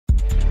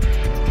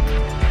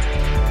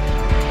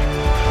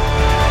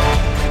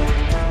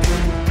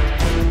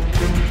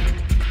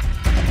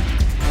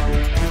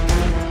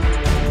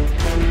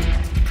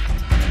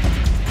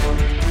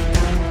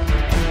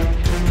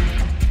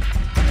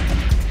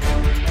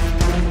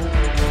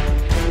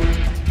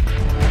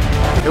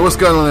What's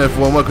going on,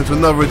 everyone? Welcome to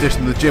another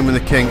edition of the Jim and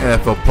the King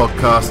NFL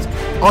podcast.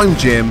 I'm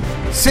Jim,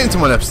 sitting to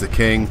my left's the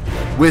King.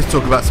 We're to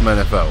talk about some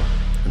NFL.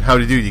 And how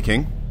do you do,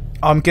 King?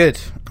 I'm good.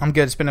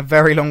 It's been a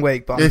very long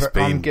week, but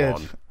I'm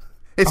good.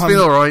 It's been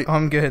alright.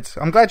 I'm good.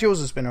 I'm glad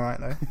yours has been alright,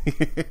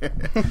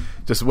 though.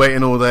 Just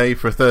waiting all day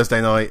for a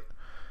Thursday night.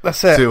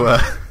 That's it.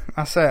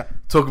 That's it.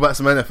 Talk about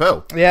some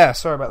NFL. Yeah,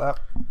 sorry about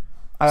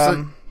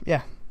that.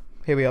 Yeah,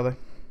 here we are, though.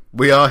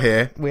 We are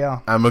here. We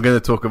are. And we're going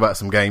to talk about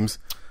some games.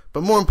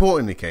 But more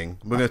importantly, King,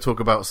 we're going to talk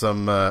about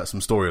some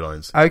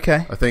storylines.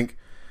 Okay. I think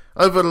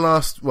over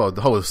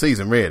the whole of the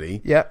season,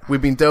 really,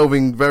 we've been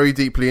delving very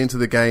deeply into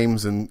the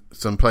games and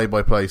some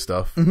play-by-play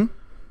stuff. Mm-hmm.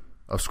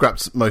 I've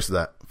scrapped most of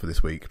that for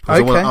this week because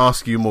I want to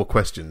ask you more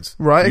questions.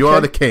 Right. You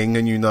are the King,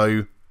 and you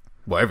know,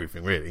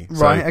 everything really.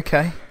 Right.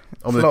 Okay.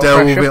 I'm going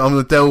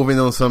to delve in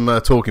on some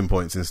talking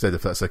points instead,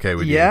 if that's okay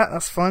with you. Yeah,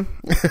 that's fine.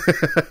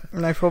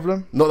 No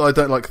problem. Not that I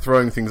don't like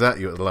throwing things at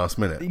you at the last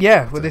minute.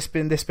 Yeah, with this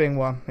being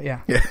one. Yeah.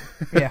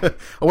 Yeah.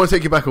 I want to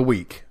take you back a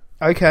week.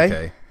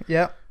 Okay.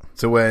 Yeah.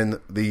 To when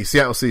the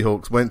Seattle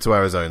Seahawks went to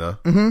Arizona.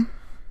 Mm-hmm.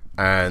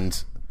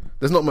 And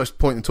there's not much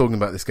point in talking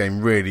about this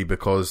game, really,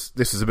 because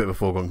this was a bit of a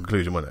foregone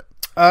conclusion, wasn't it?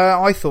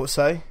 I thought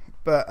so,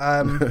 but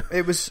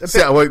it was a bit...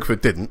 Seattle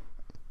Oakford didn't.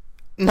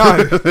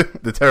 No.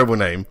 The terrible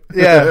name.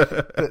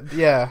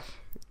 Yeah.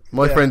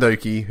 My friend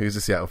Oki, who's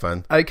a Seattle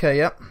fan. Okay,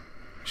 yep.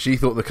 She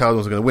thought the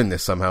Cardinals were going to win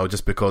this somehow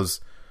just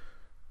because...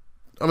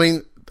 I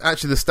mean,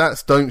 actually the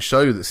stats don't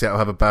show that Seattle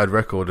have a bad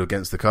record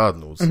against the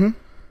Cardinals. Mm-hmm.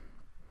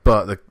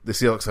 But the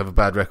Seahawks have a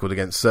bad record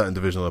against certain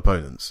divisional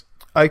opponents.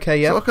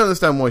 Okay, yeah. So I can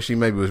understand why she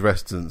maybe was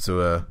reticent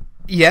to...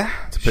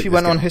 she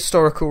went on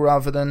historical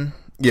rather than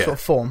sort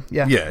of form.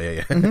 Yeah.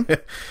 Mm-hmm.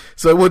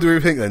 So what do we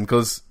think then?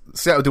 Because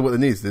Seattle did what they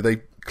needed to do.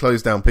 They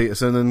closed down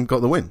Peterson and got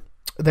the win.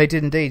 They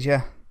did indeed,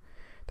 yeah.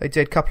 They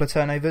did a couple of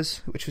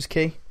turnovers, which was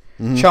key.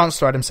 Mm-hmm.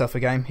 Chancellor had himself a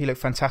game. He looked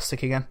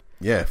fantastic again.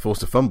 Yeah,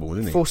 forced a fumble,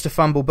 didn't he? Forced a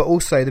fumble, but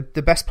also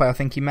the best play I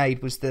think he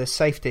made was the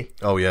safety.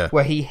 Oh, yeah.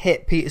 Where he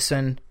hit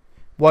Peterson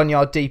 1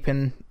 yard deep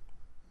in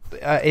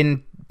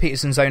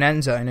Peterson's own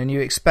end zone, and you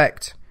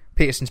expect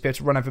Peterson to be able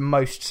to run over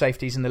most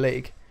safeties in the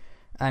league,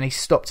 and he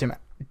stopped him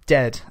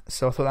dead.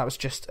 So I thought that was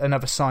just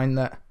another sign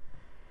that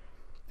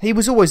he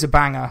was always a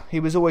banger. He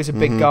was always a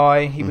big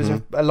guy. He was a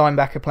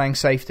linebacker playing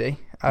safety.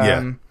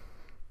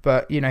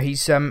 But, you know,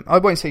 he's... I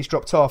won't say he's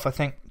dropped off. I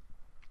think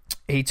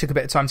he took a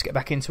bit of time to get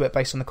back into it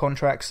based on the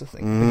contracts, I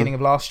think, beginning of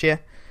last year.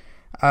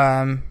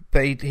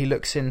 But he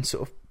looks in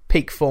sort of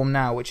peak form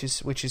now, which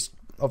is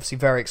obviously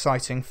very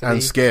exciting.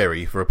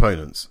 Scary for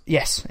opponents.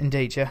 Yes,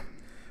 indeed, yeah.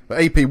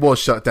 But AP was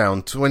shut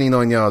down,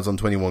 29 yards on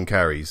 21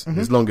 carries. Mm-hmm.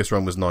 His longest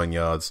run was 9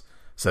 yards.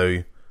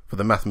 So... for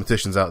the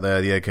mathematicians out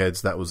there, the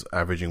eggheads, that was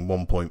averaging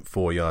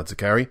 1.4 yards a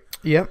carry.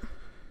 Yep.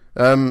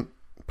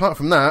 Apart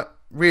from that,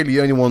 really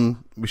the only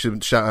one we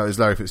should shout out is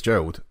Larry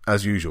Fitzgerald,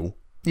 as usual.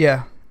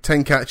 Yeah.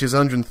 10 catches,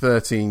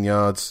 113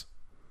 yards.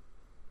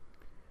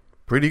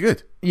 Pretty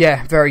good.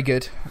 Yeah, very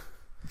good.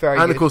 Very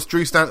good. And of course,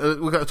 Drew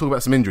Stanton, we've got to talk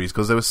about some injuries,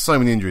 because there were so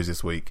many injuries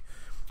this week.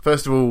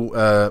 First of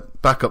all,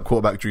 backup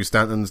quarterback Drew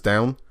Stanton's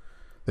down.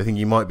 They think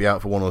he might be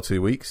out for 1 or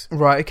 2 weeks.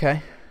 Right,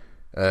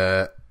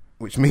 okay.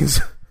 Which means...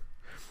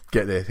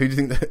 Get this. Who do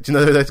you think? Do you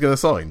know who they're going to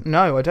sign?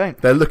 No, I don't.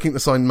 They're looking to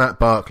sign Matt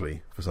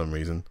Barkley for some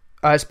reason.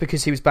 It's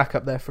because he was back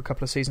up there for a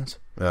couple of seasons.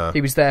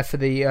 He was there for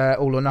the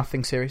All or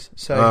Nothing series,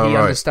 so he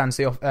understands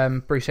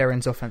the Bruce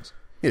Arians' offense.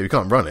 Yeah, we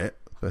can't run it,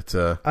 but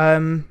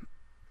no,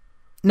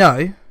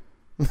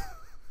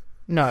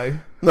 no.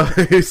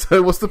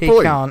 So what's the point?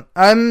 He can't.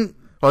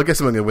 Well, I guess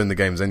I'm going to win the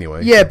games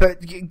anyway. Yeah, but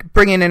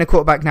bringing in a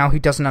quarterback now who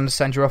doesn't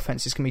understand your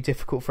offense is going to be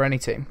difficult for any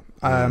team.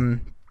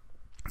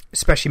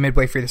 Especially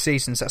midway through the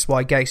seasons. That's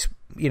why Gase,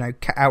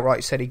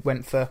 outright said he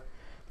went for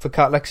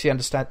Cutler, because he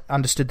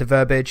understood the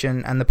verbiage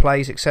and the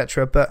plays,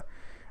 etc. But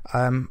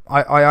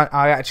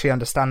I actually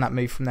understand that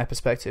move from their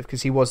perspective,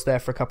 because he was there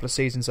for a couple of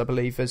seasons, I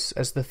believe,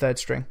 as the third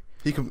string.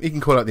 He can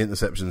call out the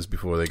interceptions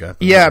before they go.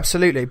 Yeah,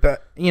 absolutely.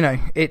 But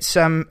it's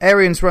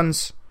Arians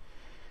runs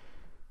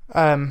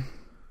a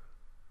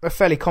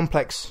fairly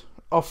complex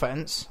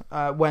offense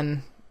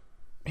when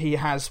he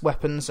has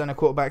weapons and a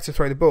quarterback to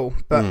throw the ball,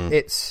 but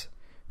it's.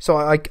 So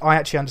I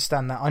actually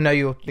understand that. I know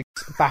you're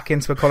back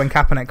into a Colin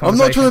Kaepernick conversation. I'm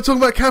not trying to talk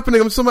about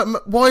Kaepernick. I'm talking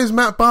about why is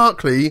Matt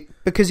Barkley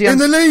in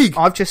the league?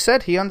 I've just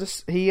said he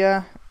understands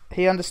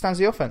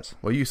the offense.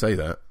 Well, you say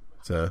that.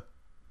 So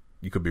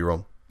you could be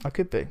wrong. I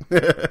could be.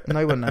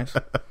 No one knows.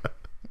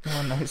 No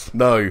one knows.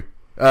 No.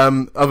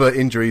 Other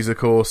injuries, of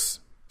course.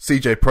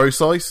 CJ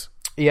Prosise.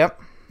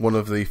 Yep. One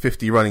of the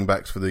 50 running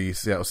backs for the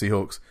Seattle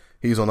Seahawks.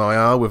 He's on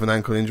IR with an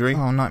ankle injury.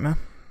 Oh, nightmare.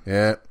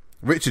 Yeah.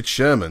 Richard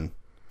Sherman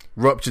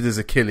ruptured his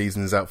Achilles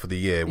and is out for the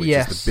year, which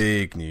is the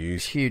big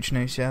news. It's huge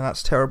news, yeah,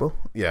 that's terrible.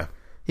 Yeah.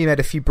 He made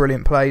a few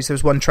brilliant plays. There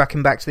was one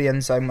tracking back to the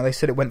end zone where they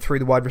said it went through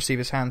the wide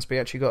receiver's hands, but he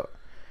actually got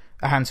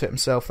a hand to it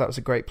himself. That was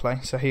a great play.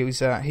 So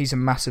he's a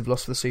massive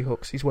loss for the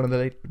Seahawks. He's one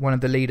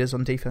of the leaders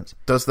on defense.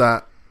 Does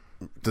that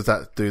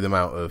do them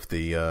out of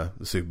the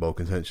Super Bowl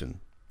contention?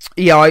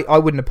 Yeah, I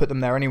wouldn't have put them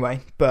there anyway.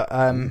 But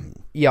I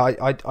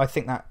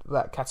think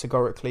that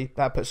categorically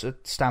that puts a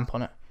stamp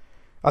on it.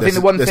 I think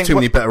there's too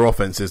many better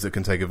offenses that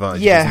can take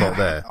advantage. Yeah, if it's not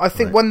there. I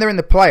think when they're in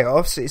the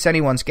playoffs, it's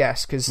anyone's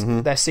guess because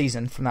they're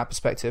seasoned from that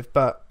perspective.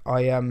 But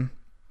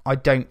I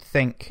don't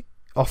think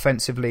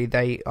offensively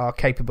they are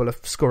capable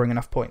of scoring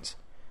enough points.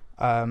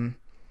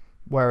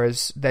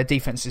 Whereas their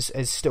defense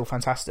is still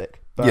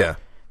fantastic. But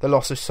the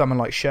loss of someone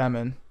like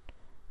Sherman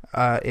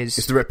is...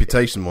 It's the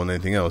reputation more than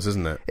anything else,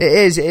 isn't it? It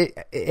is.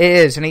 It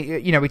is. And,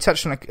 we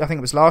touched on, I think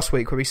it was last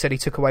week, where we said he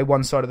took away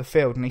one side of the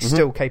field, and he's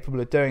still capable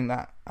of doing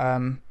that.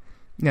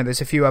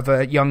 There's a few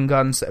other young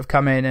guns that have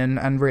come in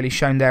and really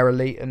shown their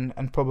elite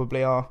and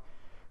probably are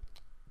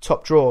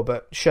top draw,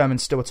 but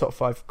Sherman's still a top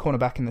 5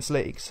 cornerback in this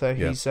league. So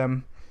he's...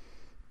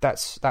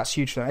 That's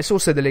huge for them. It's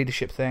also the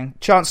leadership thing.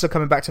 Chancellor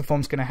coming back to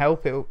form's going to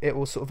help. It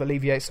will sort of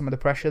alleviate some of the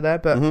pressure there.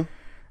 But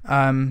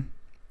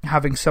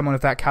having someone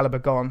of that caliber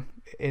gone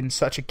in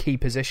such a key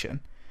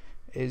position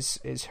is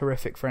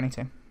horrific for any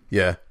team.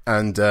 Yeah,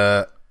 and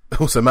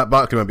also Matt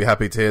Barkley won't be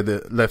happy to hear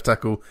that left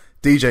tackle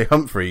DJ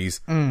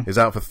Humphries is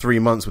out for 3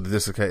 months with a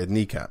dislocated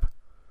kneecap.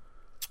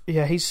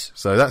 Yeah,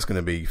 so that's going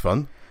to be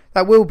fun.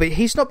 That will be.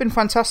 He's not been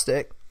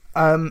fantastic.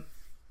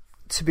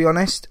 To be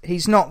honest,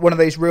 he's not one of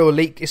those real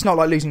elite. It's not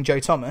like losing Joe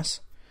Thomas,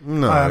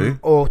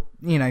 or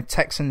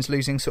Texans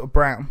losing sort of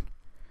Brown,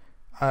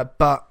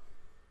 but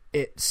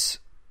it's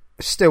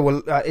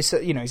still he's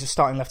a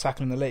starting left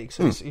tackle in the league,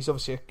 so he's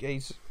obviously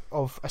he's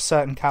of a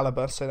certain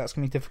caliber, so that's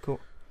going to be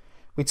difficult.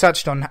 We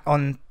touched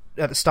on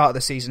at the start of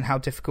the season how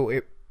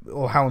difficult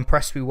or how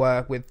impressed we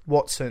were with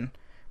Watson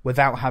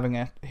without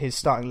having his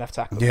starting left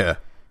tackle.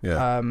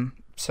 Yeah.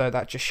 So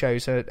that just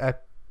shows a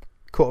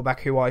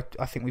quarterback who I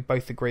think we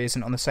both agree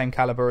isn't on the same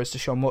caliber as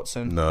Deshaun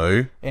Watson.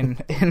 No,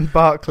 in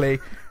Barkley,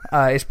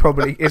 it's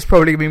probably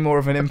gonna be more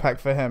of an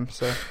impact for him.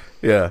 So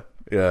yeah,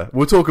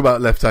 we'll talk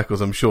about left tackles,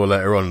 I'm sure,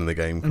 later on in the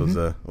game because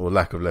or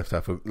lack of left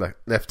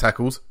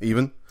tackles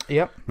even.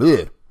 Yep.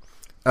 The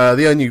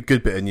only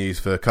good bit of news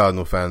for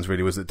Cardinal fans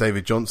really was that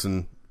David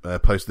Johnson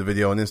posted a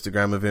video on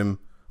Instagram of him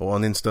or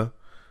on Insta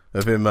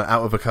of him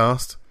out of a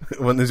cast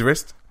on his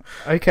wrist.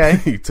 Okay,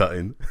 you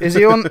tutting. Is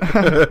he on?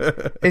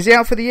 Is he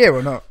out for the year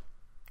or not?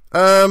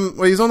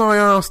 Well, he's on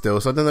IR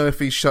still, so I don't know if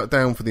he's shut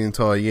down for the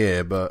entire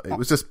year, but it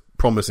was just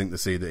promising to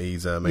see that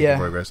he's making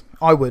progress.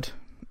 I would,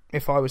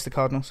 if I was the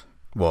Cardinals.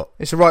 What?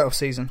 It's a write-off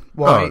season.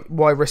 Why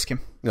risk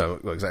him? No,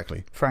 well,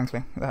 exactly.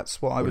 Frankly,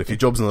 that's what I would if do. your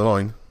job's on the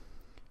line.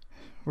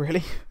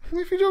 Really?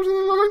 If your job's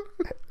on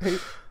the line?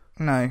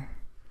 No.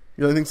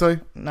 You don't think so?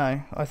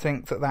 No, I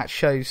think that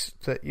shows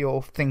that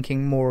you're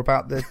thinking more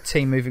about the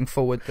team moving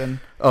forward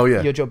than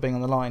your job being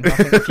on the line. I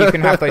think if you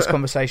can have those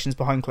conversations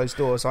behind closed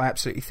doors, I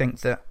absolutely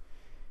think that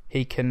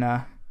he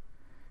can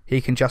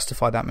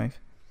justify that move.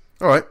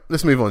 All right,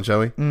 let's move on, shall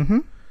we? Mm-hmm.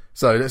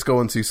 So let's go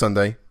on to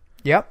Sunday.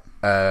 Yep.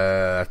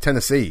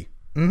 Tennessee.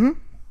 Mm-hmm.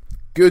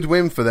 Good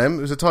win for them.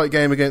 It was a tight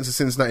game against the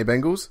Cincinnati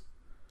Bengals,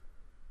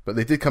 but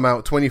they did come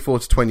out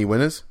 24-20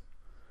 winners.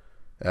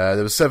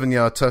 There was a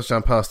 7-yard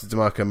touchdown pass to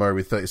DeMarco Murray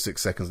with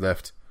 36 seconds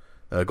left.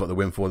 Got the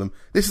win for them.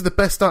 This is the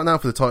best start now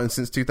for the Titans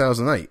since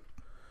 2008.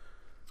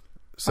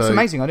 So, that's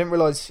amazing. I didn't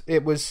realise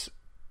it was...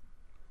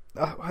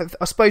 I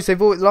suppose the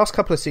last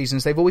couple of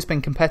seasons they've always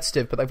been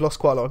competitive, but they've lost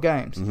quite a lot of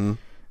games.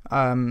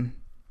 Mm-hmm.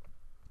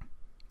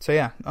 So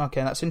yeah,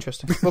 okay, that's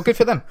interesting. Well, good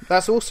for them.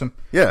 That's awesome.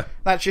 Yeah,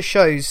 that just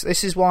shows.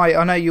 This is why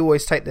I know you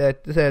always take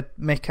the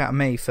mick out of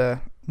me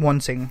for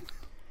wanting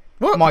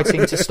my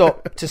team to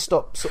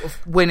stop sort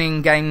of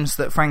winning games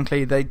that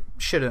frankly they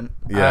shouldn't.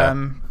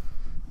 Yeah.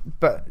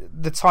 But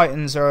the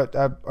Titans are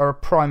a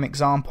prime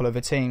example of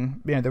a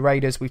team. The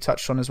Raiders we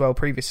touched on as well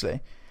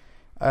previously.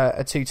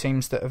 Are two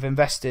teams that have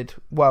invested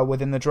well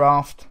within the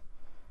draft,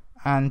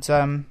 and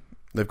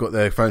they've got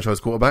their franchise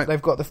quarterback.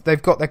 They've got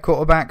their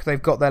quarterback. They've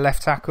got their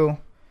left tackle.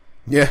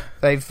 Yeah,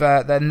 they've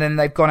then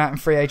they've gone out in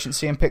free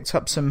agency and picked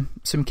up some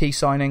key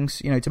signings.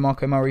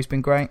 DeMarco Murray's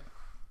been great.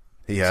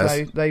 He has.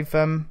 So they've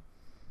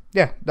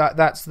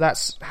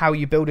that's how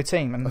you build a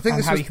team and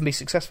how you can be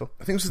successful.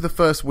 I think this is the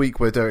first week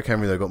where Derrick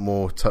Henry though got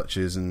more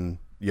touches and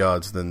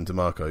yards than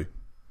DeMarco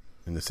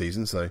in the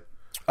season. So.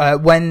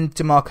 When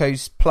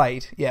DeMarco's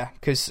played,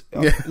 because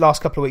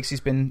last couple of weeks he's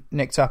been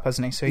nicked up,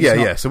 hasn't he? So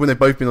he's So when they've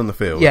both been on the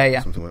field,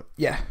 something like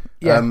yeah.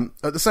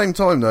 At the same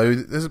time, though,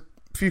 there's a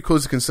few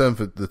causes of concern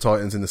for the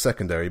Titans in the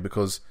secondary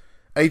because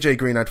AJ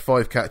Green had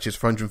 5 catches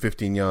for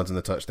 115 yards and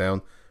a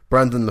touchdown.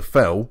 Brandon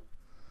LaFell,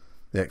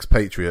 the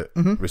ex-Patriot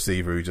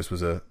receiver who just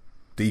was a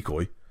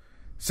decoy,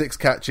 6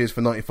 catches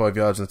for 95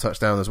 yards and a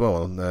touchdown as well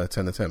on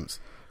 10 attempts.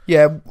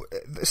 Yeah,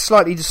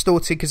 slightly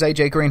distorted because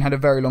AJ Green had a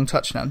very long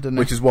touchdown, didn't he?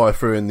 Which is why I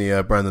threw in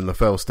the Brandon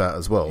LaFell stat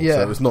as well. Yeah.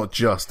 So it was not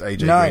just AJ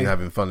Green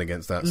having fun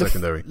against that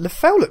secondary.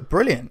 LaFell looked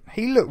brilliant.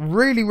 He looked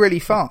really, really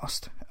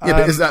fast. Yeah,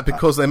 but is that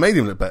because they made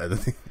him look better?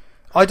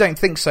 I don't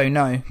think so,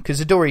 no. Because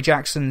Adoree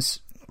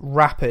Jackson's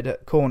rapid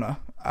at corner.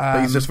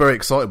 But he's just very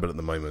excitable at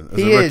the moment. As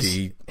a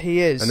rookie,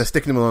 he is. And they're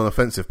sticking him on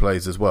offensive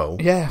plays as well.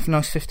 Yeah,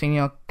 nice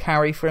 15-yard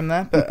carry for him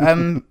there. But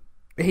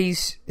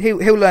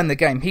he'll learn the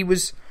game. He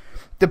was...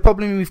 The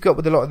problem we've got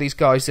with a lot of these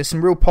guys, there's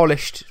some real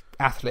polished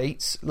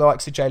athletes, the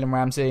likes of Jalen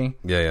Ramsey,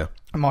 and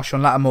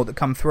Marshawn Lattimore that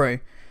come through,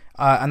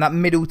 and that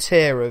middle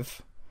tier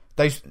of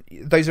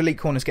those elite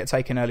corners get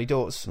taken early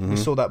doors. We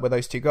saw that with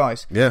those two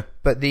guys. Yeah.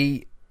 But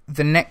the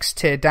next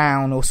tier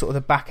down, or sort of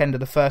the back end of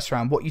the first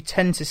round, what you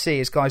tend to see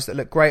is guys that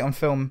look great on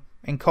film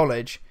in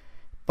college,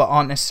 but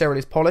aren't necessarily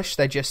as polished.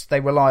 They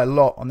rely a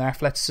lot on their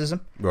athleticism.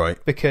 Right.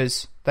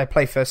 Because they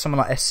play for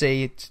someone like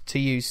SC, to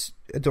use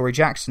Adoree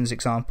Jackson's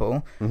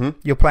example.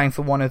 You're playing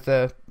for one of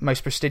the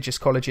most prestigious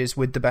colleges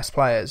with the best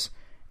players,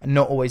 and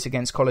not always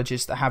against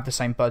colleges that have the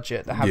same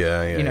budget, that have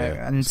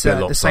and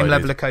the same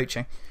level of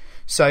coaching.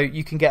 So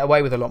you can get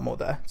away with a lot more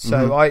there.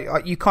 So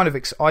I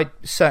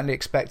certainly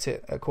expect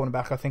it at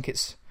cornerback.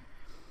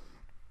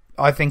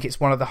 I think it's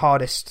one of the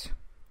hardest.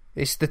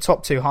 It's the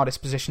top 2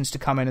 hardest positions to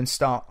come in and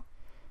start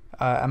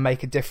and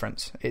make a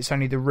difference. It's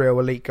only the real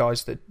elite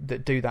guys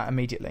that do that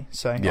immediately.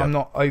 So I'm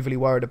not overly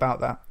worried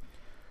about that.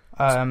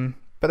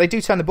 But they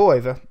do turn the ball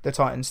over, the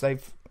Titans.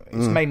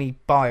 It's mainly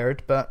Byard,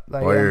 but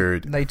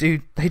they do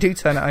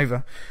turn it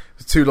over.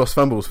 2 lost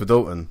fumbles for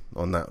Dalton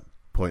on that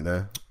point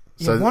there.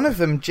 So one of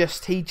them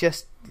he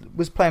just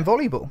was playing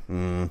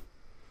volleyball.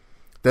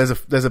 There's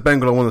a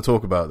Bengal I want to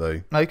talk about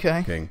though.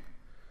 Okay. King.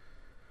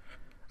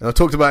 And I've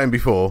talked about him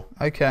before.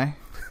 Okay.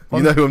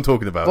 You know who I'm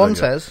talking about.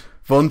 Vontaze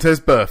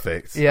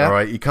Burfict. Yeah. All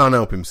right. He can't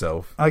help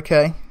himself.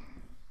 Okay.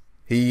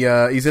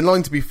 He's in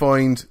line to be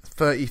fined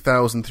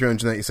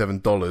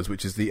 $30,387,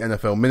 which is the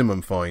NFL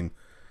minimum fine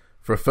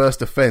for a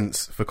first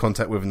offence for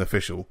contact with an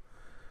official.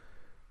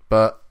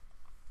 But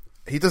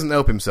he doesn't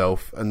help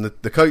himself, and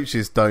the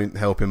coaches don't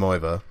help him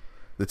either.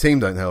 The team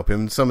don't help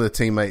him. Some of the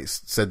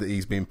teammates said that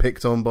he's been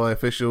picked on by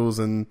officials,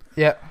 and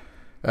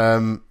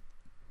well,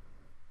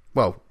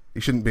 he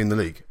shouldn't be in the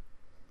league.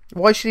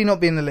 Why should he not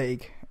be in the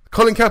league?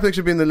 Colin Kaepernick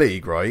should be in the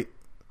league, right?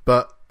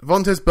 But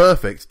Vontaze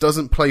Burfict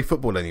doesn't play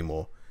football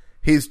anymore.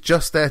 He's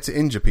just there to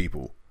injure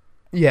people.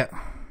 Yeah.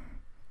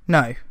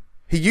 No.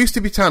 He used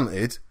to be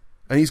talented,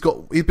 and he's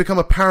become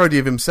a parody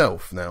of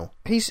himself now.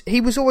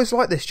 He was always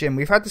like this, Jim.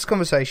 We've had this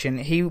conversation.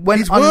 He's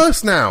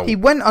worse now. He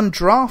went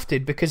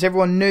undrafted because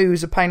everyone knew he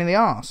was a pain in the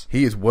arse.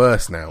 He is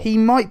worse now. He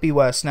might be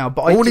worse now,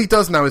 but all he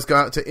does now is go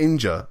out to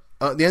injure.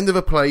 At the end of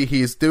a play,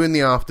 he is doing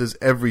the afters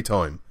every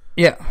time.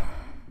 Yeah.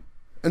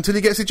 Until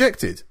he gets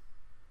ejected.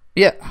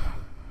 Yeah.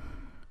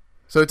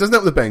 So it doesn't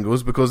help the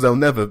Bengals because they'll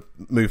never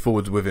move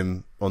forwards with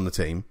him on the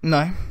team.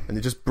 No. And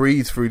it just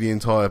breathes through the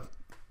entire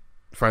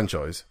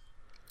franchise.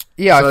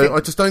 Yeah, so I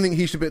just don't think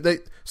he should be.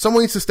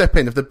 Someone needs to step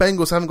in. If the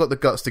Bengals haven't got the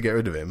guts to get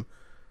rid of him,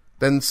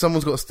 then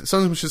someone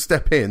should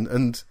step in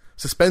and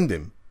suspend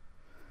him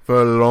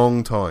for a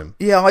long time.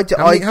 Yeah,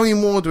 how many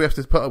more do we have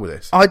to put up with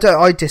this?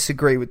 I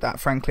disagree with that.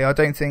 Frankly, I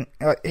don't think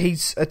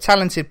he's a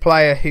talented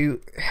player who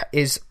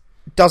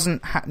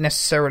doesn't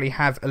necessarily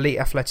have elite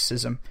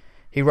athleticism.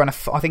 He ran a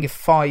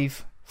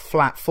 5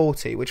 flat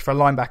 40, which for a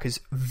linebacker is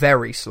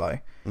very slow.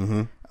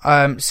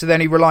 So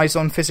then he relies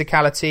on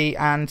physicality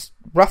and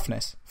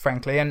roughness,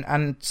 frankly,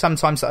 and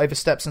sometimes it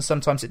oversteps and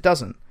sometimes it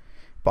doesn't.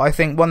 But I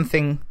think one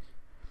thing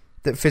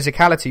that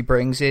physicality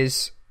brings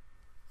is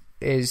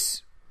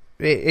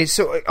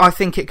I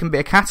think it can be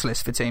a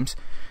catalyst for teams.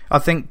 I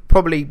think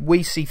probably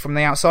we see from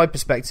the outside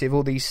perspective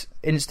all these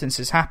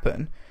instances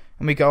happen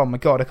and we go, oh my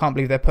God, I can't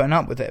believe they're putting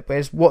up with it.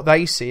 But what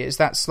they see is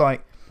that's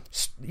like,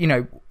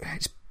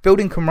 it's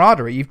building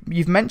camaraderie.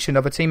 You've mentioned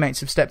other teammates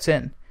have stepped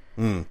in.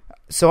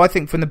 So I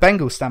think from the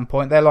Bengals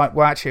standpoint, they're like,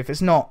 well, actually, if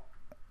it's not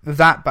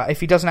that bad,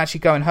 if he doesn't actually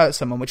go and hurt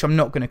someone, which I'm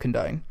not going to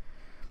condone,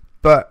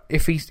 but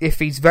if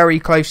he's very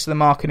close to the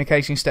mark and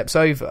occasionally steps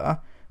over,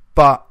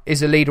 but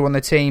is a leader on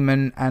the team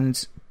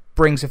and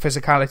brings a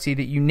physicality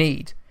that you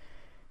need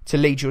to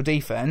lead your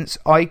defense,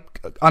 I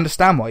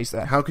understand why he's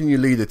there. How can you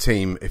lead a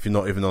team if you're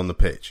not even on the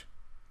pitch?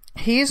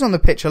 He is on the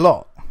pitch a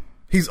lot.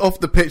 He's off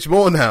the pitch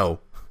more now.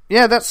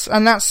 Yeah, that's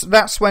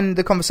when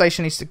the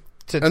conversation needs to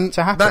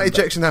happen. That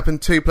ejection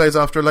happened 2 plays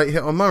after a late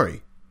hit on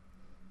Murray.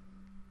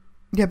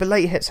 Yeah, but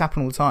late hits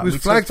happen all the time. He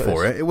was flagged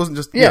for it. It wasn't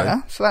just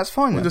so that's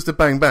fine. It wasn't just a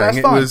bang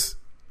bang. So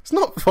It's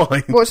not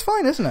fine. Well, it's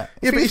fine, isn't it?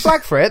 If he was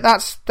flagged for it,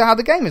 that's how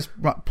the game is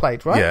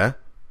played, right? Yeah.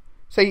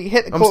 So you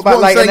hit the quarterback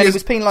late and then he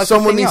was penalised.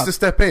 Someone needs to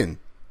step in.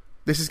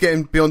 This is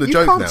getting beyond a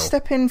joke now. You can't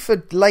step in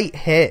for late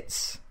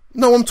hits.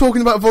 No, I'm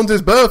talking about Vontaze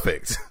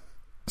Burfict.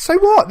 So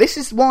what? This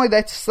is why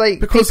they're saying...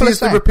 Because he's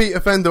the repeat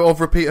offender of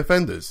repeat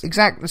offenders.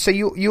 Exactly. So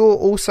you're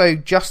also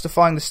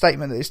justifying the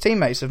statement that his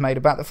teammates have made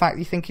about the fact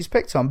you think he's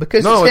picked on.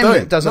 Because it's him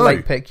that does a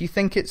late pick, you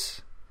think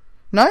it's...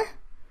 No?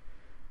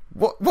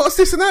 What's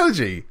this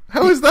analogy?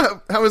 How is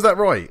that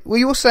right? Well,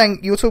 you're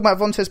talking about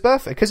Vontaze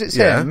Burfict. Because it's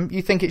him,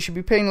 you think it should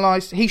be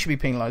penalised... He should be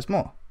penalised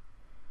more.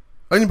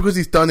 Only because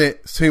he's done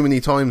it too many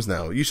times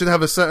now. You should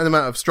have a certain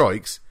amount of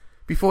strikes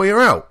before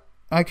you're out.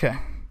 Okay.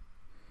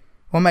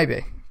 Well,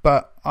 maybe.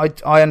 But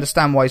I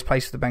understand why he's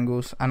placed for the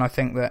Bengals, and I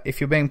think that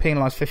if you're being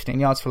penalised 15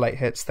 yards for late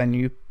hits, then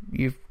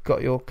you've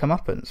got your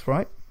comeuppance,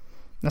 right?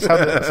 That's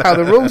how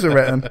the rules are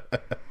written.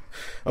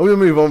 I'm going to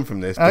move on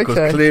from this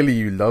because clearly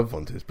you love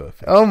Vontaze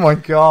Burfict. Oh my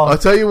God! I'll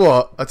tell you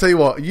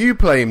what. You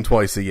play him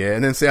twice a year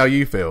and then see how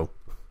you feel.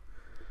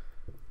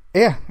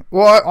 Yeah.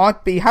 Well,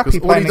 I'd be happy.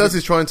 Because all he does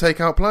is try and take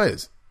out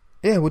players.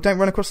 Yeah. Well, don't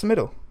run across the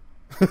middle.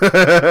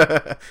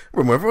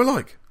 Run wherever I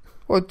like.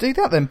 Well, do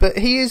that then. But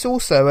he is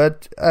also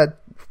a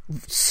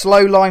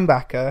slow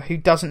linebacker who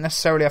doesn't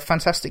necessarily have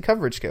fantastic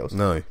coverage skills.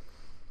 No.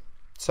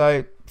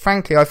 So,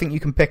 frankly, I think you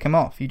can pick him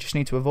off. You just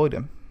need to avoid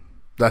him.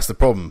 That's the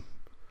problem.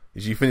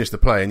 Is you finish the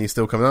play and he's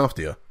still coming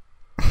after you.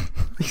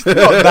 He's not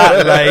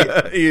that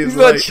late. He's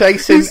not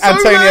chasing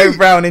Antonio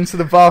Brown into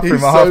the bathroom at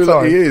half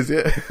time. He is,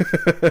 yeah.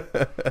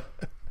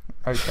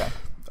 Okay.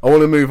 I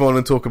want to move on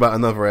and talk about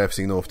another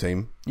AFC North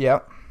team. Yeah.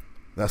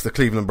 That's the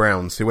Cleveland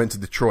Browns, who went to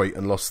Detroit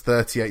and lost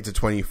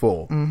 38-24.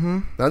 Mm-hmm.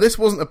 Now, this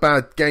wasn't a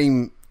bad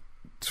game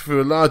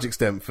to a large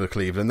extent for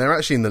Cleveland. They're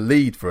actually in the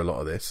lead for a lot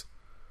of this.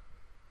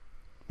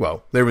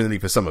 Well, they were in the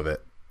lead for some of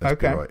it.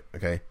 Let's be right.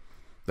 Okay.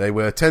 They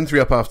were 10-3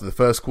 up after the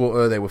first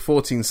quarter. They were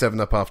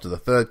 14-7 up after the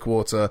third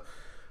quarter.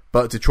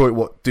 But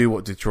Detroit do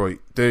what Detroit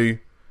do,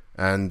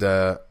 and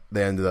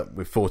they ended up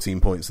with 14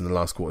 points in the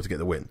last quarter to get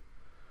the win.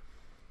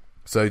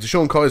 So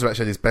Deshaun Kaiser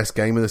actually had his best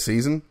game of the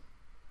season.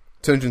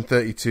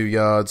 232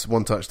 yards,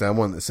 1 touchdown,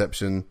 1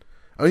 interception.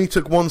 Only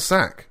took 1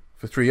 sack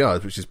for 3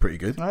 yards, which is pretty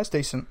good. That's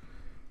decent.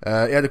 He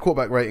had a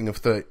quarterback rating of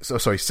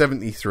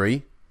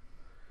 73.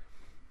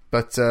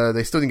 But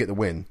they still didn't get the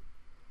win.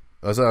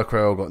 Isaiah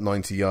Crowell got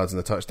 90 yards and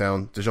a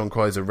touchdown. Deshaun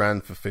Kaiser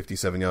ran for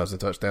 57 yards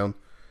and a touchdown.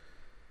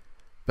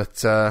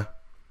 But I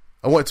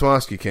wanted to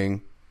ask you,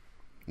 King,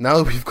 now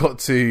that we've got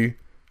to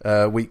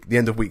the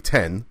end of week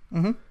 10,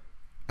 mm-hmm.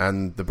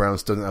 and the Browns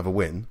still don't have a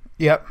win.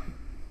 Yep.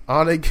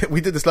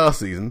 We did this last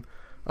season.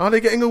 Are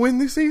they getting a win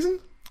this season?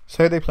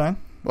 So are they playing?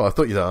 Well, I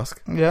thought you'd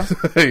ask. Yeah.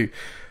 So,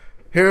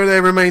 here are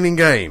their remaining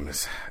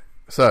games.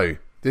 So,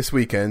 this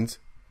weekend,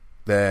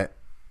 they're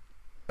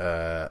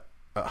at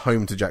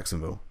home to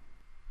Jacksonville.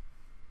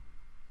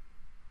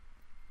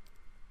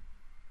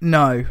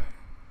 No.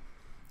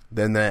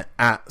 Then they're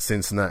at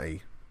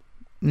Cincinnati.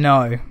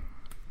 No.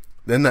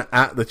 Then they're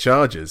at the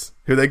Chargers,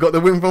 who they got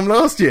the win from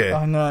last year.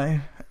 I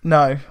know.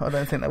 No, I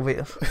don't think they'll beat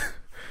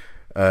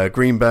us.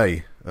 Green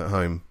Bay at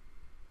home.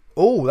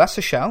 Oh, that's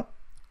a shout.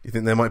 You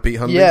think they might beat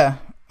Huntley? Yeah,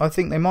 I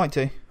think they might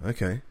do.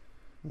 Okay.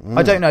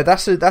 I don't know.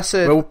 That's a.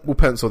 Well, we'll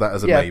pencil that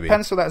as a maybe. Yeah,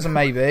 pencil that as a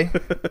maybe.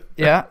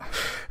 Yeah.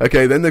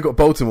 Okay, then they've got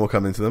Baltimore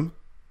coming to them.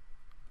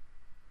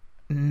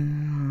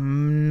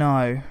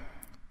 No.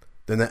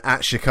 Then they're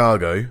at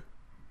Chicago.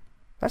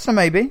 That's a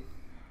maybe.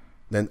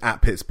 Then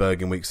at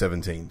Pittsburgh in week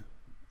 17.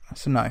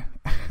 That's a no.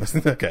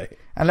 Okay.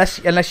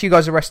 Unless you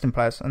guys are resting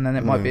players, and then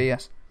it might be a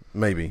yes.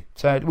 Maybe.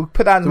 So we'll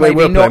put that as the maybe.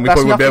 Way we're playing, we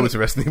probably won't be able to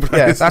rest any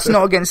players. Yeah, that's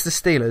not against the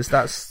Steelers.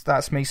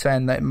 That's me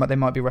saying that they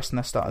might be resting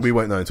their starters. We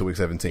won't know until week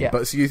 17. Yeah.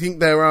 But so you think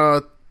there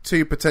are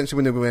 2 potential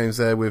winnable games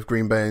there with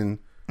Green Bay and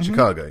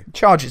Chicago?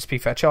 Chargers, to be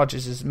fair.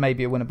 Chargers is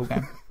maybe a winnable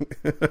game.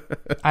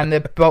 And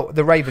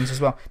the Ravens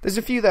as well. There's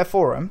a few there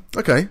for them.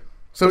 Okay.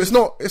 So it's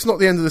not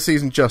the end of the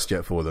season just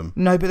yet for them.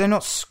 No, but they're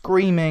not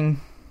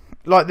screaming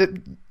like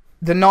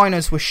the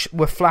Niners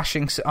were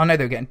flashing. I know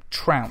they were getting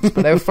trounced,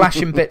 but they were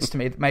flashing bits to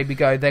me that made me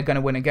go, they're going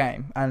to win a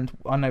game. And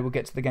I know we'll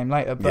get to the game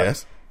later.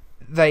 But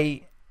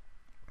yes.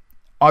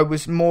 I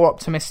was more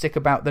optimistic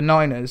about the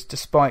Niners,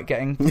 despite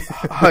getting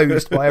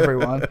hosed by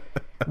everyone,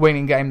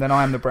 winning game than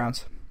I am the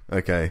Browns.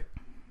 Okay.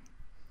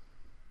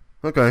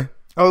 I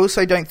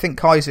also don't think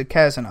Kaiser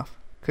cares enough,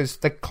 because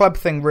the club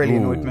thing really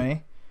annoyed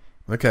me.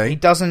 Okay. He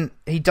doesn't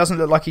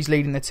look like he's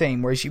leading the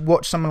team, whereas you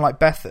watch someone like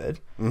Beathard,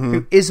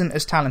 who isn't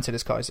as talented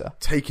as Kaiser.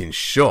 Taking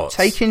shots,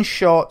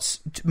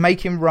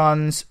 making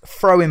runs,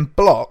 throwing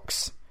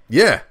blocks.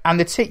 Yeah. And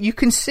you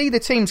can see the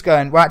teams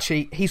going, well,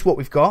 actually, he's what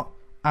we've got,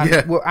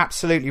 and we'll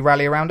absolutely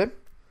rally around him.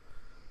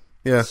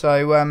 Yeah.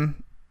 So,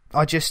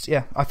 I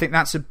think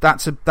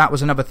that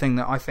was another thing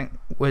that I think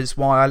was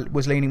why I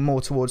was leaning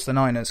more towards the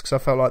Niners, because I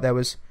felt like there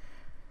was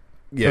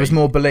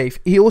more belief.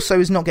 He also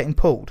is not getting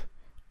pulled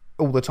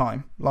all the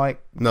time. Like,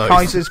 no,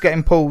 Kaiser's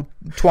getting pulled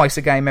twice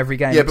a game, every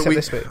game, except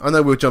this week. I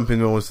know we're jumping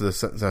more to the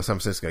San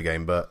Francisco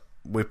game, but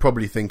we're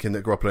probably thinking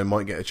that Garoppolo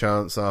might get a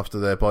chance after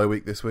their bye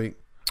week this week.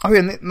 Oh,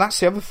 and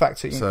that's the other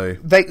factor. So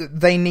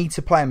they need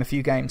to play him a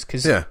few games,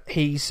 because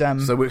he's... so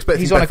we're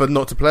expecting Beathard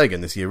not to play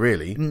again this year,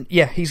 really.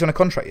 Yeah, he's on a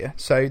contract year,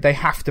 so they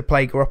have to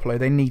play Garoppolo.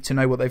 They need to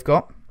know what they've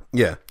got.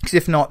 Yeah. Because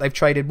if not, they've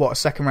traded, a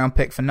second-round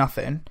pick for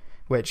nothing,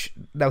 which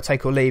they'll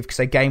take or leave because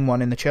they gain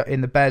one in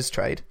the Bears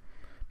trade.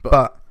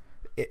 But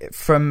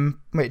from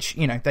which,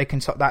 they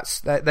can toss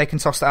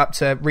that up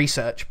to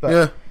research.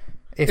 But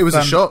it was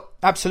a shot.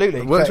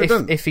 Absolutely. But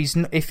if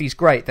he's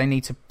great, they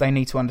need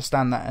to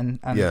understand that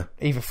and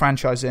either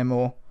franchise him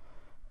or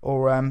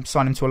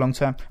sign him to a long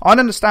term. I'd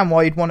understand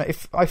why you'd want to.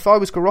 If I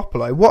was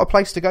Garoppolo, what a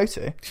place to go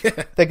to.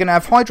 Yeah. They're going to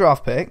have high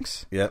draft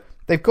picks. Yeah.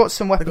 They've got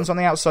some weapons on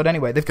the outside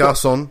anyway. They've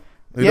Garcon,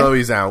 who know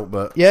he's out,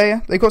 but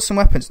they've got some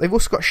weapons. They've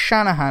also got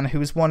Shanahan, who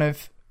is one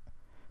of,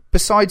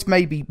 besides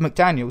maybe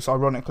McDaniels,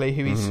 ironically,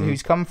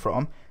 who's come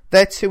from.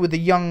 They're 2 of the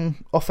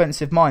young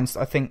offensive minds that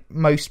I think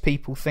most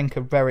people think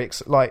are very...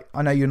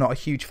 I know you're not a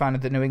huge fan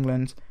of the New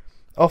England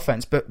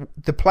offense, but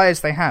the players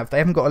they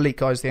haven't got elite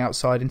guys on the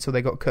outside until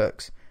they got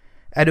Cooks.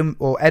 They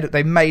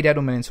made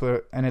Edelman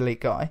into an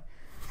elite guy.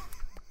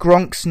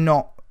 Gronk's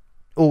not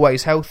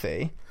always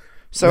healthy.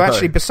 So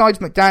actually, besides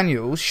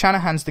McDaniels,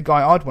 Shanahan's the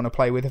guy I'd want to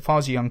play with if I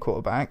was a young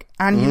quarterback,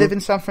 and you live in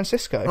San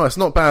Francisco. Oh, it's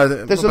not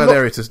bad. There's not a bad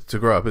area to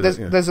grow up, is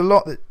it? There's a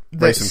lot that...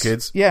 Raise some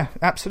kids. Yeah,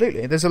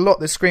 absolutely. There's a lot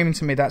that's screaming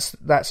to me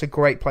that's a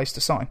great place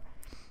to sign.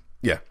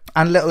 Yeah.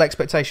 And little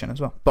expectation as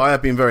well. But I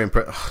have been very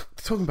impressed...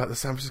 talking about the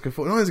San Francisco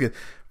 49ers again.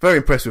 Very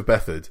impressed with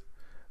Beathard.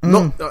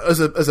 Not as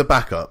a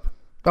backup.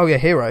 Oh, yeah,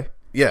 hero.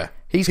 Yeah.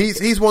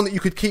 He's one that you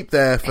could keep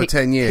there for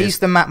 10 years. He's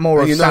the Matt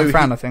Moore of San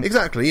Fran, I think.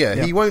 Exactly,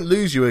 yeah. He won't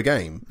lose you a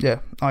game. Yeah,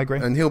 I agree.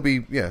 And he'll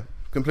be,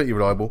 completely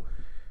reliable.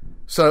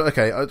 So,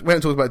 okay, we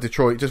haven't talked about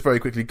Detroit. Just very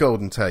quickly,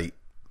 Golden Tate.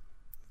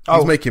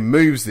 He's making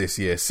moves this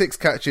year. 6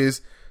 catches,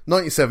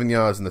 97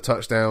 yards and a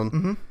touchdown.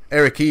 Mm-hmm.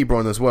 Eric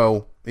Ebron as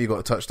well. He got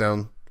a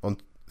touchdown on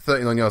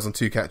 39 yards on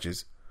 2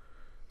 catches.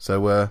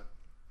 So,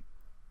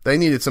 they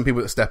needed some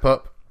people to step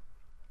up.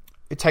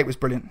 Tate was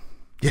brilliant.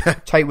 Yeah,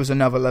 Tate was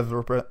another level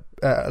of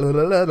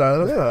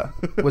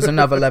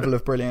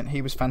brilliant.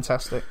 He was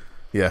fantastic.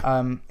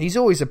 Yeah, he's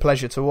always a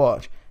pleasure to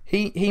watch.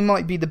 He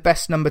might be the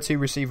best number 2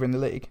 receiver in the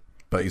league.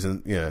 But is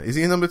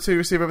he a number 2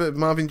 receiver over there?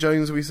 Marvin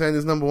Jones, are we saying,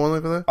 is number 1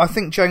 over there? I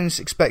think Jones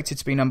expected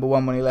to be number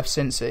 1 when he left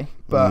Cincy,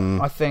 but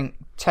I think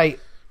Tate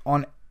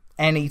on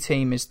any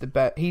team is the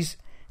best.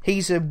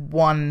 He's a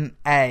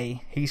 1A.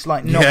 He's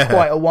like not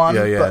quite a 1,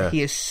 but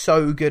he is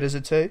so good as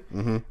a 2.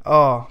 Mm-hmm.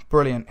 Oh,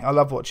 brilliant. I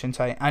love watching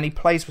Tate. And he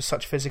plays with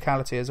such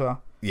physicality as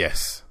well.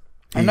 Yes.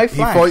 And no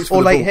flags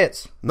or late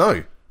hits.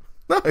 No.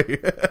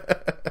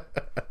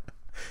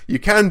 You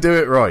can do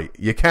it right.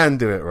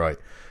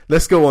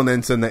 Let's go on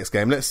then to the next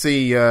game. Let's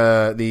see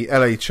the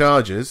LA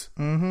Chargers.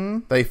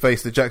 Mm-hmm. They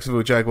face the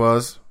Jacksonville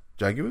Jaguars.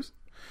 Jaguars?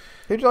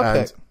 Who did I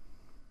pick?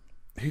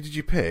 Who did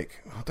you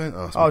pick? Oh, don't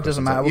ask me. Oh, it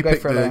doesn't matter. We'll go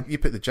for it. You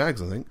picked the Jags,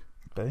 I think.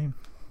 Boom.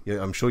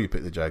 Yeah, I'm sure you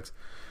picked the Jags.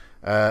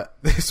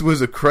 This was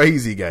a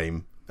crazy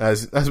game,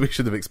 as we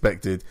should have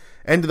expected.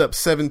 Ended up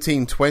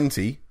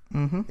 17-20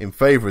 in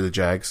favour of the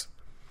Jags,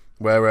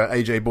 where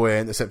AJ Boyer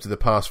intercepted the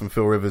pass from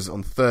Phil Rivers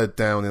on 3rd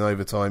down in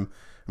overtime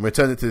and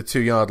returned it to the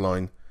 2-yard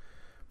line.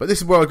 But this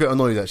is where I got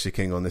annoyed, actually,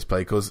 King, on this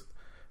play, because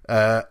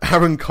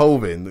Aaron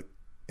Colvin,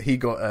 he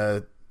got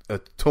a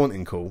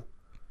taunting call.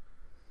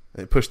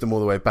 It pushed them all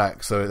the way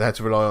back, so they had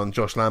to rely on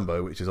Josh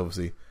Lambo, which is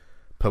obviously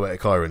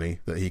poetic irony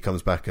that he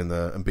comes back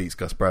and beats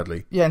Gus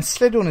Bradley. Yeah, and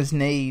slid on his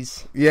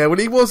knees. Yeah, well,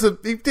 he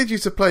did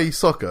used to play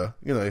soccer,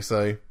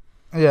 so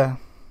yeah.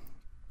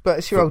 But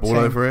it's your old team.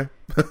 Over here.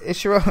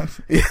 It's your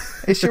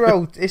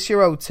old. It's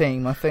your old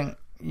team. I think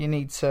you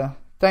need to.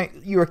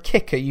 You're a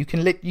kicker. You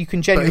can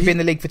genuinely be in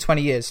the league for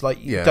 20 years.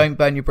 Don't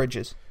burn your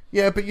bridges.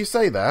 Yeah, but you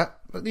say that.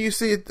 But you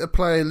see a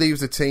player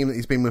leaves a team that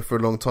he's been with for a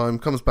long time,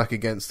 comes back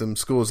against them,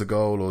 scores a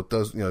goal or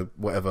does,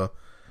 whatever.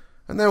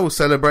 And they're all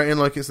celebrating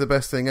like it's the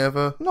best thing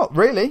ever. Not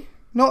really.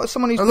 Not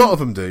someone who's... A lot of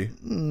them do.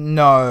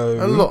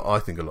 No. I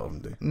think a lot of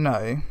them do.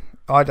 No.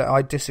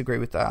 I disagree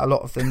with that. A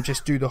lot of them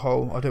just do the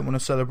whole, I don't want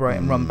to celebrate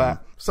and run back.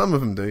 Some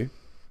of them do.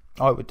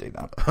 I would do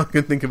that. I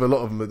can think of a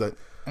lot of them that don't.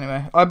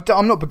 Anyway,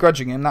 I'm not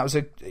begrudging him. That was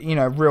a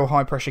real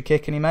high pressure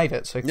kick, and he made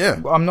it. So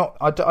yeah,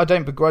 I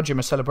don't begrudge him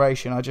a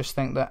celebration. I just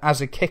think that as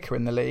a kicker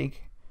in the league,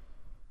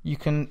 you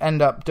can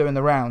end up doing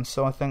the rounds.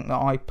 So I think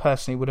that I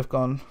personally would have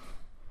gone,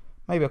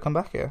 maybe I'll come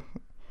back here.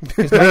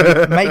 Because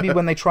maybe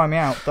when they try me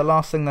out, the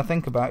last thing they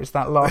think about is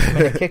that last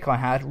minute kick I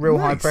had, real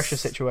high pressure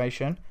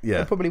situation. Yeah,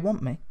 they'll probably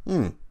want me.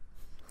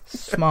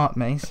 Smart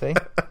me, see.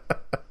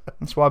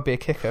 That's why I'd be a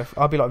kicker.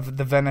 I'd be like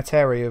the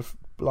Veneteri of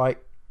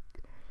like.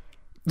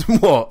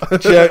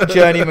 What?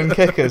 Journeyman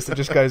kickers that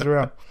just goes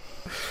around.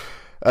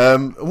 I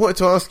wanted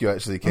to ask you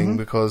actually, King,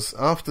 because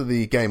after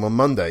the game on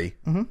Monday,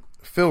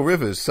 Phil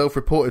Rivers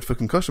self-reported for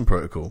concussion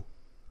protocol.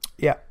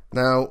 Yeah.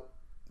 Now,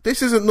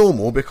 this isn't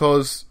normal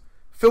because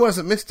Phil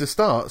hasn't missed a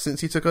start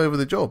since he took over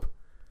the job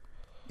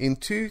in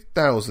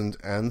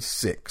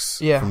 2006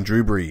 from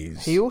Drew Brees.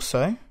 He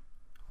also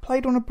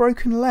played on a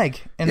broken leg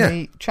in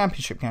the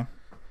championship game.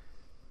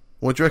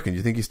 What do you reckon? Do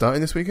you think he's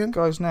starting this weekend?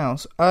 Guys,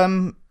 nails.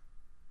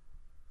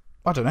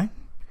 I don't know.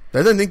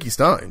 They don't think he's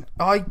starting.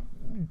 Do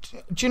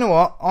you know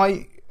what?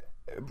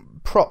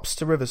 Props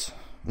to Rivers.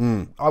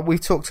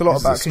 We've talked a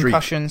lot about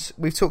concussions.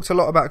 We've talked a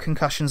lot about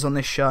concussions on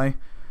this show,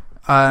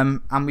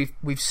 and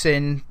we've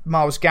seen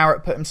Myles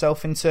Garrett put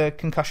himself into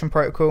concussion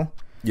protocol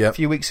a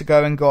few weeks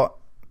ago and got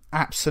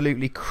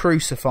absolutely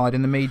crucified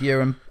in the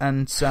media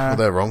and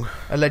they're wrong,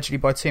 allegedly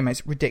by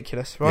teammates.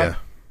 Ridiculous, right?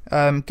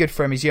 Yeah. Good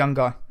for him. He's a young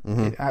guy.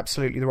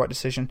 Absolutely the right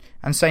decision.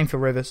 And same for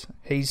Rivers.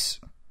 He's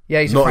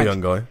not a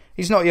young guy.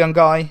 He's not a young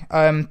guy,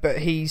 but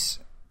he's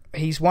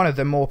one of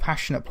the more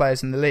passionate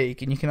players in the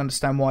league, and you can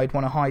understand why he'd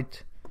want to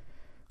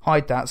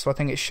hide that. So I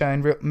think it's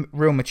showing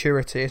real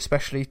maturity,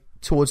 especially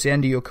towards the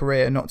end of your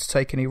career, not to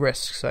take any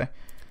risks. So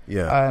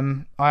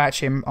I've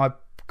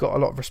got a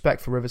lot of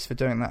respect for Rivers for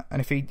doing that.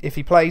 And if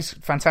he plays,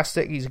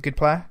 fantastic. He's a good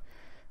player.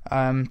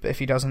 But if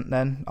he doesn't,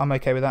 then I'm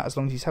okay with that as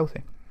long as he's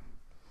healthy.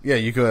 Yeah,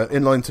 you go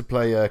in line to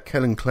play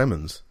Kellen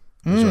Clemens,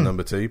 who's your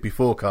number 2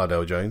 before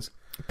Cardale Jones.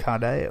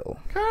 Cardale.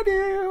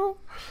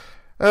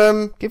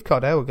 Give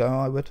Cardale a go,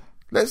 I would.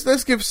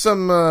 Let's give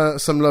some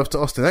love to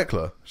Austin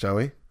Eckler, shall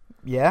we?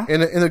 Yeah.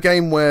 In a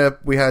game where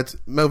we had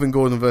Melvin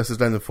Gordon versus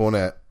Leonard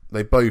Fournette,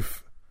 they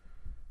both...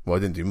 Well, I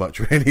didn't do much,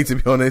 really, to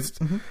be honest.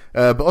 Mm-hmm.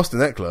 But Austin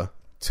Eckler,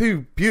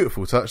 2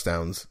 beautiful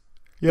touchdowns.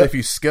 Yep. If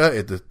you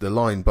skirted the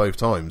line both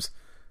times.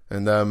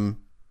 And,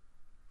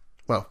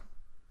 well,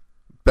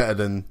 better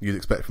than you'd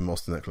expect from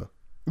Austin Eckler.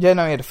 Yeah,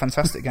 no, he had a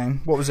fantastic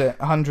game. What was it?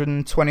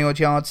 120-odd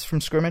yards from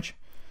scrimmage?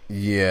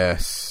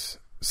 Yes.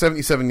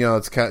 77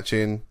 yards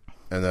catching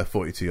and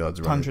 42 yards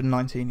running.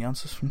 119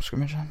 yards from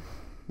scrimmage.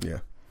 Yeah.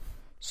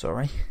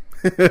 Sorry.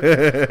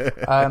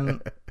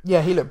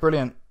 Yeah, he looked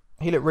brilliant.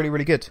 He looked really,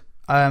 really good.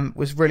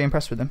 Was really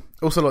impressed with him.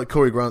 Also, like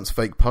Corey Grant's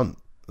fake punt.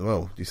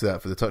 Well, do you see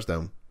that for the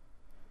touchdown?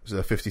 Was it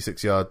a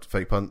 56-yard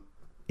fake punt?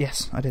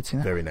 Yes, I did see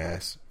that. Very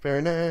nice.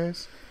 Very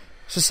nice.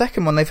 It's the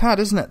second one they've had,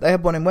 isn't it? They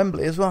had one in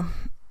Wembley as well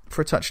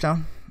for a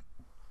touchdown.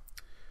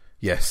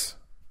 Yes.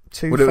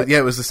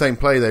 It was the same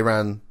play they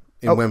ran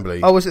in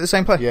Wembley. Oh, was it the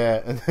same play?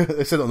 Yeah, and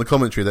they said on the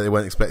commentary that they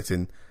weren't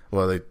expecting...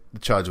 Well, the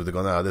charge would have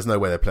gone, there's no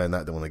way they're playing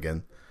that one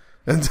again.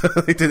 And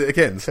they did it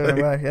again. So.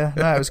 Yeah.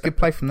 No, it was a good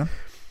play from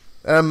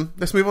them.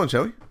 Let's move on,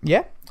 shall we?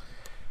 Yeah.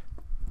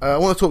 I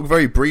want to talk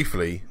very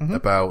briefly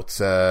about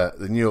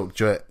the New York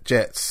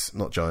Jets,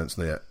 not Giants,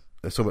 not yet.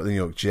 Let's talk about the New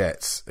York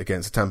Jets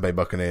against the Tampa Bay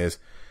Buccaneers.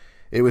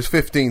 It was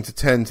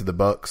 15-10 to the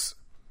Bucs,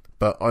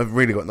 but I've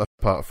really got nothing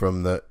apart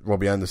from that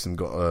Robbie Anderson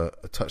got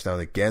a touchdown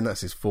again.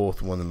 That's his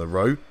 4th one in a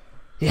row.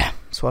 Yeah,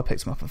 that's why I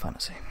picked him up in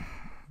fantasy.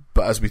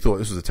 But as we thought,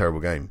 this was a terrible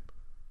game.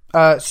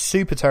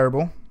 Super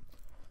terrible.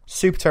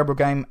 Super terrible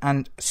game,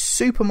 and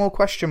super more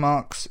question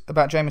marks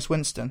about Jameis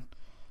Winston.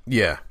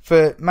 Yeah.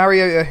 For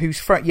Mariota, who's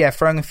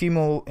throwing a few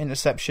more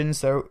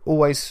interceptions,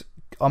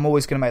 I'm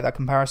always going to make that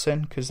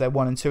comparison because they're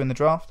 1 and 2 in the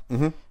draft,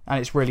 and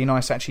it's really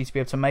nice actually to be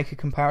able to make a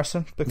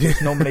comparison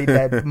because normally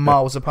they're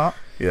miles apart.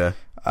 Yeah.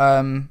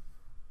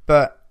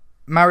 But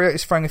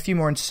Mariota's throwing a few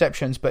more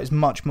interceptions, but is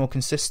much more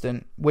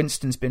consistent.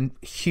 Winston's been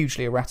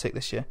hugely erratic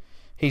this year.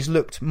 He's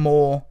looked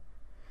more.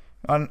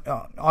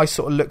 I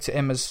sort of looked at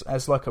him as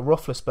like a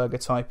Roethlisberger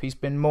type. He's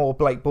been more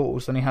Blake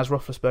Bortles than he has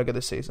Roethlisberger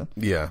this season.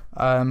 Yeah.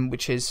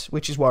 Which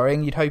is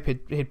worrying. You'd hope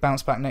he'd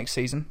bounce back next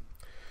season.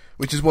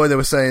 Which is why they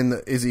were saying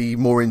that is he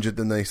more injured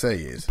than they say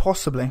he is?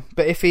 Possibly,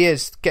 but if he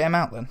is, get him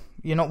out then.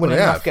 You're not winning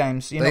enough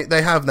games.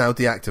 They have now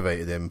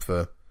deactivated him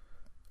for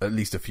at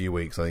least a few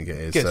weeks, I think it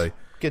is. Good, so.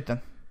 Good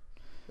then.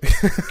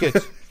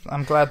 Good.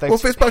 I'm glad they've. Well,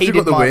 Fitzpatrick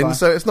got the win,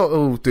 so it's not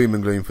all doom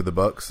and gloom for the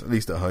Bucs, at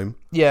least at home.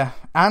 Yeah,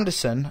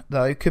 Anderson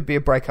though could be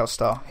a breakout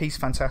star. He's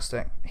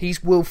fantastic.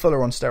 He's Will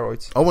Fuller on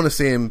steroids. I want to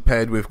see him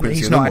paired with Quincy.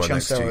 He's not actually on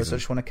next steroids. season. I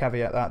just want to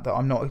caveat that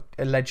I'm not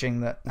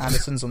alleging that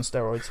Anderson's on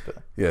steroids, but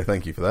yeah,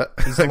 thank you for that.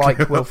 He's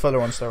like Will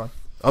Fuller on steroids.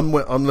 I'm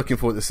looking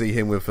forward to see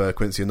him with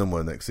Quincy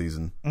Enunwa next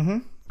season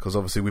because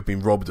obviously we've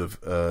been robbed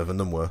of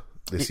Enunwa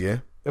this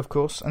year. Of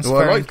course, and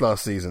I liked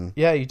last season.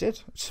 Yeah, you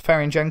did.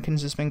 Safarian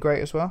Jenkins has been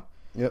great as well.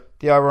 Yep.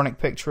 The ironic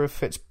picture of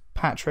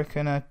Fitzpatrick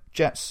in a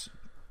Jets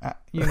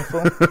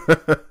uniform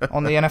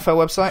on the NFL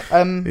website.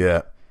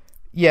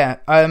 Yeah.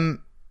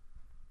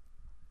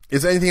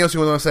 Is there anything else you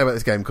want to say about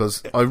this game?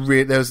 Because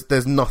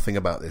there's nothing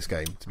about this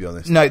game, to be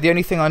honest. No, the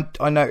only thing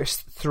I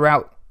noticed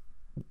throughout,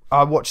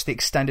 I watched the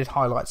extended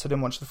highlights. I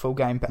didn't watch the full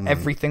game, but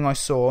everything I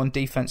saw on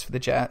defense for the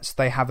Jets,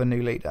 they have a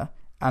new leader,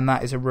 and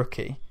that is a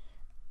rookie,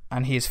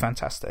 and he is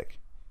fantastic.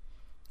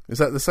 Is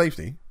that the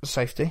safety?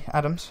 Safety,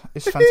 Adams,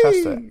 is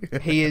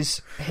fantastic. He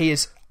is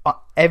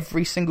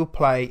every single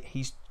play,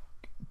 he's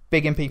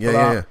bigging people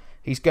up. Yeah.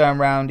 He's going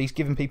around, he's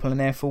giving people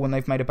an earful when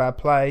they've made a bad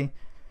play.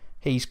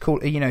 He's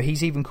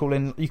he's even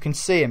calling, you can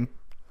see him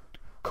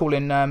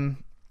calling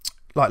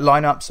like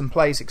lineups and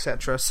plays,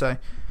 etc. So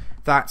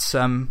that's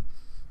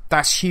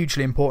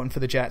hugely important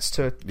for the Jets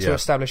to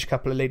establish a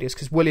couple of leaders,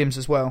 because Williams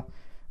as well.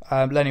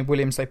 Leonard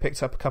Williams they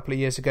picked up a couple of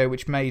years ago,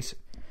 which made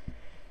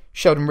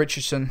Sheldon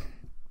Richardson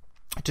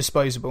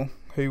disposable,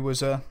 who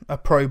was a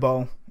Pro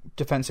Bowl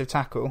defensive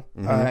tackle,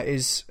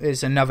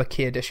 is another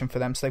key addition for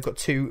them. So they've got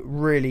 2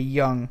 really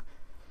young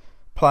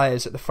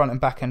players at the front and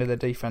back end of their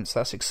defense.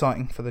 That's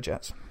exciting for the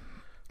Jets.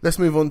 Let's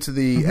move on to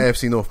the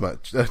NFC North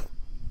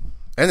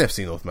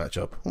NFC North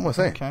matchup. What am I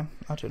saying? Okay,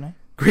 I don't know.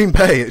 Green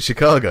Bay at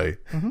Chicago,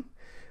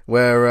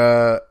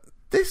 where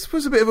this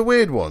was a bit of a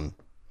weird one.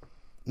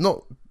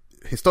 Not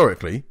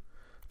historically,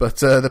 but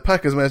the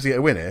Packers managed to get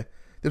a win here.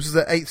 This was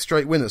their 8th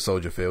straight win at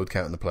Soldier Field,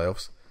 counting the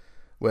playoffs,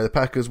 where the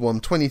Packers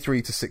won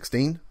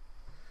 23-16.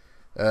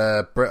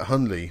 Brett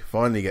Hundley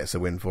finally gets a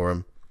win for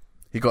him.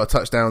 He got a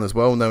touchdown as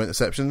well, no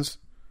interceptions.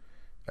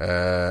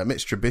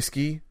 Mitch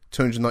Trubisky,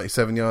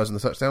 297 yards in the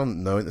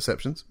touchdown, no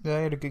interceptions. Yeah,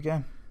 he had a good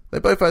game. They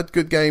both had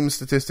good games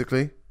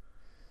statistically,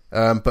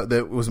 but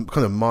there was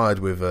kind of mired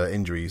with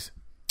injuries.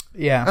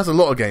 Yeah. There's a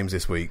lot of games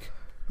this week.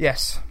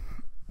 Yes.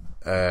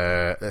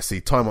 Let's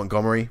see, Ty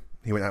Montgomery,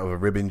 he went out with a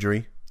rib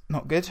injury.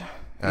 Not good.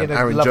 And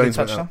Aaron Jones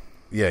went out.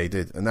 Yeah, he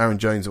did. And Aaron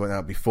Jones went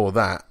out before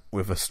that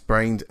with a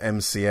sprained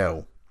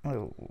MCL.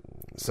 Oh.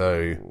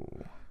 So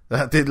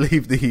that did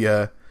leave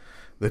the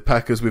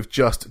Packers with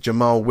just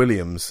Jamal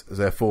Williams as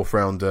their 4th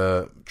round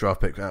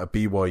draft pick out of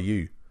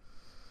BYU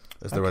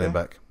as the running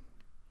back.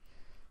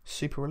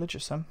 Super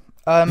religious, then.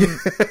 Out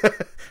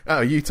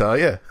of Utah,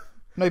 yeah.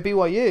 No,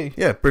 BYU.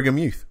 Yeah, Brigham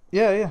Youth.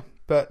 Yeah.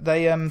 But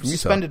they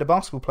suspended a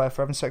basketball player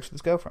for having sex with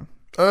his girlfriend.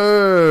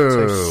 Oh.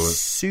 So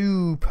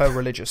super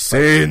religious.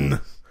 Sin.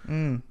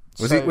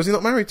 Was So- he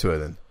not married to her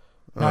then?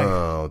 No.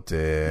 Oh,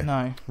 dear.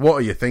 No. What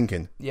are you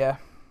thinking? Yeah.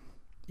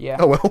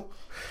 Oh, well.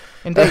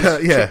 Indeed.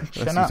 Yeah,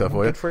 Shut that's up. tough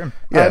for you. Good for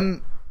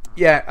him.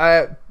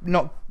 Yeah.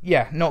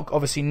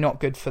 Not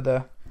good for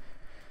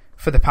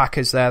the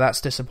Packers there.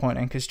 That's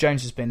disappointing because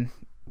Jones has been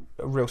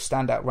a real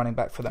standout running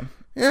back for them.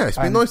 Yeah, it's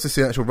been nice to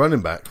see an actual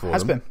running back for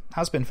them.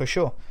 Has been for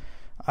sure.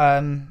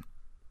 And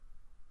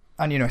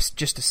it's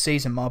just a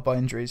season marred by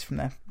injuries from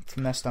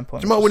their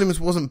standpoint. Jamal Williams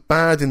wasn't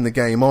bad in the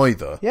game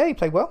either. Yeah, he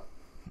played well.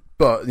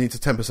 But you need to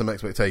temper some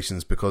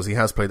expectations because he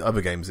has played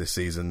other games this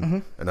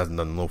season and hasn't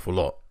done an awful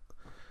lot.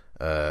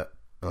 I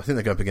think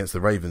they're going up against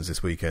the Ravens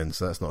this weekend,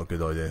 so that's not a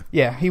good idea.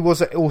 Yeah, he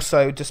was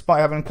also,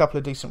 despite having a couple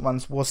of decent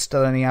runs, was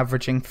still only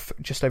averaging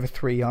just over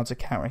 3 yards a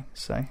carry.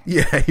 So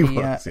yeah, he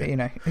was.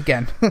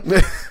 Again,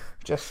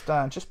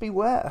 just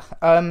beware.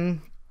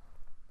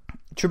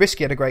 Trubisky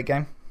had a great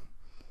game.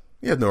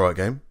 He had an alright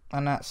game,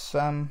 and that's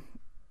all I'm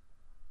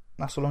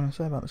going to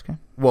say about this game.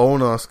 Well, I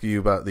want to ask you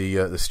about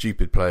the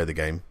stupid play of the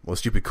game, or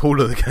stupid call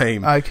of the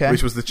game,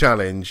 which was the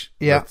challenge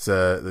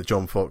that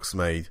John Fox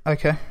made.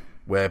 Okay.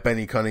 Where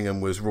Benny Cunningham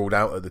was ruled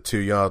out at the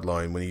 2-yard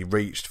line when he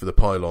reached for the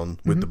pylon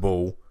with the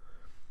ball.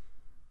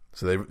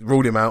 So they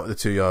ruled him out at the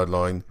 2-yard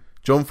line.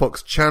 John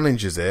Fox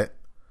challenges it,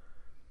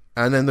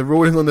 and then the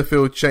ruling on the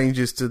field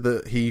changes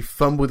to he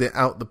fumbled it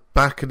out the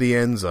back of the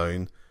end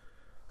zone,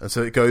 and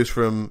so it goes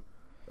from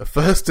a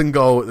 1st and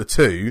goal at the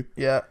 2 to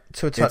a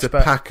touchback. Into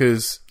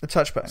Packers a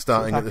touchback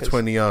starting at the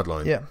 20-yard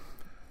line. Yeah.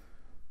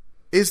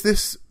 Is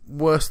this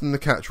worse than the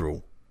catch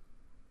rule?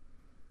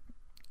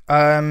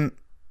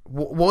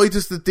 Why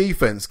does the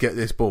defense get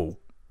this ball?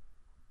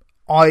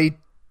 I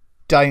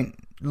don't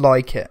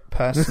like it,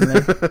 personally.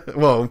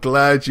 Well, I'm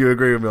glad you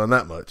agree with me on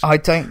that much. I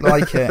don't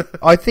like it.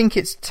 I think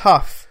it's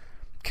tough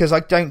because I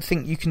don't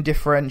think you can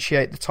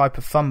differentiate the type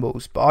of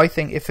fumbles. But I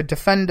think if a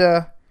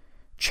defender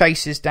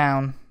chases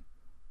down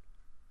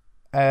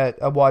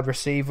a wide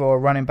receiver or a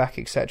running back,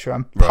 etc.,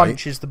 and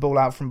punches the ball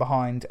out from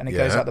behind and it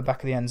goes out the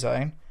back of the end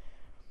zone,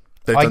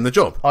 they've done the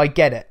job. I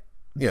get it.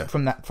 Yeah.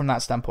 From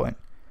that standpoint.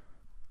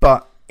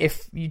 But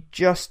if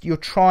you're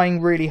trying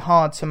really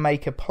hard to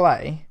make a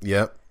play,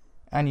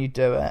 and you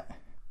do it,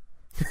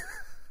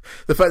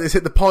 the fact that it's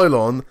hit the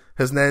pylon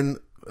has then,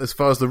 as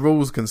far as the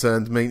rules are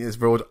concerned, mean it's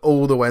rolled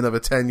all the way another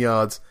 10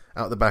 yards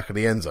out the back of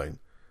the end zone,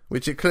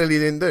 which it clearly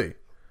didn't do.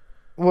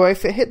 Well,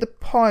 if it hit the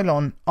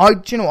pylon,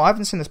 do you know what? I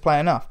haven't seen this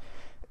play enough.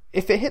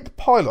 If it hit the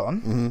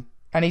pylon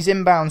and he's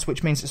inbounds,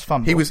 which means it's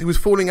fumble. He was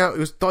falling out. He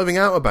was diving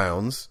out of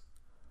bounds,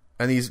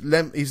 and he's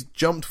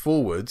jumped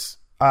forwards.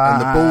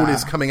 And the ball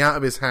is coming out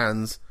of his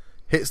hands,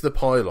 hits the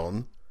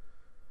pylon,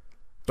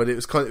 but you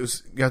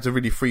had to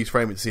really freeze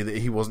frame it to see that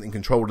he wasn't in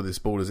control of this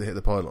ball as it hit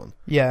the pylon.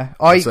 Yeah,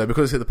 so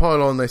because it hit the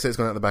pylon, they say it's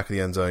gone out the back of the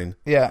end zone.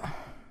 Yeah,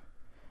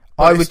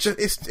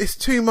 it's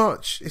too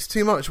much. It's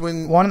too much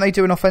when. Why don't they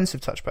do an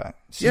offensive touchback?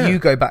 So you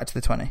go back to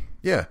the 20.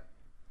 Yeah,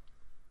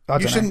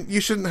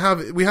 You shouldn't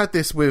have. We had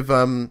this with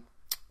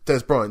Des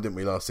Bryant, didn't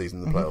we, last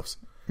season in the playoffs?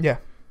 Yeah.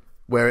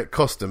 Where it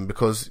cost them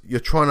because you're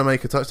trying to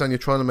make a touchdown, you're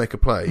trying to make a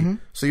play,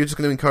 so you're just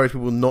going to encourage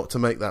people not to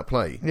make that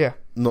play. Yeah.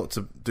 Not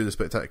to do the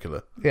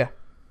spectacular. Yeah.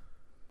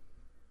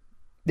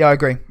 Yeah, I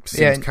agree.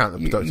 Seems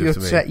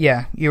counterproductive to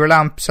me. You're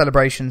allowing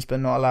celebrations,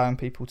 but not allowing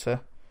people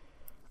to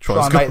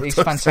try and make these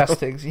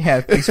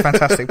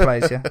fantastic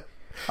plays. Yeah,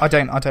 I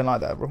don't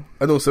like that rule.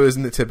 And also,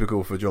 isn't it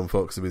typical for John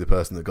Fox to be the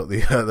person that got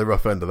the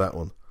rough end of that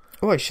one?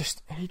 Oh, he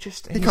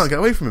can't get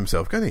away from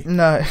himself, can he?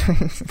 No,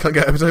 he can't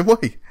get out of his own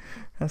way.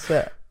 That's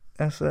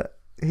it.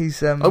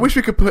 He's. I wish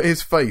we could put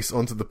his face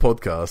onto the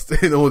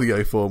podcast in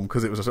audio form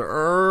because it was just like,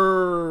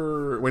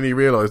 when he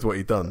realised what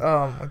he'd done.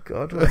 Oh my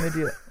god, what an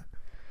idiot!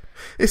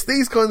 It's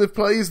these kind of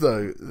plays,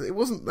 though. It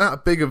wasn't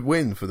that big a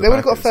win for the. They would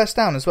have got Packers. a first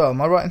down as well. Am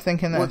I right in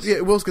thinking that? Well, yeah,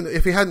 it was going.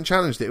 If he hadn't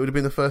challenged it, it would have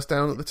been the first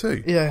down at the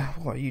 2. Yeah.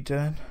 What are you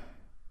doing?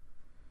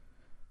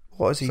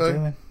 What is he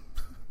doing?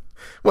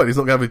 Well, he's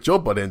not going to have a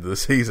job by the end of the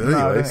season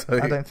anyway.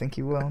 I don't think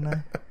he will.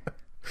 No.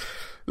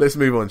 Let's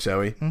move on, shall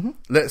we? Mm-hmm.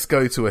 Let's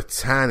go to a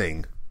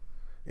tanning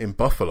in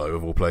Buffalo,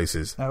 of all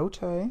places.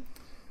 Okay.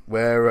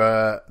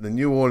 Where the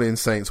New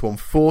Orleans Saints won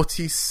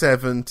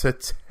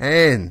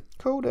 47-10.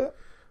 Called it.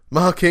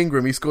 Mark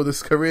Ingram, he scored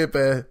his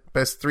career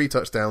best 3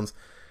 touchdowns,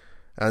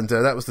 and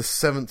that was the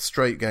 7th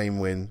straight game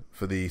win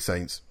for the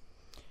Saints.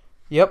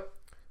 Yep.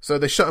 So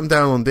they shut them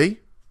down on D.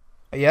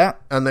 Yeah.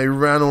 And they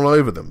ran all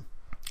over them.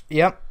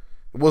 Yep.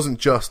 It wasn't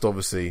just,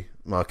 obviously,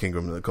 Mark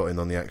Ingram that got in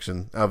on the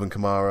action. Alvin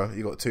Kamara,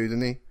 he got 2,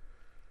 didn't he?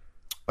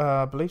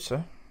 I believe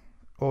so.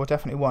 Or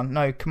definitely 1.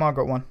 No, Kamara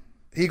got 1.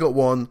 He got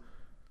 1.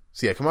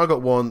 So yeah, Kamara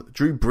got 1.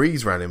 Drew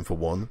Brees ran in for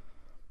 1.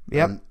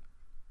 Yep.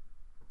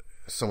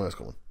 Someone else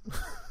got 1.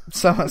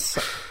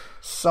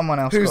 Someone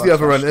else. Who's the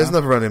other running? There's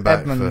another running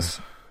back.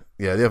 Edmonds.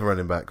 The other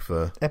running back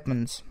for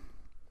Edmonds.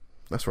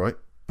 That's right.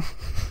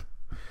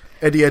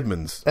 Eddie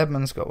Edmonds.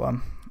 Edmonds got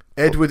 1.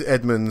 Edward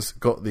Edmonds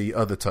got the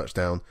other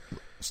touchdown.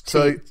 It's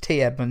So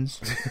T. Edmonds.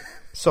 Teddy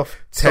soft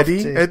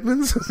tea.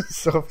 Edmonds?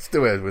 Soft,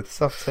 Still Edwards.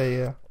 soft tea,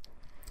 yeah.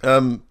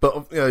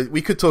 But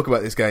we could talk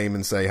about this game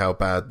and say how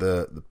bad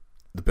the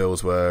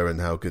Bills were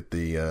and how good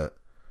the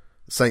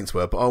Saints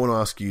were, but I want to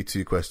ask you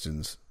 2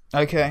 questions.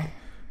 Okay.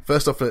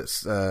 First off,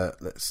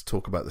 let's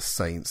talk about the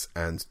Saints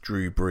and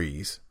Drew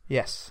Brees.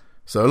 Yes.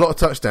 So a lot of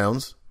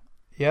touchdowns,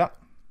 Yep.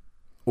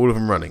 all of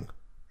them running.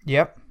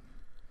 Yep.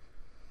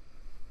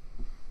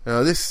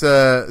 Now this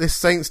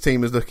Saints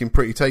team is looking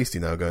pretty tasty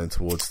now going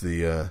towards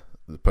the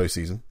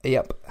postseason.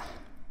 Yep.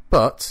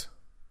 But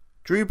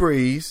Drew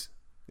Brees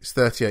is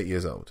 38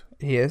 years old.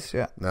 He is,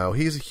 yeah. Now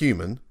he's a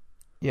human.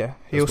 Yeah.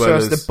 He As also well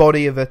has as- the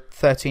body of a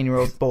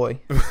 13-year-old boy.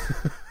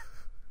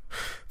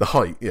 The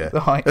height, yeah.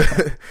 The height.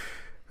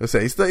 I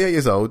say he's 38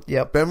 years old.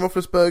 Yep. Ben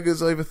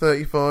Roethlisberger's over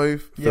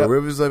 35. Phil Yep.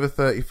 Rivers is over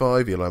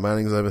 35. Eli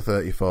Manning's over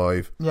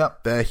 35.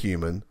 Yep. They're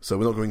human, so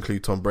we're not going to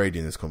include Tom Brady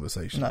in this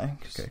conversation. No.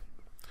 Okay.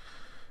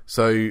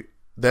 So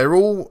they're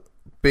all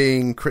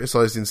being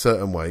criticised in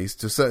certain ways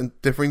to certain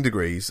differing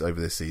degrees over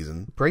this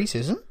season. Brees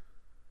isn't?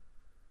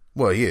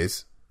 Well, he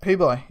is. Who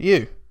by?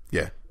 You?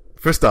 Yeah.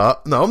 For a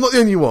start, no, I'm not the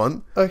only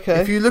one.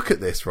 Okay. If you look at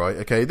this, right,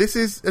 okay, this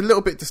is a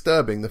little bit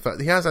disturbing, the fact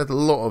that he has had a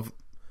lot of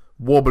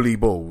wobbly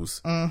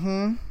balls.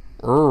 Mm-hmm.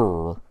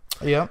 Urgh.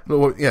 Yeah.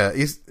 Well, yeah,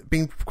 he's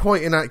been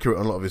quite inaccurate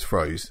on a lot of his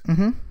throws.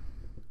 Mm-hmm.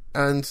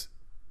 And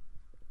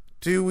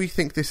do we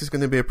think this is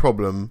going to be a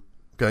problem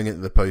going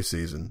into the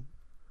postseason?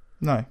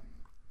 No.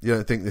 You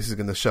don't think this is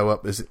going to show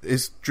up?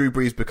 Is Drew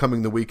Brees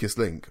becoming the weakest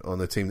link on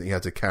the team that he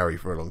had to carry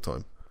for a long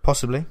time?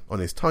 Possibly. On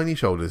his tiny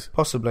shoulders.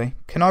 Possibly.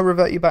 Can I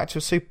revert you back to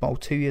a Super Bowl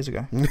 2 years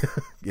ago?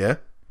 Yeah.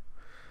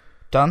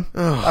 Done.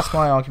 Oh, That's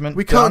my argument.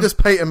 we can't Done. just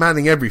Peyton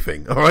Manning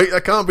everything, all right?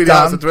 That can't be the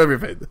Done. answer to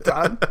everything.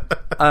 Done.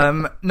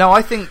 No,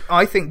 I think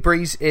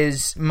Brees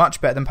is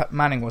much better than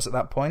Manning was at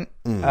that point.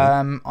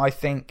 I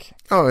think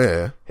Oh,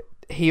 yeah.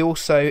 he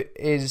also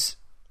is,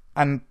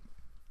 and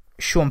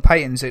Sean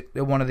Payton's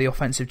one of the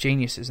offensive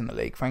geniuses in the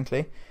league,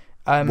 frankly.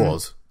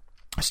 Was.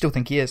 I still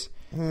think he is.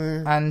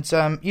 And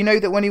you know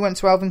that when he went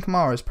to Alvin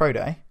Kamara's pro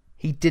day,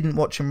 he didn't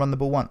watch him run the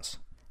ball once.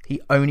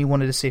 He only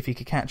wanted to see if he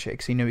could catch it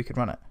because he knew he could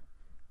run it.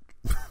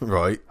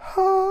 Right.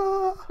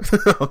 Ah,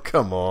 Oh,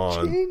 come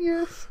on.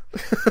 genius.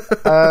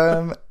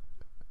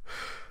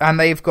 And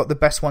they've got the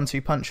best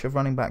 1-2 punch of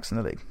running backs in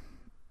the league.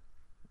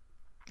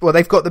 Well,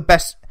 they've got the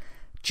best.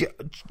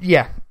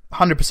 Yeah,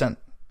 100%.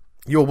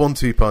 Your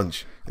 1-2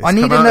 punch. It's I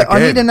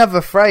need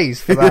another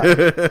phrase for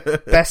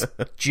that. Best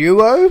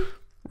duo,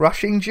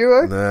 rushing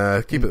duo.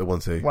 Nah, keep it at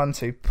 1-2.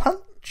 1-2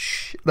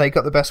 punch. They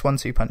got the best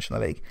 1-2 punch in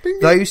the league.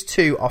 Those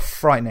two are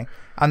frightening.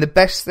 And the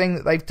best thing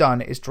that they've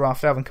done is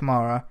draft Alvin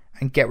Kamara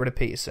and get rid of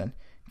Peterson.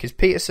 Because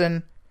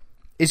Peterson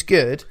is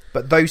good,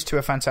 but those two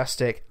are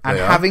fantastic. And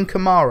They are. having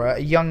Kamara,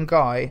 a young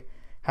guy,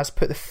 has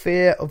put the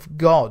fear of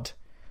God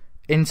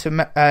into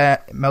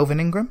Melvin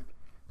Ingram.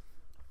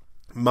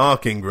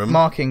 Mark Ingram.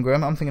 Mark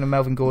Ingram. I'm thinking of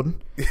Melvin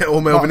Gordon. Yeah,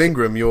 or Melvin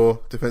Ingram, your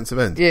defensive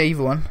end. Yeah,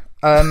 either one.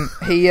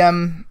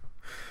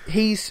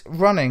 He's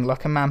running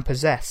like a man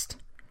possessed.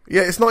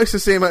 Yeah, it's nice to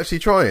see him actually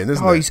trying,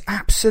 isn't it? He's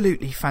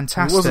absolutely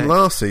fantastic. He wasn't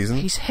last season.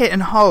 He's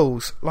hitting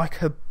holes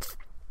like a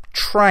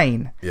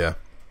train. Yeah.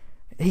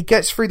 He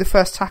gets through the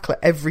first tackler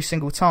every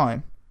single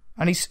time,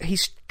 and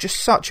he's just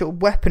such a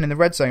weapon in the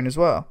red zone as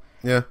well.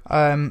 Yeah.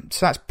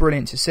 So that's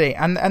brilliant to see,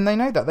 and they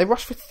know that they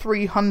rushed for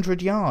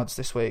 300 yards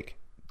this week.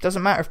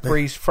 Doesn't matter if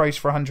Brees throws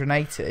for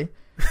 180.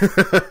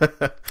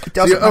 It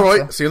doesn't matter. All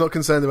right, so you're not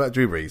concerned about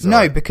Drew Brees? No,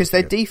 right. because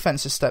their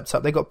defense has stepped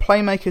up. They've got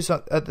playmakers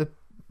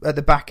at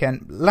the back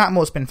end.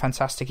 Latmore's been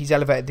fantastic. He's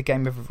elevated the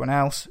game of everyone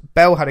else.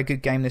 Bell had a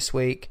good game this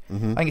week. I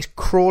think it's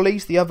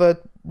Crawley's the other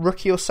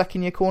rookie or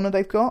second year corner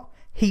they've got.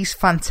 He's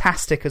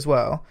fantastic as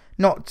well.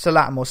 Not to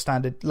Latmore's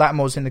standard.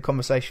 Latmore's in the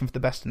conversation for the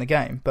best in the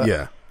game, but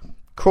Yeah.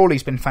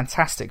 Crawley's been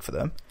fantastic for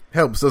them.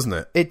 Helps, doesn't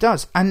it? It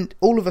does. And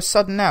all of a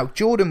sudden now,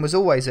 Jordan was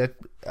always a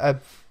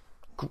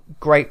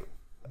great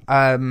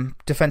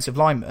defensive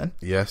lineman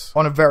Yes.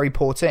 on a very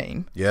poor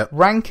team. Yeah.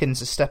 Rankins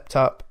has stepped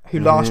up, who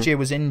last year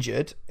was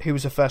injured, who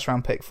was a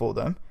first-round pick for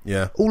them.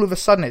 Yeah. All of a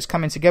sudden, it's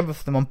coming together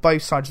for them on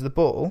both sides of the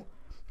ball.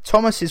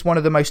 Thomas is one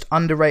of the most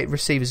underrated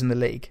receivers in the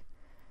league.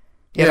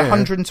 He had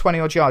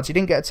 120-odd yards. He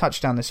didn't get a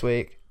touchdown this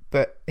week,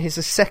 but he's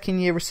a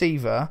second-year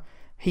receiver.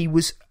 He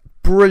was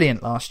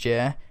brilliant last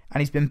year, and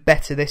he's been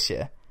better this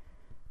year.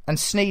 And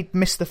Snead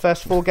missed the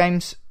first 4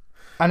 games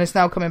and is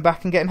now coming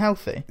back and getting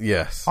healthy.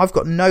 Yes. I've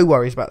got no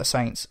worries about the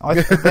Saints. I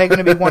think they're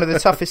going to be one of the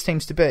toughest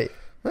teams to beat.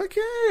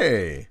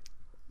 Okay.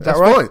 That's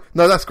right. right.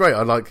 No, that's great.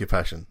 I like your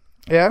passion.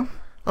 Yeah?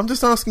 I'm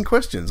just asking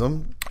questions.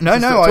 No,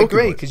 I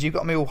agree, because you've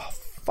got me all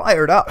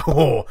fired up.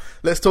 Oh,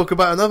 let's talk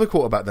about another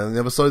quarterback then on the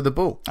other side of the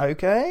ball.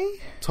 Okay.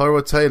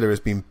 Tyrod Taylor has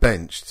been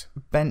benched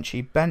Bench,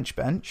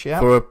 yeah.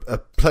 for a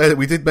player that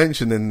we did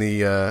mention in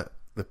the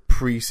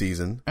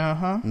pre-season.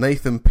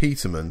 Nathan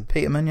Peterman.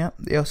 Peterman, yeah.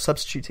 The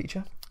substitute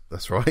teacher.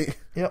 That's right.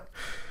 Yep.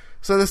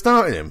 So they're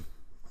starting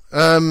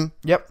him.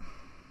 Yep.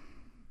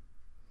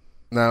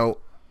 Now,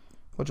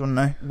 What do you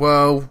want to know?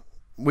 well,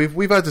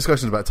 we've had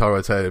discussions about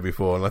Tyrod Taylor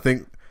before, and I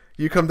think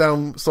You come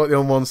down slightly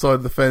on one side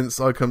of the fence.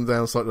 I come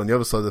down slightly on the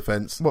other side of the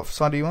fence. What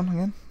side are you on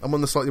again? I'm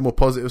on the slightly more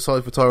positive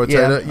side for Tyrod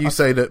Taylor. You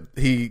say that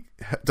he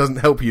doesn't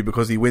help you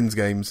because he wins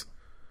games.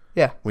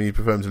 Yeah. When you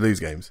prefer him to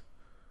lose games.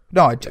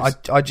 No,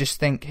 I just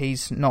think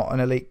he's not an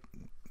elite.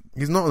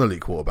 He's not an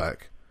elite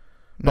quarterback.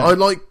 No,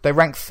 But they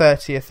rank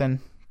 30th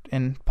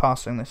in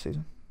passing this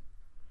season.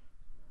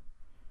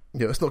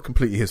 Yeah, it's not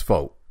completely his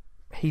fault.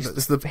 He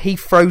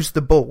throws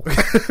the ball.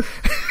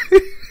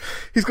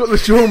 He's got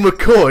LaShawn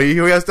McCoy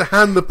who he has to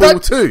hand the ball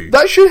to.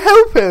 That should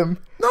help him.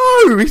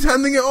 No, he's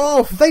handing it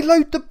off. They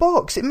load the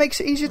box. It makes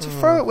it easier to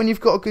throw it when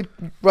you've got a good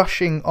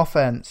rushing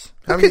offense.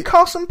 Look at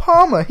Carson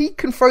Palmer. He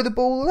can throw the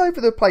ball all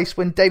over the place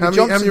when David Johnson's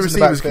How many in the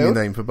receivers backfield. can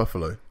you name for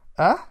Buffalo?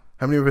 Huh?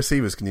 How many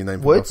receivers can you name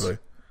for Woods? Buffalo?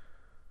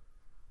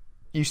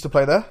 Used to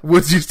play there.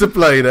 Woods used to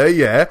play there,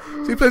 yeah.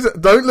 So he plays.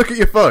 Don't look at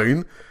your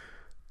phone.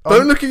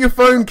 Don't look at your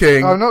phone,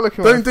 King. I'm not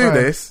looking at my phone. Don't do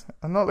this.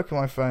 I'm not looking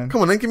at my phone.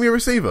 Come on, then give me a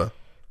receiver.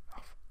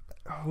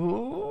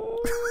 Ooh.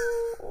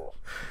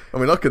 I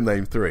mean, I can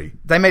name 3.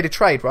 They made a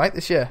trade, right,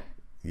 this year?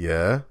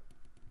 Yeah.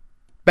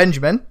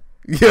 Benjamin.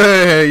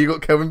 Yeah, you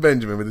got Kelvin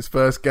Benjamin with his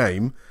first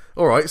game.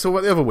 All right, so what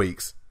about the other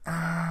weeks?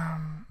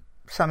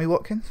 Sammy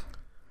Watkins.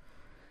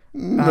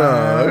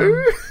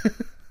 No.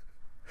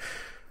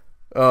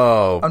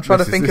 I'm trying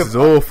to think this of. is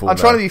awful. I'm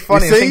trying to be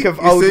funny and think of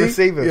old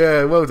receivers.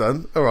 Yeah, well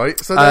done. All right,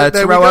 so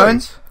Terrell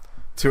Owens.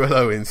 Terrell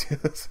Owens.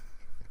 Yes.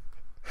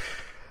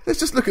 Let's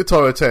just look at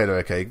Tyrod Taylor,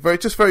 okay?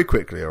 Very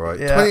quickly, all right?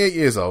 Yeah. 28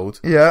 years old.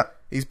 Yeah.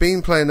 He's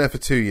been playing there for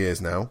 2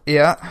 years now.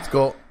 Yeah. He's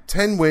got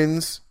 19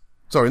 wins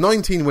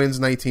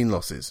and 18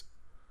 losses.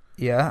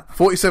 Yeah.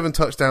 47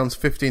 touchdowns,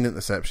 15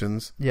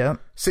 interceptions. Yeah.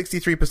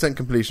 63%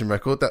 completion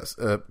record. That's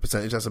a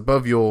percentage. That's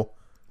above your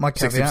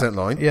 60%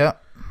 line. Yeah.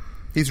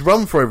 He's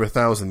run for over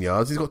 1,000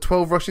 yards. He's got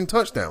 12 rushing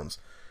touchdowns.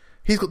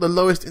 He's got the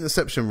lowest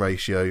interception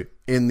ratio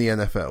in the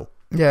NFL.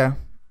 Yeah.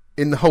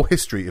 In the whole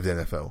history of the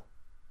NFL.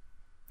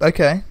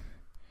 Okay.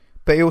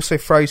 But he also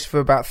throws for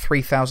about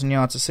 3,000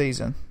 yards a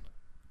season.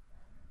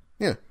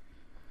 Yeah.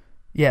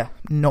 Yeah,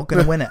 not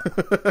going to win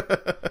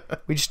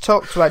it. We just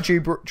talked about Drew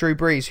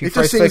Brees, who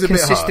throws for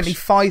consistently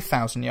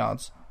 5,000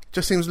 yards.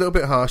 Just seems a little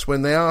bit harsh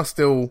when they are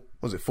still,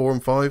 was it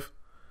 4-5?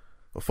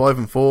 Or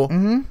 5-4?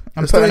 Mm-hmm.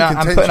 I'm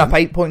putting up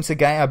 8 points a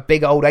game, a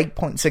big old 8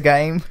 points a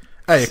game.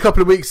 Hey, a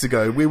couple of weeks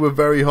ago, we were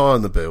very high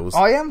on the Bills.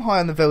 I am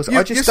high on the Bills.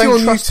 I just you're don't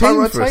on trust new team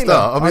Tyrod for a Taylor.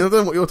 start. I mean, I don't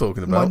know what you're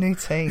talking about. My new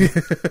team.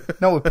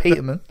 Not with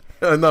Peterman.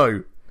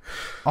 No.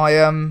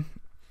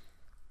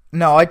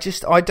 No,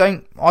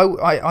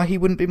 he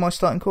wouldn't be my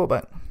starting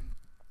quarterback.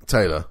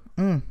 Taylor.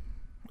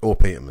 Or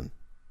Peterman.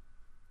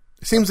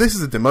 It seems this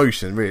is a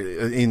demotion,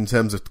 really, in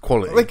terms of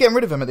quality. They're getting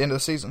rid of him at the end of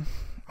the season.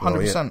 100%. Oh,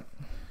 yeah.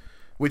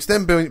 Which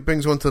then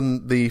brings on to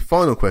the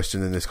final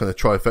question in this kind of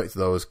trifecta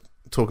that I was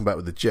talking about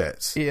with the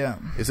Jets. Yeah.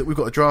 Is that we've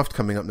got a draft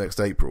coming up next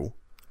April.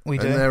 We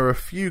do. And there are a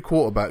few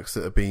quarterbacks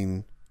that have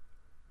been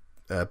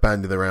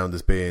bandied around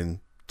as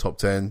being top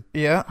 10.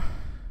 Yeah.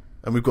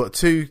 And we've got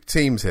 2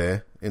 teams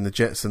here in the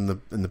Jets and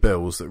the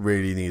Bills that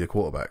really need a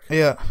quarterback.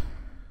 Yeah.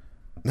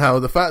 Now,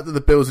 the fact that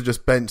the Bills have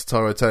just benched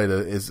Tyrod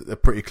Taylor is a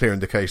pretty clear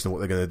indication of what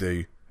they're going to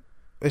do.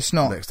 It's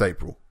not next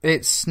April.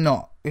 It's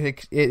not.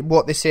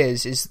 What this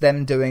is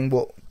them doing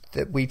what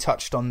that we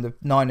touched on the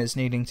Niners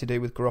needing to do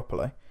with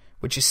Garoppolo,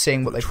 which is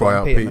seeing what they try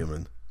out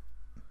Peterman.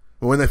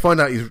 Well, when they find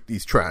out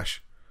he's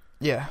trash,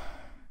 yeah,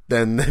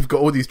 then they've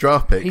got all these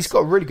draft picks. He's got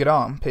a really good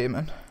arm,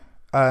 Peterman.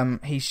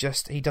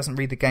 He doesn't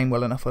read the game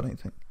well enough, I don't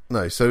think.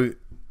 No, so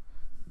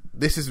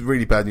this is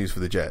really bad news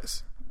for the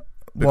Jets.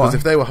 Because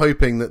if they were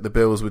hoping that the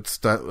Bills would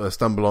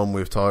stumble on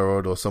with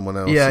Tyrod or someone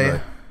else,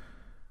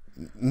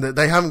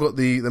 they haven't got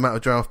the amount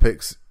of draft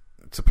picks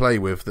to play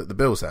with that the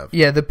Bills have.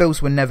 Yeah, the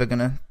Bills were never going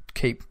to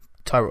keep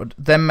Tyrod.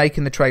 Them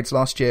making the trades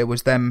last year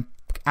was them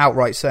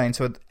outright saying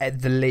to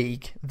the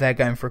league they're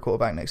going for a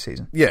quarterback next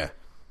season. Yeah.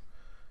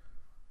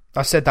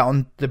 I said that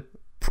on the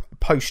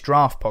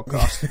post-draft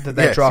podcast, that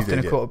they're yes, drafting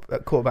a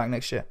quarterback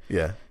next year.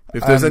 Yeah.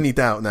 If there's any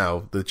doubt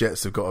now, the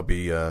Jets have got to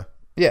be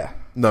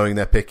knowing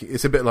they're picking.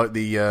 It's a bit like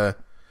the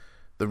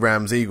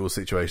Rams-Eagles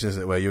situation,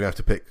 isn't it, where you have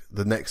to pick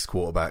the next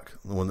quarterback,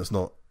 the one that's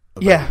not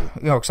available. Yeah,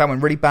 because that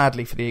went really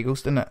badly for the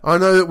Eagles, didn't it? I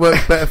know it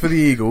worked better for the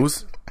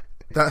Eagles.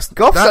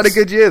 Goff's had a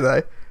good year,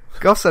 though.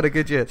 Goff's had a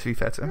good year, to be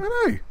fair to him.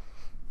 I know.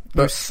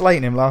 But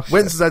slating him last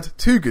year. Wentz has had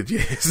 2 good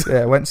years.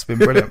 Yeah, Wentz has been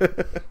brilliant.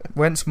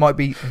 Wentz might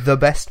be the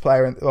best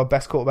player or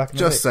best quarterback in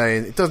the league. Just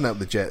saying, it doesn't help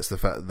the Jets, the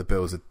fact that the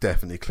Bills are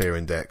definitely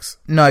clearing decks.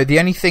 No, the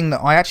only thing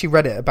that I actually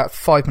read it about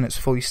 5 minutes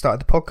before you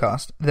started the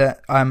podcast, that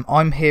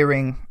I'm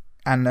hearing,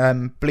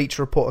 and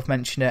Bleacher Report have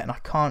mentioned it, and I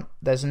can't,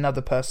 there's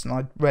another person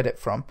I read it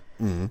from.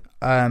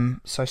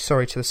 So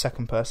sorry to the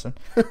second person.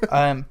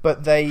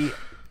 But they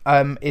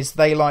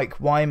like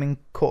Wyoming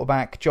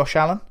quarterback Josh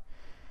Allen.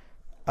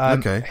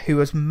 Who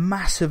has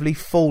massively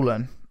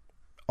fallen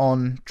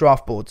on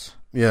draft boards.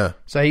 Yeah.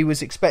 So he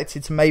was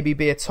expected to maybe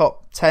be a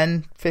top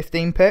 10,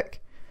 15 pick.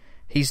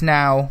 He's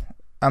now,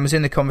 was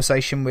in the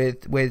conversation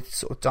with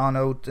sort of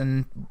Darnold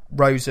and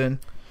Rosen,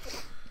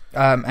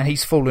 and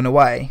he's fallen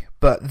away.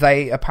 but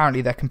they're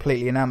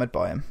completely enamoured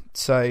by him.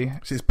 So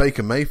it's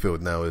Baker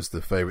Mayfield now is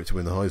the favourite to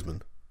win the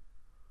Heisman.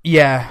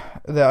 Yeah,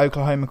 the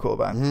Oklahoma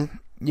quarterback. Mm-hmm.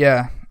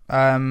 Yeah.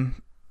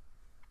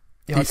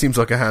 He seems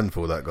like a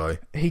handful, that guy.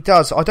 He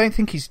does. I don't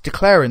think he's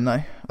declaring,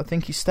 though. I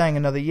think he's staying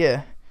another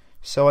year.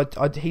 So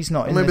he's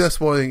not in Maybe this... that's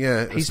why,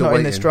 yeah. He's not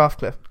in this draft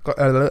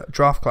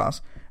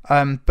class.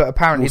 But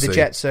apparently We'll the see.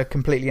 Jets are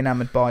completely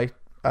enamoured by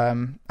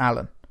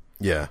Allen.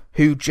 Yeah.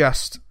 Who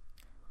just...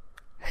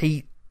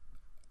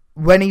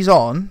 When he's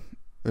on...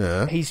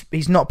 Yeah.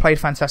 He's not played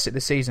fantastic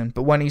this season,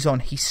 but when he's on,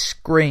 he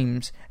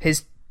screams.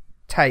 His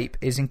tape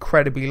is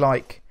incredibly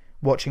like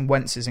watching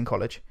Wentz's in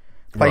college.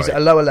 Plays Right.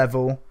 at a lower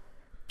level,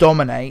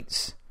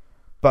 dominates,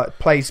 but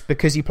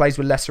because he plays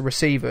with lesser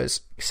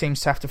receivers,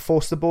 seems to have to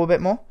force the ball a bit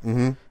more.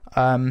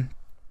 Mm-hmm.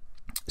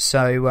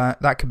 So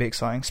that could be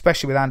exciting,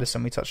 especially with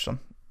Anderson, we touched on,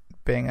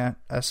 being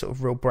a sort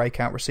of real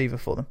breakout receiver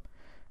for them.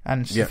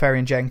 And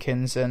Safarian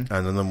Jenkins and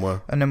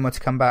Anunwa to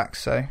come back.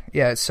 So,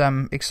 yeah, it's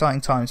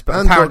exciting times. But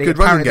and apparently, got a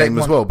good running game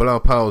as well.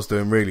 Bilal Powell's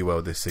doing really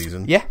well this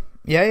season. Yeah.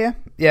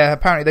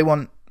 Apparently they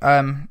want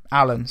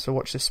Allen, so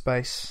watch this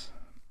space.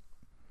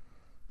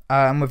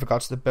 And with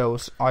regards to the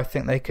Bills, I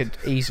think they could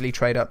easily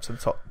trade up to the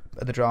top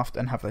of the draft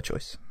and have their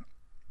choice.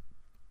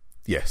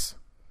 Yes.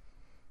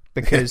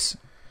 Because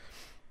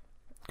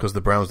the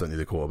Browns don't need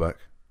a quarterback.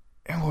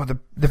 Oh,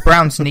 the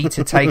Browns need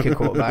to take a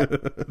quarterback.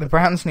 The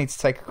Browns need to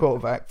take a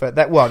quarterback, but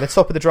the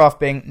top of the draft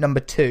being number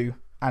 2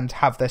 and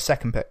have their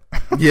second pick.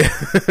 Yeah.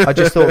 I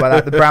just thought about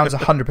that. The Browns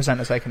 100%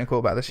 are taking a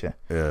quarterback this year.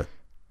 Yeah.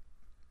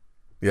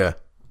 Yeah.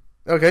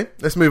 Okay,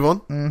 let's move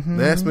on. Mm-hmm.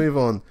 Let's move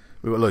on.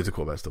 We've got loads of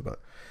quarterbacks to talk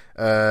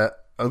about.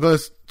 I'm going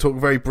to talk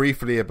very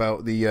briefly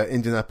about the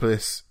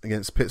Indianapolis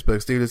against Pittsburgh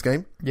Steelers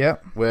game. Yeah.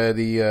 Where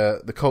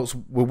the Colts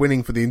were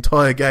winning for the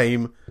entire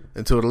game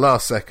until the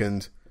last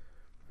second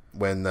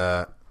when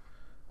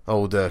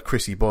old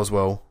Chrissy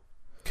Boswell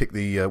kicked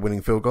the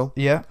winning field goal.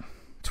 Yeah.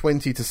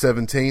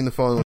 20-17, the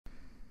final.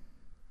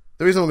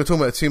 The reason I'm going to talk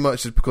about it too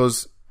much is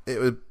because it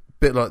was a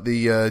bit like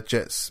the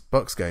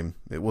Jets-Bucks game.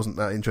 It wasn't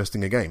that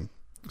interesting a game.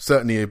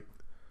 Certainly a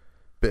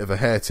bit of a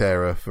hair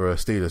tearer for a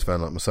Steelers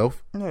fan like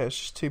myself. Yeah, it's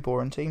just two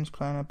boring teams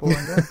playing a boring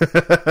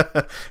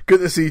game. Good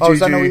to see Juju. Oh, is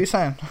that not what you're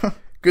saying?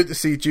 Good to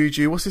see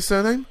Juju. What's his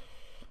surname?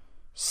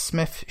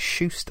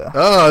 Smith-Schuster.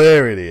 Oh,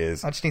 there it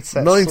is. I just need to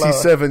say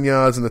 97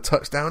 yards and a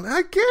touchdown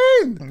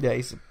again. Yeah,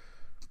 he's a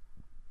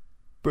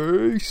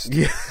beast.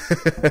 Yeah.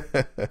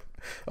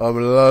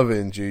 I'm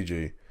loving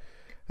Juju.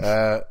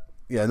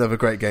 Another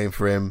great game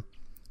for him.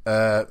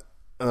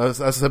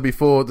 As I said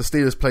before, the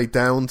Steelers played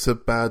down to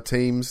bad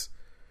teams,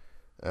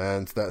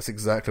 and that's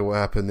exactly what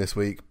happened this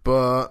week.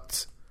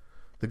 But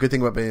the good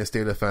thing about being a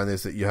Steelers fan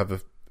is that you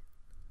have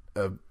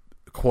a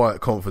quiet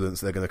confidence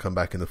they're going to come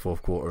back in the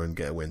fourth quarter and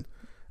get a win.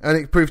 And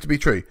it proved to be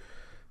true.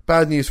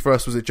 Bad news for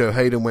us was that Joe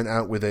Hayden went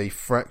out with a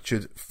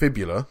fractured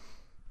fibula.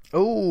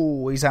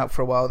 Oh, he's out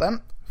for a while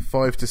then.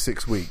 5 to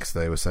 6 weeks,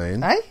 they were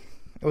saying. Or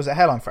was it a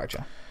hairline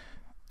fracture?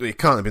 It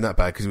can't have been that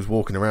bad because he was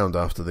walking around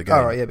after the game.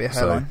 Oh, right, yeah, be a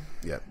hairline.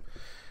 So,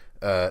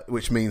 yeah.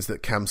 Which means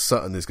that Cam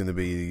Sutton is going to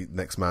be the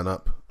next man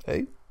up.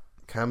 Who?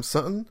 Cam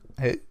Sutton?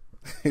 Who?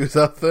 He was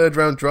our 3rd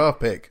round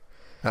draft pick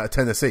out of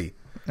Tennessee.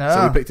 Oh.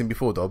 So we picked him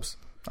before Dobbs.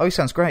 Oh, he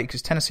sounds great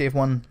because Tennessee have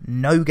won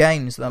no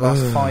games in the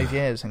last 5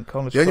 years in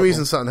college The only football.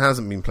 reason Sutton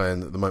hasn't been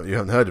playing at the moment, you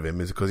haven't heard of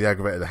him, is because he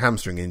aggravated a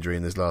hamstring injury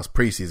in his last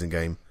preseason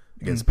game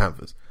against the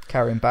Panthers.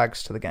 Carrying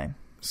bags to the game.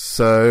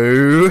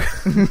 So,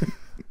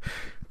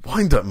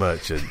 wind up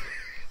merchant.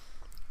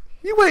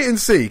 You wait and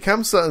see.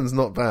 Cam Sutton's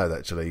not bad,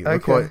 actually.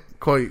 Okay.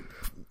 I'm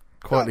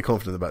quietly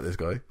confident about this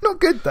guy. Not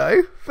good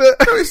though. But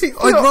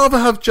I'd rather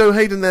have Joe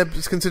Hayden there,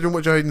 just considering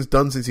what Joe Hayden's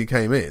done since he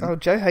came in. Oh,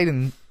 Joe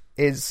Hayden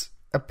is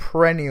a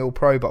perennial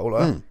Pro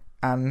Bowler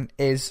and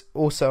is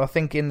also, I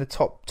think, in the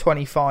top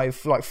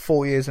 25 like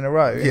 4 years in a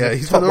row. Yeah,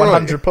 he's top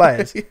 100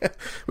 players. Yeah,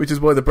 which is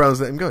why the Browns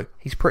let him go.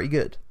 He's pretty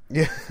good.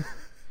 Yeah.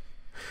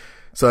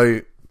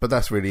 So, but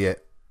that's really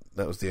it.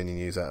 That was the only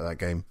news out of that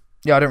game.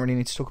 Yeah, I don't really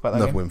need to talk about that.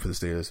 Another game. win for the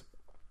Steelers.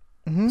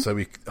 Mm-hmm. So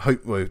we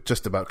hope we're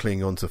just about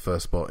clinging on to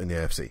first spot in the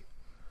AFC.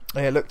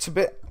 Yeah, it looked a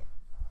bit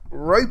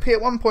ropey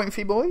at one point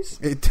for you boys.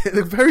 It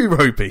looked very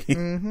ropey.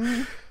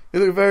 Mm-hmm. It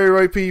looked very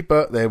ropey,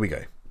 but there we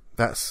go.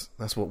 That's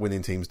what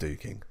winning teams do,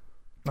 King.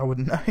 I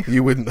wouldn't know.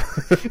 You wouldn't.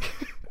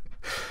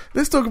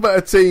 Let's talk about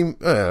a team.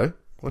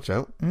 Watch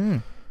out!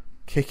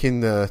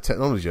 Kicking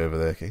technology over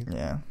there, King.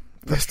 Yeah.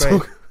 Let's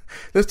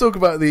talk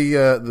about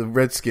the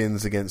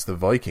Redskins against the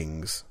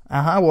Vikings.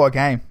 What a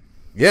game!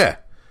 Yeah,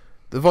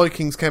 the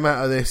Vikings came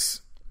out of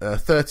this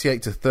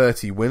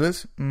 38-30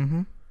 winners.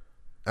 Mm-hmm.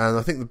 And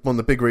I think one of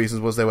the big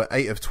reasons was they were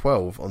 8 of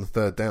 12 on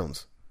 3rd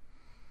downs.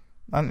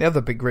 And the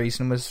other big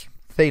reason was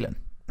Thielen.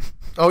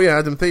 Oh yeah,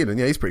 Adam Thielen.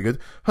 Yeah, he's pretty good.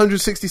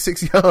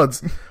 166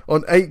 yards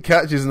on 8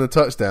 catches and a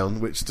touchdown,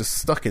 which just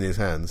stuck in his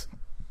hands.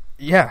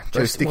 Yeah,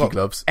 those sticky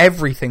gloves.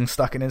 Everything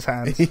stuck in his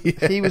hands.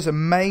 Yeah. He was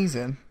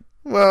amazing.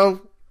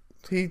 Well,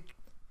 he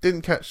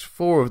didn't catch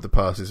 4 of the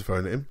passes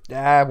thrown at him.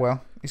 Yeah,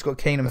 well, he's got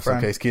Keenum That's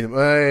thrown. Case Keenum.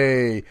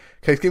 Hey,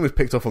 Case Keenum was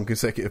picked off on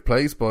consecutive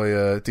plays by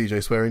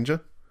DJ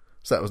Swearinger.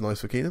 So that was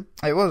nice for Keenum.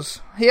 It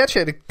was. He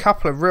actually had a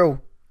couple of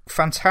real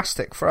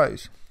fantastic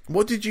throws.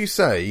 What did you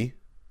say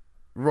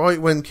right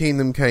when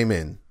Keenum came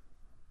in?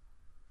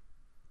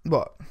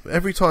 What?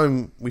 Every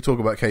time we talk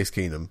about Case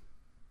Keenum...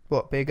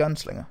 What, be a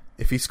gunslinger?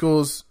 If he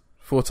scores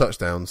 4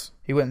 touchdowns...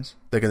 He wins.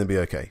 They're going to be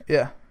okay.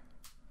 Yeah.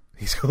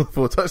 He scored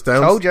 4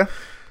 touchdowns. Told you.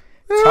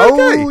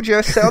 Told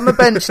you. Sit on the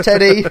bench,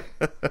 Teddy.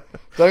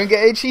 Don't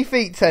get itchy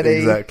feet, Teddy.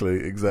 Exactly.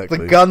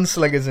 The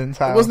gunslinger's in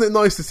town. Wasn't it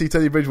nice to see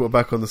Teddy Bridgewater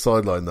back on the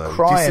sideline, though?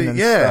 Crying and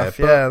stuff.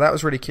 Yeah, that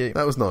was really cute.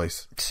 That was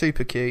nice.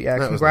 Super cute. Yeah,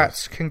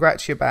 congrats.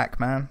 Congrats, you're back,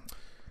 man.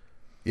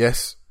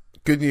 Yes.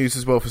 Good news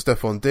as well for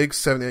Stephon Diggs.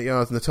 78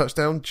 yards and a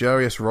touchdown.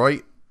 Jarius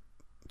Wright,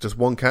 just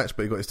 1 catch,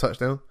 but he got his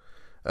touchdown.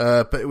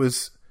 But it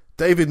was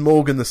David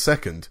Morgan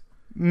II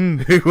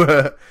who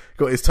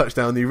got his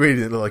touchdown. He really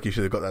didn't look like he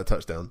should have got that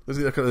touchdown. Was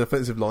he like an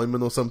offensive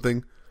lineman or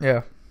something?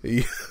 Yeah.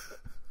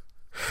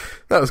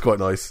 That was quite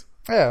nice.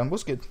 Yeah, it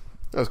was good.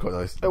 That was quite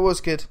nice. It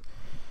was good.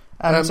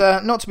 And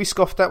not to be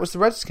scoffed at was the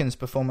Redskins'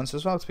 performance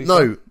as well.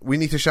 We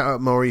need to shout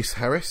out Maurice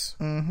Harris.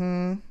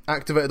 Mm-hmm.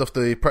 Activated off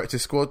the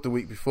practice squad the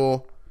week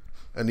before,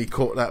 and he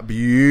caught that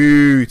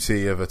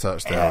beauty of a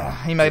touchdown.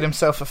 Yeah, he made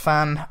himself a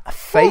fan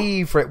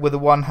favourite with a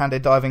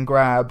one-handed diving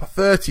grab.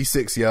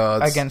 36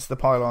 yards. Against the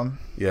pylon.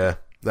 Yeah,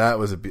 that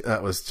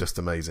was just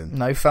amazing.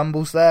 No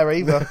fumbles there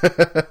either.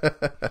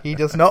 He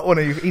does not want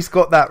to... He's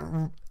got that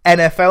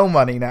NFL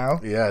money now.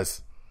 He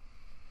has.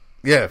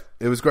 Yeah,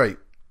 it was great.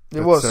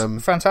 It was a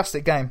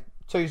fantastic game.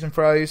 Twos and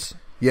throws.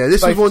 Yeah,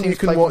 this is one you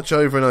can watch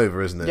over and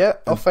over, isn't it? Yeah,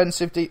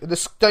 offensive.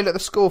 Don't let the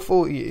score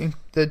fool you.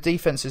 The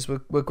defenses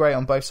were great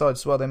on both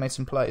sides as well. They made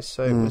some plays,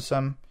 so it was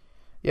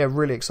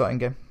really exciting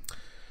game.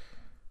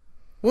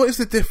 What is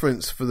the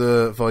difference for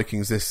the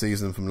Vikings this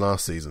season from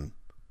last season?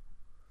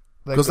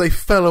 Because they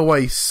fell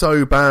away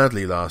so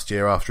badly last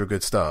year after a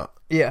good start.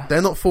 Yeah,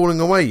 they're not falling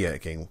away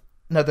yet, King.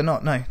 No, they're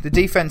not. No, the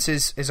defense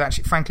is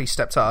actually frankly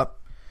stepped up,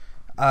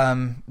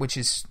 which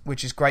is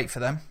great for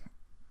them.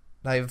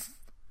 They've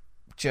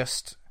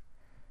just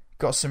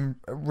got some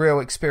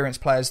real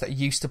experienced players that are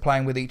used to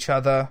playing with each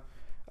other.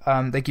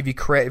 They give you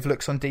creative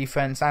looks on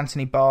defense.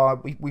 Anthony Barr,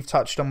 we've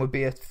touched on, would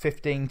be a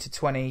 15 to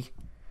 20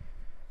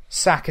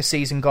 sack a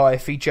season guy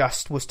if he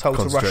just was told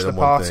to rush the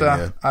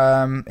passer.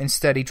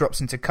 Instead, he drops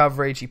into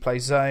coverage. He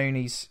plays zone.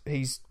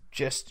 He's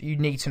just, you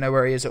need to know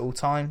where he is at all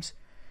times.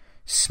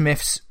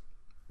 Smith's,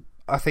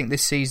 I think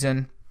this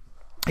season,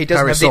 he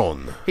doesn't have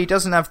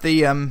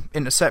the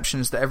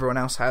interceptions that everyone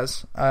else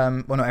has.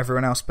 Well, not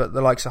everyone else, but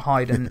the likes of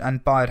Hyde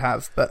and Byard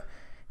have. But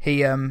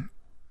he, I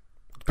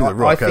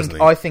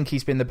think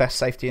he's been the best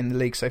safety in the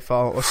league so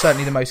far, or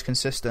certainly the most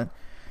consistent.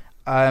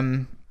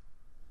 And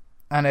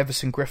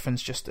Everson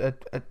Griffin's just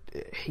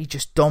he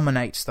just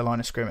dominates the line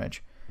of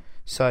scrimmage.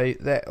 So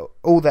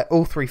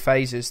all 3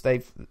 phases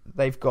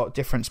they've got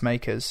difference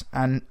makers,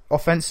 and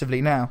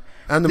offensively now,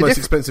 and the most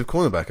expensive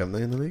cornerback, haven't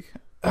they, in the league?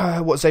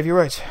 Xavier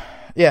Rhodes,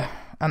 yeah.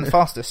 And the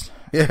fastest.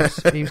 Yeah.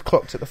 He was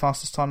clocked at the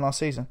fastest time last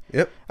season.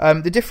 Yep.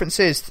 The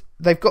difference is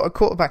they've got a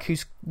quarterback who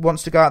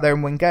wants to go out there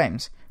and win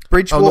games.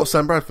 Bridgewater. Oh, not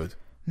Sam Bradford.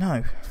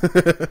 No.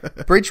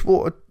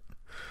 Bridgewater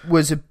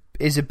is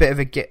a bit of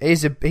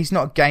he's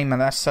not a game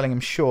manager. That's selling him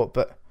short,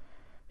 but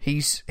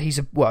he's a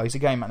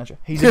game manager.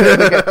 He's a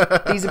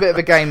bit of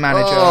a game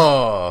manager.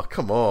 Oh,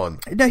 come on.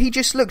 No, he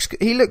looks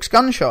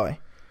gun shy.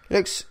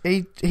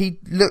 He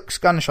looks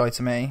gun shy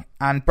to me.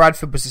 And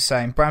Bradford was the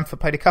same. Bradford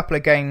played a couple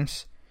of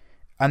games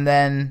and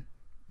then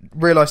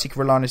realised he could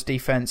rely on his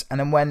defence. And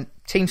then when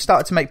teams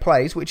started to make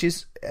plays, which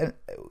is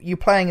you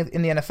playing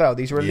in the NFL,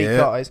 these are elite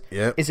guys,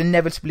 is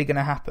inevitably going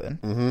to happen.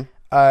 Mm-hmm.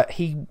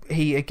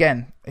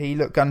 He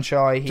looked gun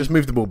shy. He just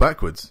moved the ball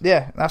backwards.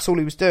 Yeah, that's all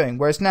he was doing.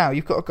 Whereas now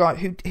you've got a guy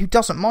who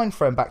doesn't mind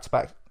throwing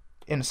back-to-back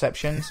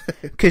interceptions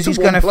because he's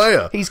going to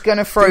throw. DJ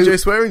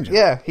Swearinger.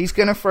 Yeah, he's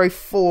going to throw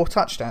 4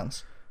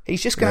 touchdowns.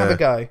 He's just going to have a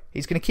go.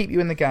 He's going to keep you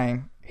in the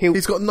game.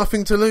 He's got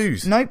nothing to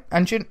lose. Nope.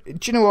 And do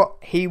you know what?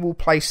 He will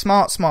play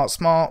smart.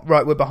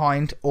 Right, we're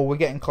behind, or we're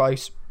getting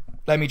close.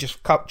 Let me just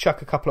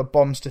chuck a couple of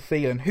bombs to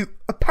Thielen, who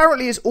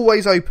apparently is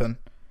always open.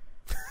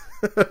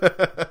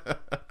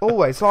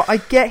 Always. Like, I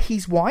get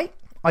he's white.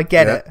 I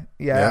get it.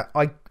 Yeah.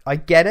 I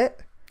get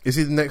it. Is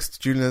he the next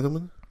Julian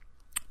Edelman?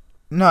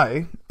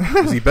 No.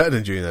 Is he better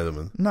than Julian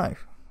Edelman? No.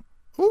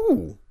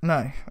 Ooh.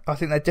 No. I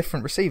think they're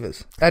different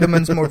receivers.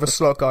 Edelman's more of a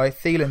slot guy.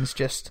 Thielen's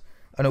just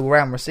an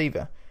all-round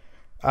receiver.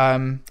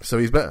 So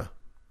he's better?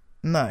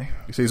 No.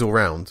 So he's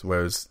all-round,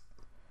 whereas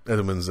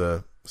Edelman's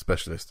a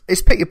specialist.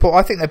 It's pick your poor.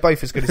 I think they're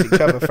both as good as each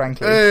other,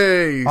 frankly.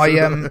 Hey!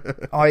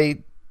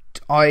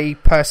 I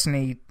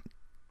personally...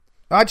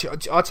 I'd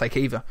take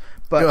either.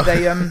 But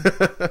they...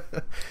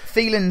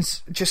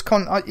 Thielen's just...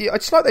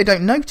 it's like they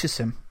don't notice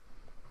him.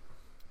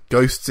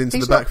 Ghosts into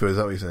the backfield, is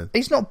that what you said?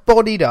 He's not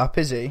bodied up,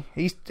 is he?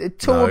 He's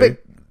tall, a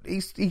bit...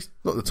 He's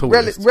not the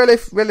tallest.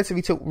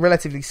 Relatively tall,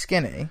 relatively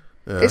skinny.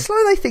 Yeah. It's like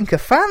they think a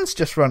fan's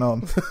just run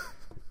on.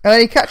 And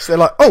then he catches it, they're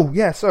like, oh,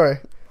 yeah, sorry.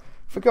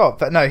 Forgot,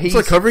 but no, Was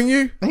I covering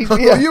you? I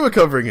thought you were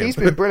covering him. He's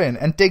been brilliant,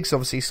 and Diggs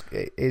obviously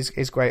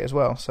is great as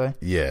well. So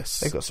yes,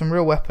 they've got some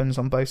real weapons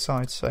on both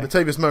sides. So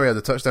Latavius Murray had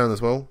a touchdown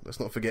as well.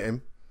 Let's not forget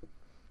him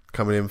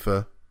coming in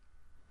for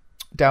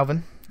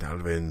Dalvin,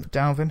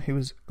 who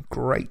was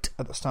great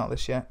at the start of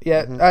this year.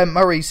 Yeah,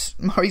 Murray's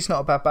not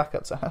a bad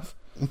backup to have.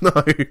 No,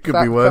 it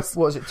could be worse.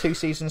 What was it? 2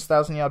 seasons,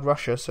 1,000-yard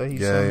rusher. So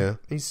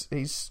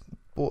he's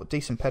bought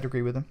decent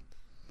pedigree with him.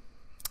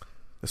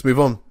 Let's move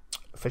on.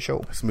 For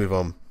sure. Let's move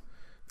on.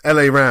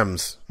 LA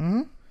Rams.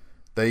 Mm-hmm.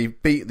 They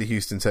beat the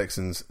Houston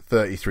Texans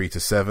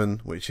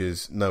 33-7, which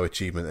is no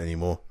achievement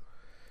anymore.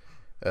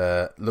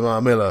 Lamar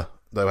Miller,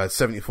 though, had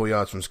 74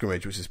 yards from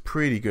scrimmage, which is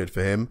pretty good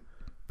for him.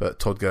 But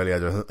Todd Gurley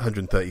had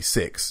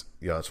 136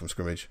 yards from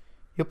scrimmage.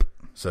 Yep.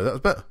 So that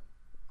was better.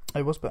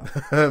 It was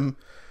better.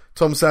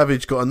 Tom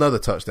Savage got another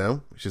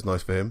touchdown, which is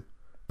nice for him.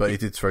 But he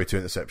did throw 2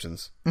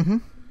 interceptions. Mm-hmm.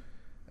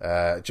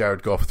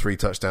 Jared Goff, 3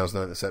 touchdowns,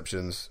 no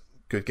interceptions.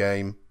 Good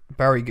game.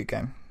 Very good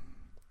game.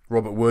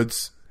 Robert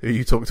Woods, who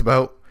you talked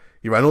about,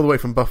 he ran all the way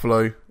from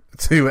Buffalo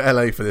to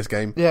LA for this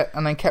game. Yeah,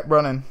 and then kept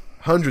running.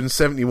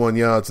 171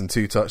 yards and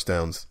 2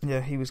 touchdowns. Yeah,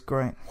 he was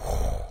great.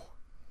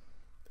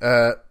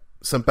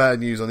 Some bad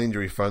news on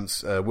injury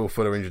fronts. Will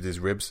Fuller injured his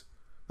ribs.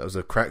 That was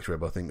a cracked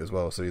rib, I think, as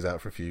well. So he's out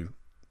for a few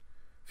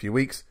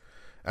weeks.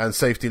 And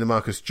safety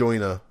LaMarcus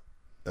Joyner,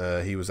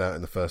 he was out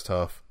in the first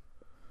half.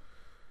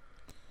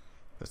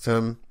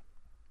 But,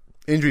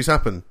 injuries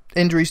happen.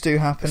 Injuries do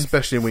happen.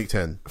 Especially in week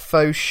 10.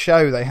 Faux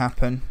show they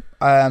happen.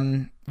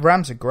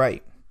 Rams are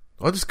great.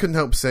 I just couldn't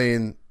help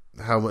saying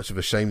how much of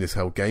a shame this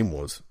whole game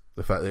was.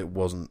 The fact that it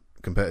wasn't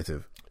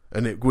competitive.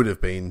 And it would have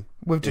been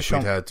with if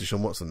we'd had Deshaun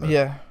Watson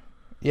there.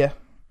 Yeah.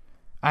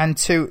 And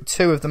two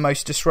of the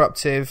most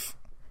disruptive,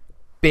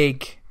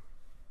 big,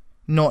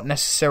 not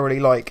necessarily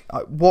like...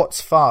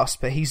 Watt's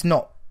fast, but he's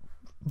not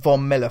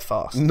Von Miller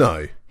fast.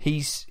 No.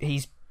 He's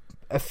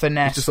a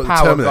finesse he's just like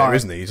power the Terminator, guy.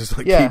 Isn't he? He just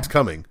keeps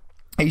coming.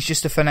 He's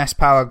just a finesse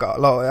power guy.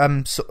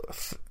 Like,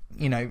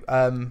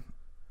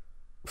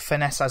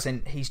 finesse as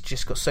in he's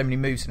just got so many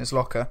moves in his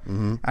locker,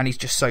 and he's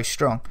just so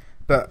strong.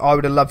 But I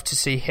would have loved to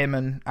see him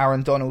and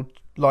Aaron Donald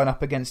line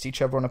up against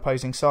each other on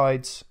opposing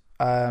sides.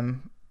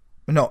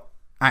 Not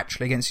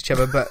actually against each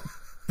other, but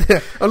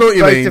I know what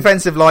you mean.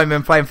 Defensive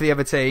linemen playing for the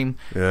other team,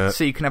 yeah.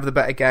 So you can have the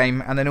better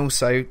game, and then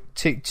also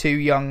two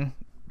young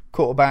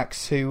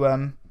quarterbacks who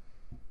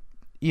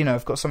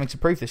have got something to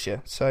prove this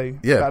year. So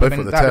yeah, that'd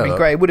have been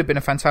great. It would have been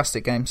a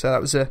fantastic game. So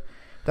that was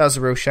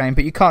a real shame.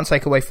 But you can't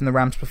take away from the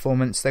Rams'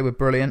 performance. They were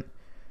brilliant.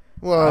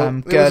 Well,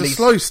 it was a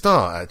slow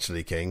start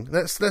actually, King.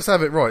 Let's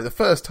have it right. The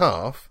first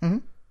half,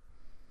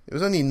 it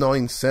was only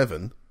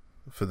 9-7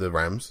 for the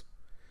Rams.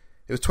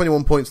 It was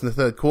 21 points in the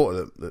third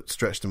quarter that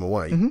stretched them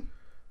away. Mm-hmm.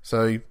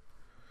 So,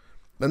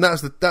 and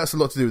that's a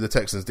lot to do with the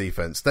Texans'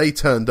 defense. They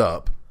turned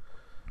up.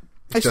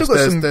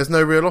 There's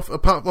no real off.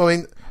 Apart,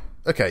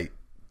 okay,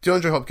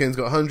 DeAndre Hopkins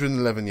got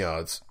 111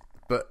 yards,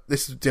 but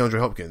this is DeAndre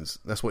Hopkins.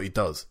 That's what he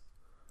does.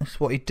 That's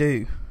what he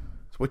do.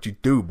 It's what you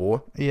do,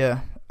 boy.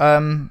 Yeah.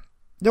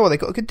 Well, they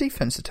got a good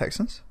defense, the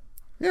Texans.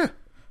 Yeah.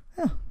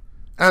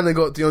 And they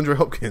got DeAndre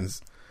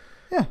Hopkins.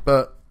 Yeah.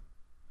 But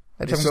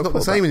it's not the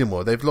same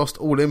anymore. They've lost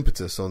all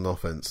impetus on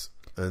offense,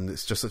 and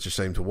it's just such a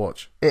shame to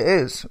watch. It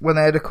is. When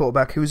they had a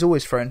quarterback who was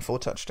always throwing 4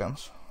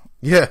 touchdowns.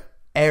 Yeah.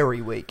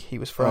 Every week he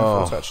was throwing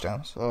 4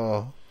 touchdowns.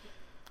 Oh.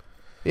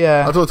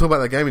 Yeah. I don't want to talk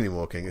about that game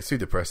anymore, King. It's too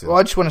depressing. Well,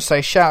 I just want to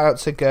say shout out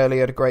to Gurley,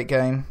 had a great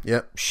game.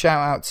 Yep. Shout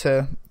out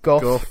to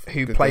Goff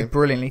who played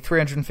brilliantly.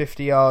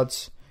 350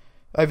 yards,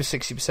 over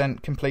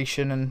 60%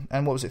 completion,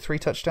 and what was it, 3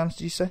 touchdowns,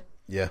 did you say?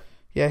 Yeah.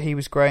 Yeah, he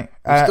was great.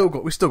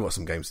 We still got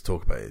some games to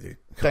talk about here, dude.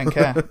 Don't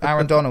care.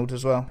 Aaron Donald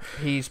as well.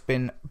 He's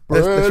been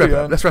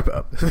brilliant. Let's wrap it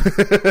up.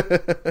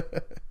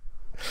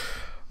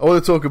 I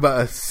want to talk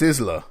about a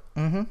sizzler.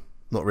 Mm-hmm.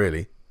 Not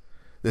really.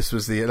 This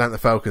was the Atlanta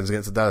Falcons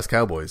against the Dallas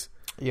Cowboys.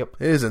 Yep.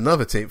 Here's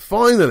another team.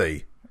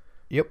 Finally.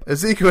 Yep.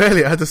 Ezekiel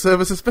Elliott had to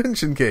serve a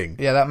suspension, King.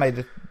 Yeah, that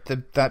made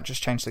that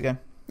just changed the game.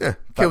 Yeah.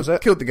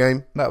 Killed the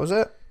game. That was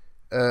it.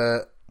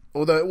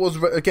 Although it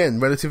was, again,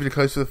 relatively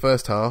close for the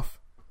first half.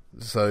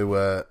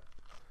 So,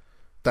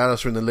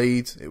 Dallas were in the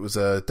lead. It was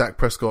Dak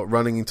Prescott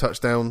running in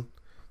touchdown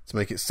to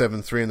make it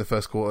 7-3 in the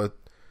first quarter.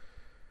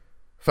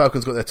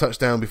 Falcons got their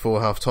touchdown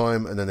before half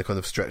time, and then they kind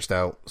of stretched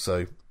out.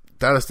 So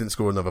Dallas didn't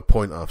score another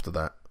point after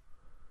that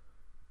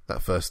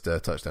first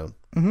touchdown,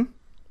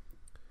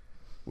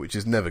 which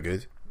is never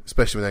good,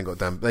 especially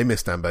when they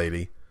missed Dan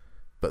Bailey,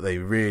 but they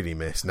really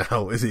miss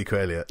now Ezekiel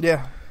Elliott.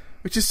 Yeah,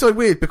 which is so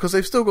weird because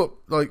they've still got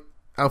like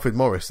Alfred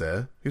Morris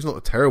there, who's not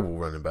a terrible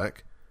running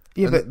back.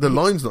 Yeah, and but the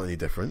line's not any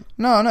different.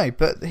 No,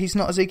 but he's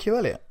not Ezekiel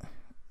Elliott.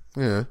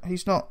 Yeah,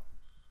 he's not.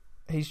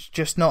 He's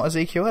just not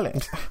Ezekiel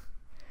Elliott.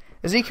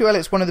 Ezekiel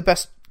Elliott's one of the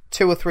best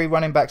 2 or 3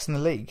 running backs in the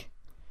league.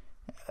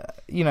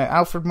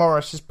 Alfred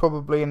Morris is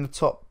probably in the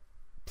top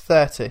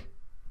 30.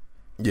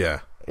 Yeah.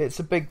 It's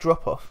a big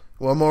drop-off.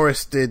 Well,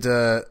 Morris did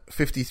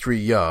 53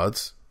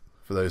 yards,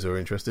 for those who are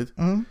interested.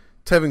 Mm-hmm.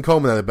 Tevin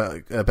Coleman had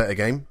a better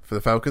game for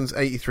the Falcons,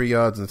 83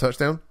 yards and a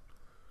touchdown.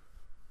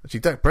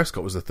 Actually, Dak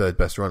Prescott was the 3rd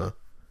best runner.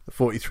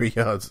 42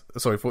 yards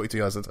and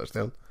a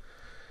touchdown.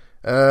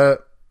 I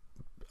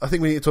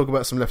think we need to talk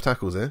about some left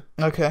tackles here.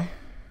 Okay.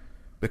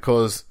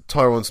 Because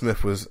Tyron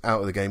Smith was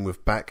out of the game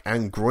with back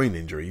and groin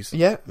injuries.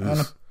 Yeah,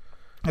 and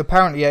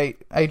apparently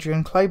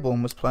Adrian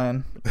Claiborne was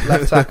playing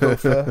left tackle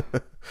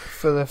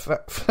for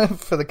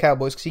the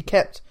Cowboys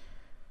because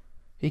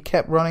he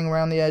kept running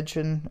around the edge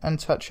and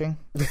touching.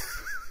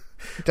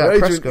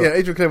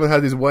 Adrian Claiborne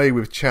had his way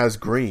with Chaz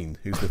Green,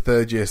 who's the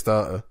third-year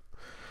starter.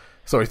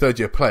 Sorry,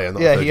 third-year player,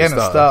 not third-year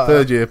starter.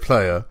 Third-year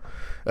player.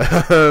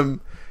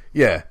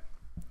 Yeah.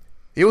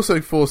 He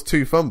also forced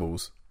 2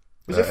 fumbles.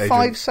 Was it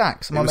 5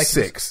 sacks? It was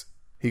 6.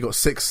 He got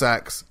 6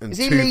 sacks. And Is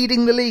he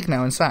leading the league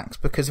now in sacks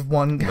because of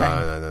one game?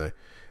 No.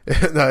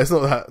 No, it's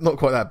not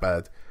quite that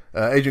bad.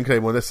 Adrian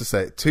Claiborne, let's just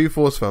say it, 2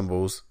 forced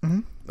fumbles,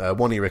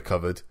 1 he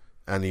recovered,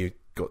 and he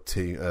got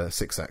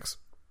 6 sacks.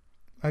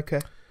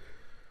 Okay.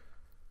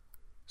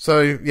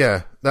 So,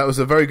 yeah, that was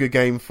a very good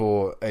game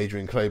for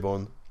Adrian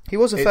Claiborne. He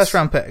was a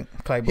first-round pick,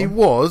 Claiborne. He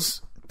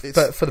was.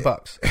 For the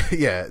Bucks.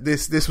 Yeah,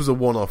 this was a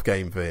one-off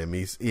game for him.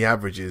 He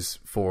averages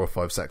 4 or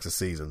 5 sacks a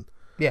season.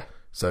 Yeah.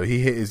 So he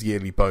hit his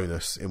yearly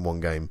bonus in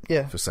one game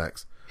for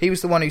sacks. He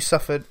was the one who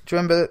suffered... Do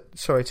you remember...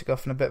 Sorry to go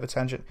off on a bit of a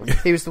tangent.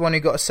 He was the one who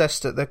got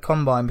assessed at the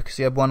combine because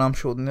he had one arm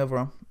shorter than the other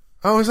arm.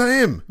 Oh, is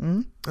that him?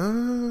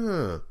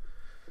 Mm-hmm.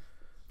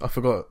 I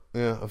forgot.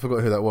 Yeah, I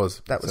forgot who that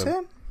was. That was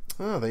him.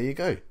 Oh, there you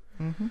go.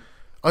 Mm-hmm.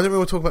 I don't really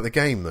want to talk about the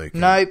game, though.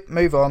 No,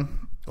 move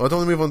on. I don't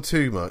want to move on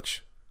too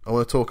much. I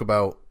want to talk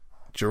about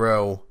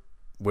Jarrell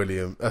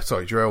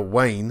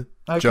Wayne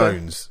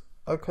Jones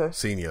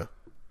Senior,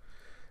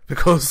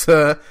 because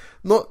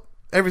not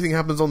everything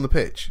happens on the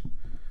pitch.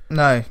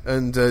 No,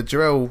 and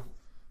Jarrell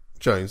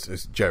Jones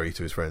is Jerry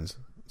to his friends,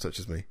 such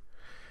as me.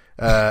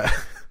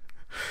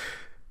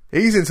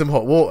 He's in some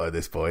hot water.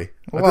 This boy.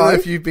 Why? I don't know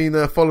if you've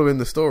been following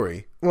the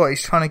story. What,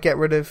 he's trying to get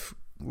rid of?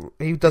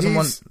 He doesn't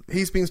want.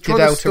 He's been trying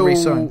Goodell to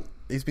resign.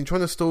 He's been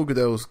trying to stall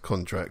Goodell's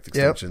contract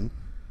extension. Yep.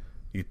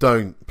 You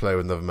don't play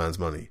with another man's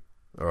money.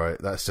 All right,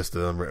 that's just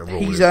an unwritten rule.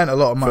 He's earned a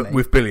lot of money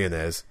with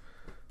billionaires.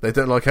 They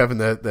don't like having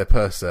their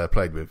purse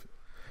played with.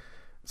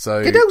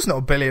 So Goodell's not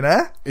a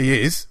billionaire.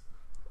 He is.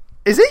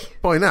 Is he?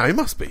 By now, he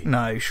must be.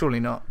 No, surely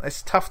not.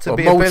 It's tough to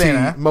be a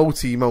billionaire.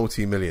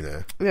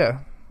 Multi-millionaire. Yeah.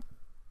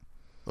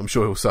 I'm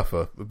sure he'll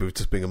suffer with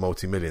just being a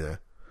multi-millionaire.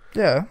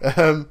 Yeah.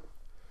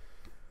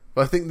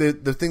 But I think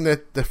the thing they're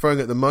throwing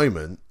at the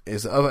moment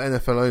is that other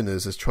NFL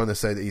owners is trying to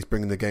say that he's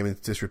bringing the game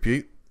into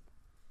disrepute.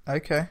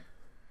 Okay.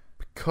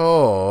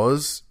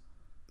 Because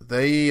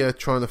they are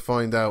trying to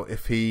find out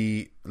if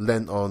he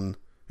lent on...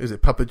 Is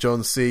it Papa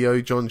John's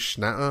CEO, John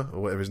Schnatter,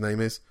 or whatever his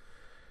name is?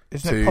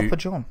 Isn't it Papa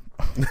John?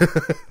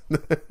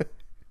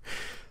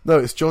 No,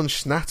 it's John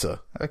Schnatter.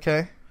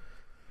 Okay.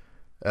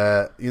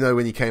 You know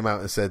when he came out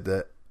and said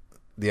that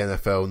the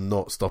NFL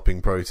not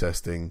stopping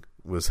protesting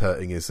was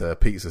hurting his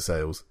pizza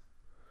sales?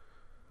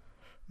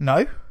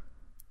 No.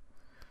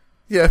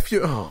 Yeah,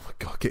 oh my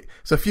god!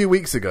 So a few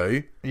weeks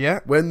ago,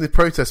 when the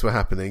protests were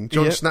happening,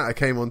 John Schnatter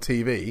came on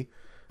TV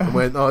and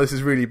went, "Oh, this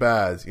is really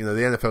bad. You know,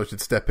 the NFL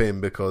should step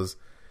in because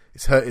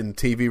it's hurting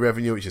TV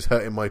revenue, which is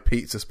hurting my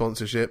pizza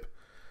sponsorship,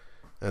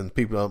 and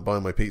people aren't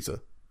buying my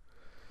pizza."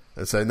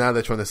 And so now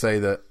they're trying to say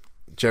that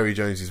Jerry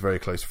Jones is very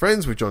close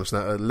friends with John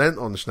Schnatter, lent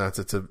on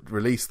Schnatter to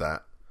release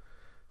that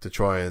to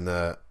try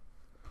and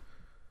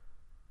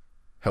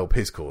help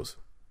his cause.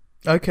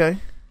 Okay.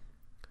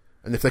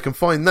 And if they can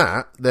find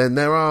that, then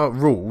there are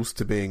rules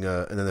to being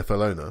an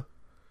NFL owner.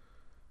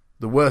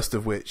 The worst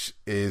of which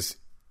is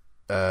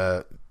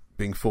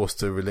being forced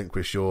to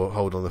relinquish your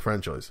hold on the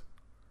franchise.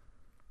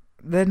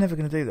 They're never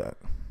going to do that.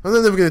 And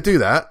they're never going to do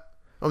that.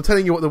 I'm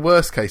telling you what the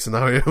worst case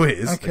scenario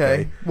is.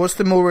 Okay. What's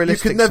the more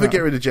realistic? You could never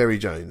get rid of Jerry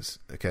Jones.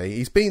 Okay.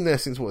 He's been there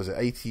since,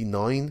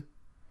 89?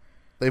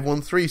 They've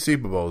won 3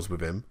 Super Bowls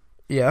with him.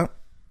 Yeah.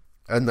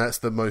 And that's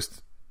the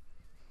most...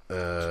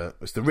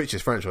 it's the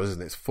richest franchise,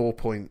 isn't it? It's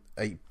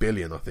 $4.8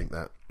 billion, I think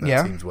that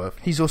team's worth.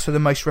 He's also the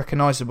most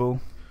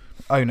recognisable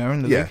owner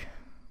in the league.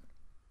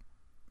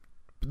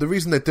 But the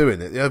reason they're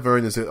doing it, the other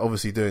owners are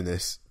obviously doing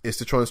this, is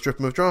to try and strip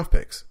him of draft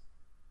picks.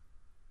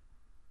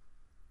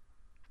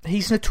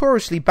 He's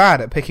notoriously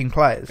bad at picking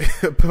players.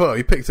 Well,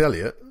 he picked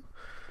Elliott.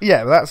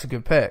 Yeah, well, that's a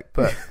good pick.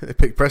 But they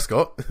picked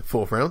Prescott,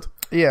 4th round.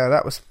 Yeah,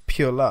 that was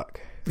pure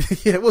luck.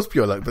 Yeah, it was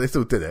pure luck, but they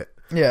still did it.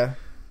 Yeah.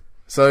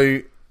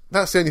 So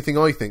that's the only thing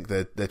I think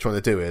they're trying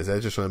to do is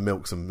they're just trying to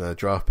milk some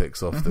draft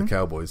picks off the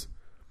Cowboys.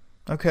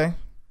 Okay.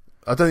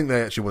 I don't think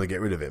they actually want to get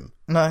rid of him.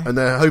 No. And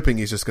they're hoping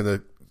he's just going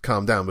to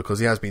calm down because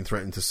he has been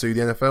threatened to sue the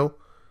NFL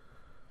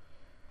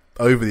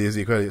over the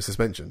Ezekiel Elliott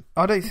suspension.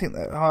 I don't think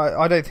that.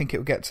 I don't think it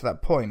will get to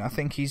that point. I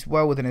think he's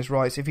well within his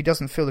rights. If he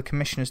doesn't feel the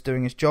commissioner's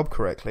doing his job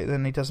correctly,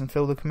 then he doesn't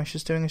feel the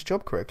commissioner's doing his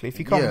job correctly. If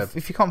you can't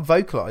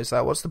vocalise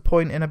that, what's the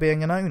point in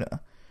being an owner?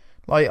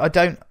 Like, I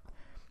don't.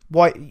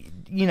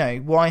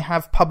 Why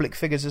have public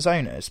figures as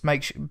owners?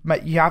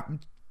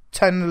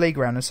 Turn the league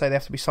around and say they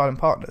have to be silent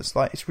partners.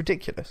 Like, it's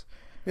ridiculous.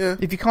 Yeah.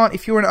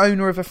 If you're an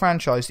owner of a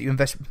franchise that you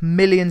invest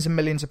millions and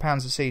millions of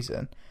pounds a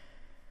season,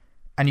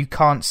 and you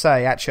can't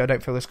say, actually, I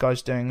don't feel this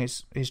guy's doing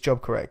his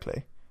job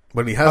correctly,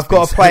 Well, he has. I've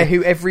got a player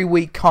who every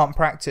week can't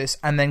practice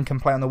and then can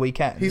play on the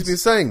weekend. He's been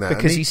saying that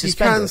because he's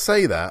suspended. He can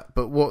say that,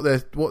 but what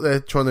they're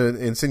trying to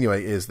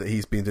insinuate is that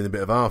he's been doing a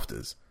bit of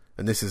afters,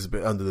 and this is a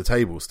bit under the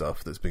table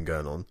stuff that's been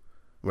going on,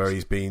 where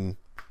he's been.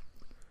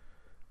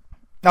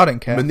 I don't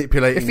care.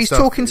 Manipulating. If he's stuff,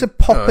 talking to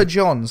Papa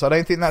John's, I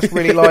don't think that's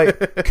really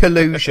like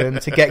collusion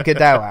to get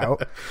Goodell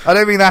out. I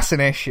don't think that's an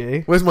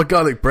issue. Where's my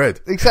garlic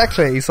bread?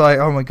 Exactly. He's like,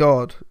 oh my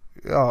god,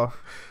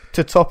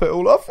 to top it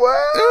all off.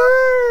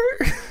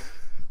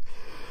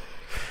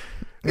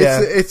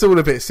 Yeah. It's all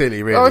a bit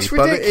silly, really. Oh, it's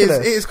ridiculous.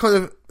 But it is kind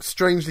of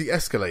strangely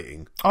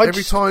escalating.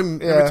 Every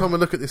time I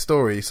look at this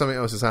story, something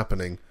else is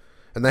happening,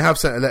 and they have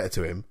sent a letter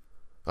to him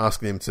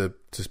asking him to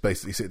just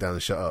basically sit down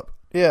and shut up.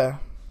 Yeah.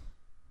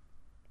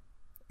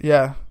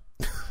 Yeah.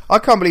 I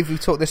can't believe we've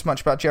talked this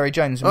much about Jerry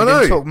Jones, and we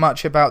didn't talk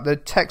much about the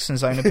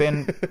Texans owner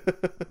being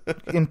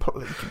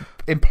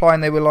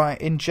implying they were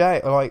like in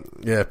jail, like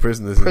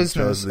prisoners in charge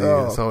of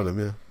the asylum.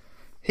 Yeah,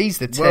 he's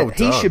the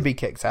he should be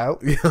kicked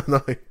out. Yeah,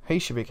 no, he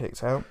should be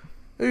kicked out.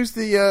 Who's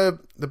the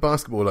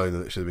basketball owner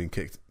that should have been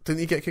kicked? Didn't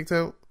he get kicked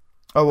out?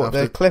 Oh, what,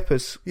 the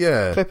Clippers?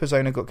 Yeah. Clippers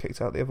owner got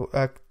kicked out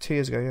 2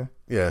 years ago, yeah.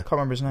 Yeah. Can't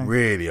remember his name.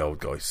 Really old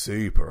guy,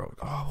 super old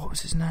guy. Oh, what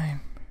was his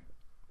name?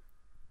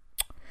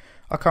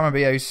 I can't remember,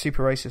 yeah, he was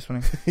super racist,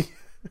 wasn't he?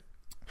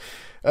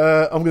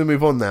 I'm going to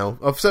move on now.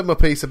 I've said my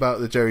piece about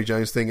the Jerry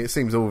Jones thing. It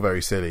seems all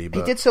very silly, but...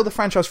 He did sell the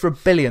franchise for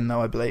 $1 billion,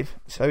 though, I believe.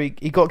 So he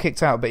got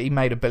kicked out, but he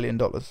made $1 billion.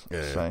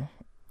 Yeah. So,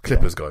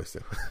 Clippers guy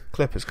still.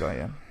 Clippers guy,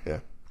 yeah. Yeah.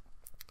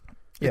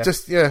 Yeah.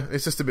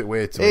 It's just a bit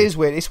weird to me. It is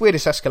weird. It's weird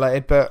it's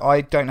escalated, but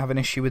I don't have an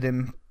issue with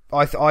him.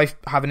 I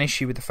have an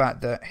issue with the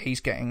fact that he's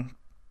getting,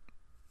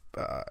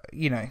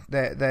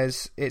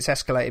 it's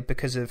escalated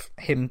because of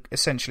him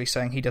essentially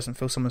saying he doesn't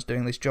feel someone's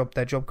doing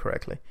their job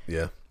correctly.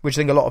 Yeah. Which I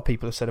think a lot of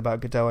people have said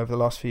about Goodell over the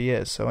last few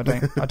years, so I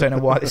don't know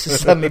why this has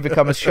suddenly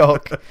become a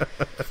shock.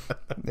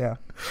 Yeah.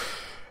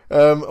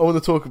 I want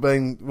to talk about,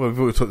 we've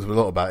already talked a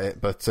lot about it,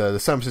 but the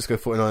San Francisco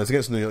 49ers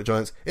against the New York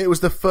Giants. It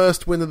was the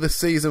first win of the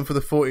season for the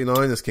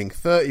 49ers, King.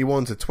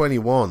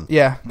 31-21.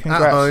 Yeah,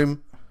 congrats. At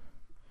home.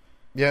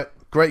 Yeah,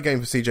 great game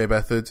for CJ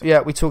Beathard.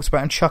 Yeah, we talked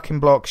about him chucking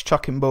blocks,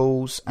 chucking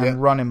balls,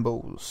 and running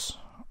balls.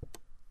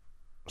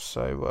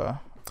 So,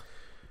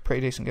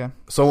 pretty decent game.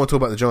 So I want to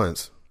talk about the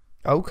Giants.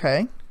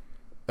 Okay.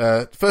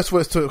 First of all,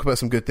 let's talk about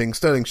some good things.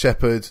 Sterling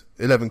Shepard,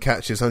 11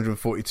 catches,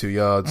 142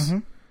 yards. Mm-hmm.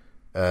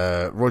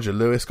 Roger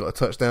Lewis got a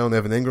touchdown.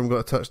 Evan Ingram got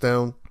a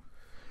touchdown.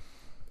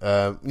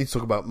 Need to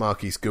talk about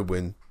Marquise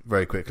Goodwin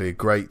very quickly. A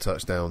great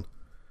touchdown.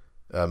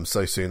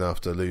 So soon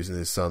after losing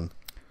his son.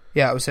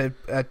 Yeah, it was a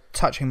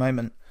touching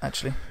moment,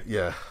 actually.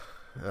 Yeah.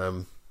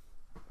 Well,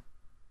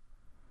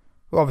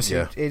 obviously,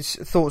 it's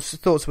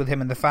thoughts with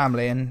him and the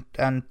family, and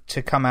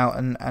to come out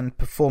and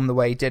perform the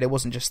way he did. It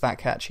wasn't just that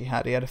catch he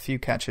had. He had a few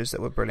catches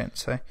that were brilliant.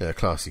 So yeah,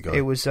 classy guy.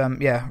 It was a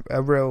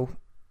real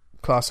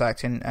class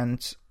act,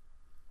 and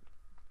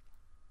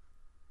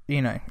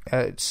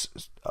it's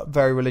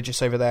very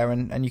religious over there,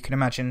 and you can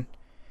imagine,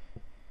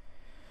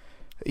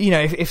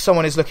 if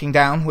someone is looking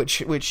down,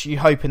 which you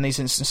hope in these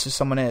instances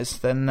someone is,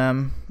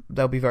 then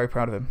they'll be very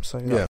proud of him. So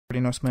yeah,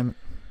 pretty nice moment.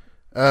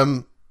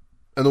 And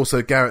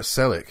also Garrett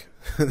Selleck,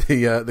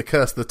 the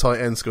curse of the tight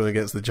end scoring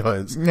against the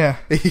Giants. Yeah,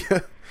 he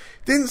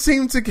didn't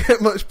seem to get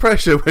much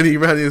pressure when he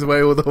ran his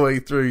way all the way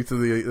through to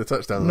the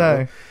touchdown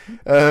level.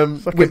 No,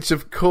 which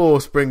of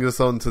course brings us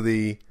on to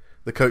the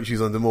coach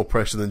who's under more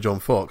pressure than John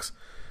Fox.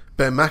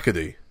 Ben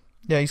McAdoo.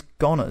 Yeah, he's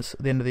goners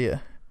at the end of the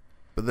year.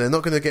 But they're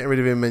not going to get rid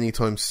of him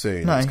anytime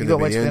soon. No, it's going to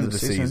be the end of the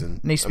season.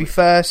 Needs to be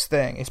first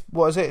thing.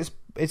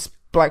 It's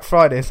Black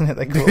Friday, isn't it?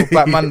 They call it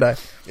Black Monday.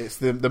 It's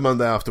the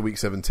Monday after week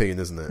 17,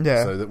 isn't it?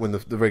 Yeah. So that when the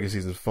regular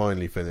season's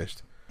finally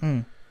finished.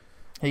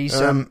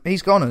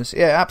 He's goners.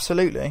 Yeah,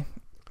 absolutely.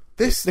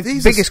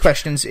 The biggest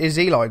question is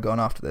Eli gone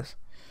after this?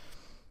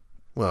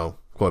 Well,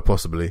 quite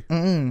possibly.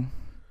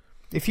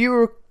 If you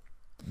were a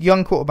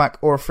young quarterback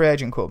or a free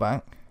agent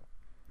quarterback,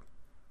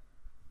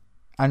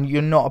 and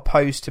you're not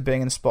opposed to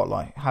being in the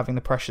spotlight, having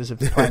the pressures of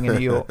playing in New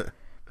York,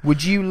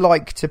 would you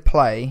like to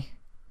play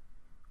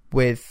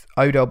with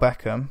Odell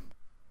Beckham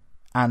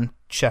and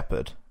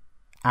Shepard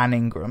and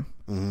Ingram?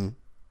 Mm-hmm.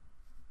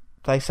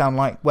 They sound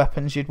like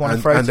weapons you'd want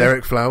to throw and to.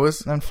 Eric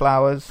Flowers. And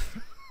Flowers.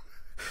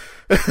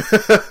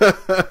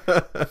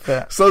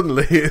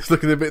 Suddenly it's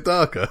looking a bit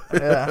darker.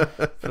 Yeah,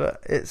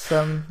 but it's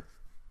I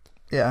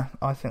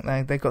think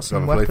they got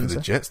some weapons. Play for the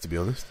Jets, to be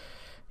honest.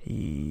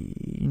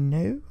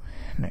 No.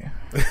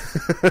 I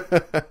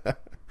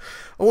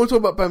want to talk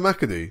about Ben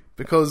McAdoo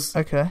because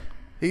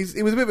he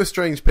was a bit of a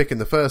strange pick in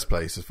the first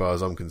place, as far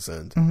as I'm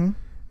concerned. Mm-hmm.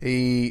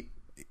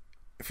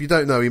 If you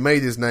don't know, he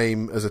made his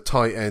name as a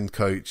tight end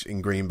coach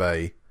in Green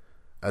Bay,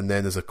 and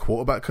then as a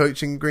quarterback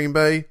coach in Green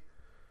Bay.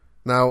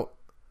 Now,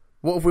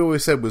 what have we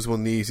always said was one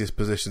of the easiest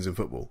positions in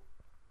football?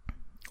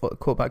 What,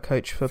 quarterback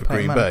coach for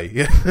Green Manning?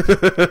 Bay?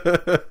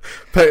 Yeah,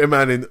 Peyton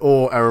Manning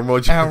or Aaron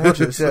Rodgers. Aaron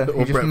Rodgers, yeah,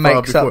 he just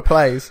makes up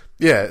plays.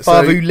 Yeah,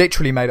 Favre who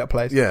literally made up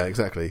plays. Yeah,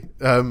 exactly.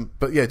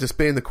 But yeah, just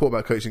being the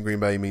quarterback coach in Green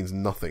Bay means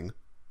nothing.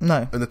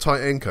 No, and the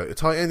tight end coach, a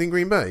tight end in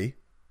Green Bay.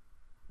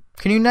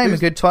 Can you name a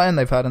good tight end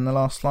they've had in the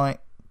last 5,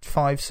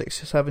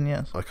 6, or 7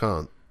 years? I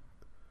can't.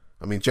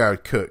 I mean,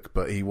 Jared Cook,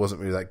 but he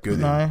wasn't really that good.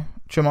 No,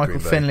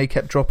 Jermichael Finley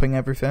kept dropping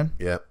everything.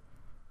 Yeah.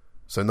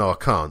 So no, I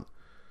can't.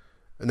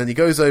 And then he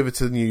goes over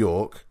to New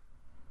York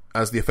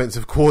as the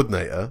offensive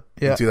coordinator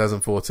in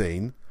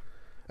 2014,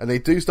 and they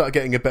do start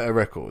getting a better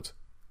record.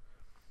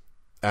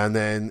 And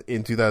then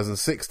in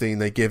 2016,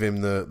 they give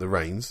him the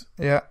reins.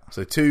 Yeah.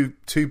 So two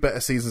better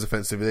seasons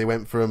offensively. They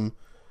went from,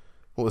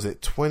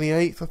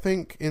 28th, I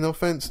think, in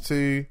offense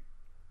to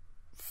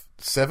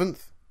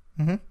 7th?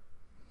 Mm-hmm.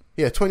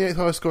 Yeah, 28th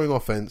highest scoring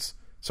offense.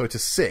 Sorry, to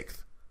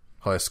 6th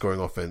highest scoring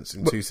offense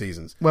in 2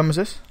 seasons. When was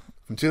this?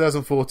 From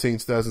 2014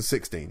 to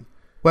 2016.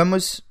 When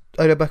was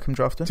Odell Beckham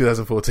drafted?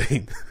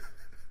 2014.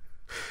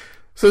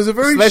 So there's a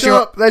very there's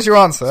your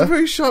answer. There's a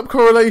very sharp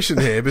correlation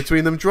here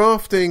between them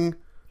drafting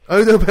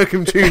Odell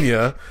Beckham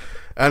Jr.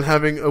 and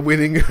having a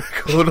winning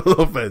record on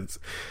offense.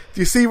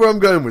 Do you see where I'm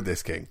going with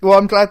this, King? Well,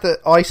 I'm glad that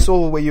I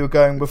saw where you were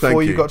going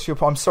before you got to your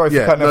point. I'm sorry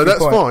for cutting off your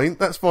point. Fine.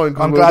 That's fine.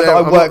 I'm glad that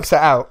I worked it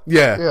out.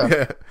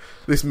 Yeah.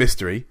 This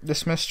mystery.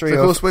 So of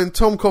course, when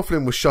Tom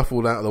Coughlin was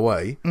shuffled out of the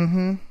way,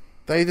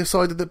 they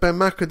decided that Ben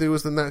McAdoo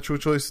was the natural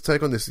choice to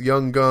take on this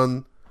young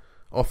gun,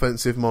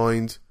 offensive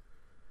mind.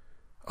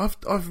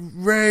 I've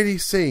rarely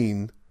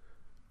seen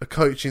a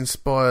coach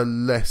inspire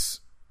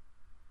less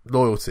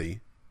loyalty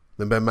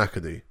than Ben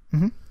McAdoo.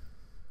 Mm-hmm.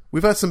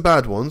 We've had some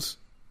bad ones.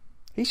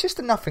 He's just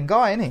a nothing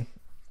guy, isn't he?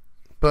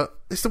 But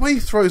it's the way he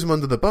throws him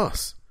under the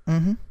bus.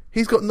 Mm-hmm.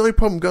 He's got no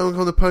problem going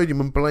on the podium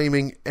and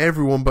blaming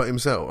everyone but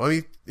himself. I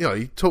mean,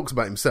 he talks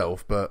about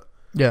himself, but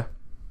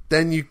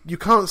then you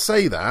can't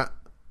say that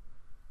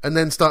and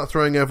then start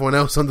throwing everyone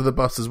else under the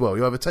bus as well.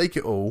 You either take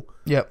it all,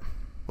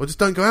 or just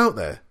don't go out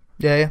there.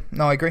 Yeah.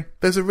 No, I agree.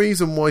 There's a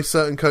reason why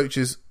certain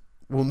coaches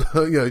will,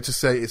 just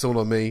say it's all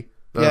on me,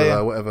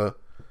 whatever,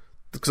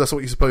 because that's what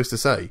you're supposed to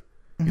say.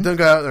 Mm-hmm. You don't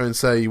go out there and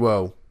say,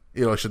 well,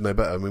 Eli should know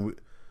better. I mean,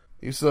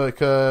 it's like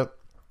there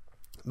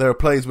are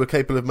players we're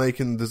capable of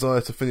making. The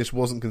desire to finish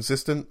wasn't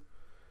consistent.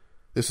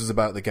 This was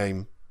about the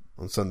game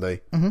on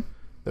Sunday. Mm-hmm.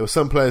 There were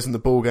some players in the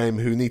ball game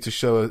who need to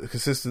show a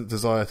consistent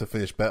desire to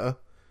finish better.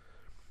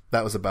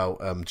 That was about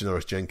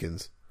Janoris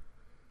Jenkins.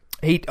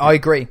 I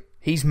agree.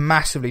 He's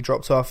massively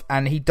dropped off,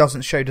 and he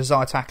doesn't show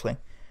desire tackling.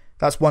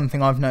 That's one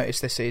thing I've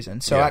noticed this season.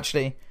 So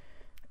actually,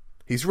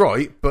 he's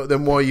right, but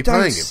then why are you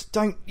playing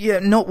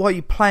him? Not why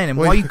you playing him.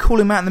 Why are you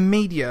calling him out in the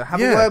media?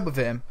 Have a word with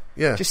him.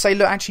 Yeah. Just say,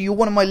 look, actually, you're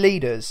one of my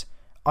leaders.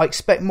 I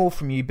expect more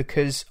from you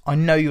because I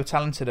know you're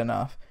talented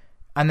enough.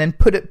 And then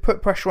put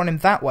pressure on him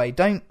that way.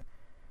 Don't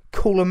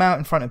call him out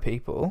in front of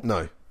people.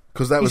 No,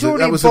 because that was a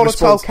a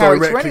response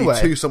directly anyway.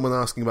 to someone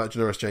asking about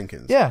Janoris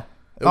Jenkins. Yeah.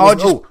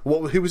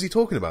 Who was he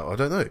talking about? I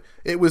don't know.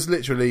 It was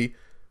literally,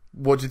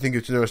 what do you think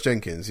of Janoris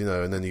Jenkins?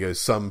 And then he goes,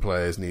 some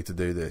players need to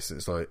do this.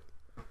 It's like...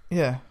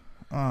 Yeah.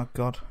 Oh,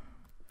 God.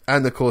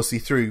 And, of course, he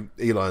threw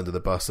Eli under the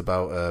bus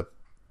about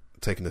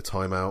taking the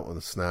timeout on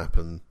the snap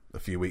and a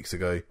few weeks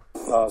ago.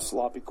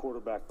 Sloppy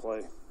quarterback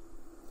play.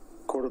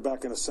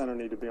 Quarterback and a center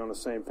need to be on the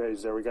same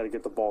page there. We got to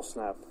get the ball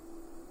snapped.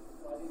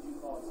 Why did you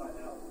call it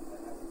timeout?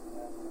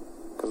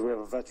 Because we have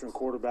a veteran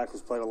quarterback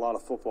who's played a lot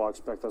of football. I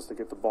expect us to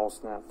get the ball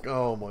snapped.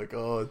 Oh, my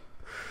God.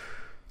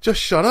 Just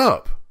shut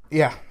up.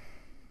 Yeah.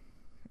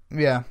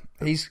 Yeah.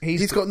 He's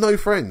got no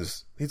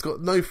friends. He's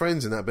got no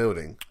friends in that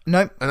building.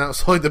 Nope. And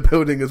outside the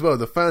building as well.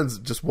 The fans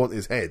just want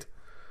his head.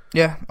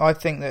 Yeah, I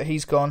think that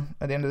he's gone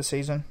at the end of the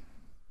season.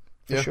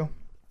 For sure.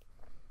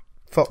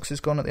 Fox is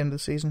gone at the end of the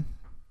season.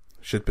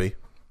 Should be.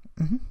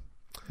 Mm-hmm.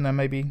 And then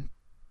maybe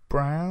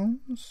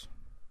Browns?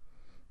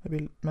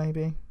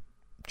 Maybe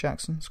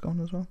Jackson's gone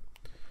as well.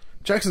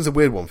 Jackson's a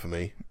weird one for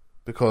me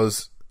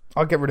because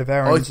I'd get rid of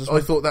Aaron's as well.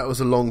 I thought that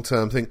was a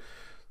long-term thing. I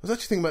was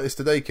actually thinking about this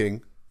today,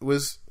 King,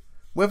 was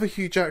whether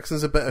Hugh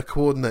Jackson's a better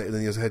coordinator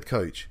than he is a head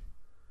coach.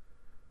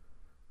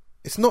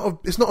 It's not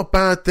a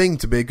bad thing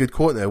to be a good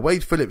coordinator.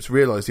 Wade Phillips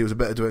realised he was a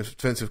better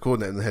defensive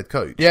coordinator than the head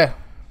coach. Yeah.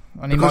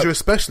 And because you're a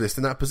specialist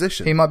in that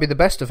position. He might be the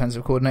best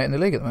defensive coordinator in the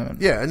league at the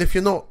moment. Yeah, and if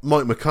you're not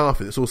Mike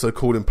McCarthy that's also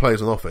calling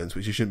plays on offense,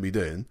 which you shouldn't be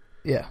doing,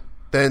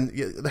 then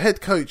the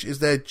head coach is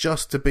there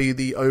just to be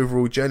the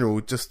overall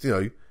general, just,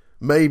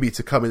 maybe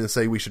to come in and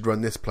say we should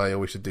run this play or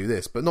we should do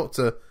this, but not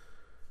to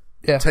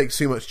take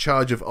too much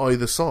charge of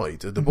either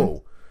side of the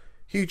ball.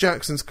 Hugh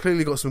Jackson's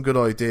clearly got some good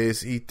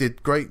ideas. He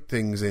did great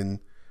things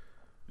in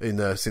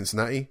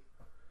Cincinnati.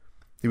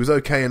 He was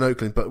okay in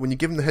Oakland, but when you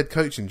give him the head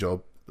coaching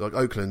job, like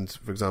Oakland,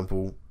 for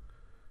example,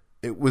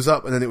 it was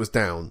up and then it was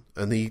down,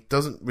 and he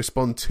doesn't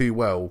respond too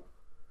well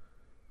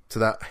to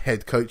that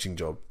head coaching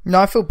job. No,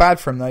 I feel bad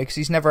for him though, because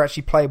he's never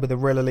actually played with a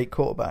real elite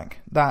quarterback.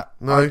 I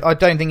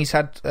don't think he's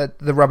had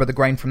the rub of the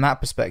grain from that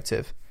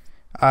perspective.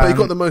 But he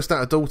got the most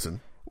out of Dalton.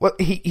 Well,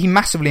 he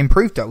massively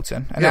improved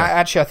Dalton, and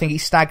actually I think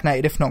he's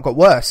stagnated, if not got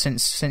worse,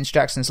 since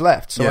Jackson's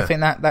left. So I think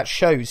that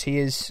shows he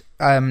is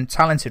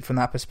talented from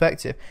that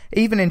perspective.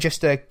 Even in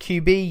just a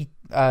QB,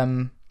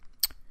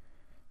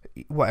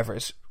 whatever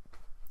it's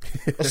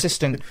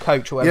assistant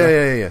coach or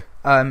whatever.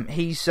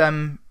 He's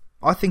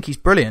I think he's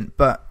brilliant,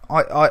 but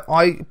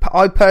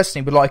I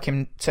personally would like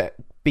him to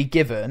be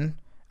given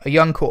a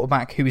young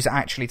quarterback who is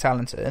actually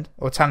talented,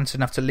 or talented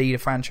enough to lead a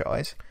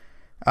franchise,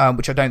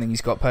 which I don't think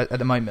he's got at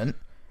the moment,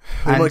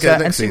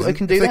 and see what they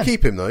can do. If they then.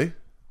 keep him though,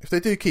 if they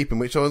do keep him,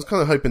 which I was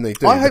kind of hoping they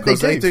do, I hope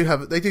because they do.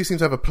 They do seem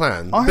to have a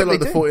plan. I a bit hope like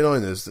they the do.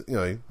 49ers, you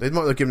know, they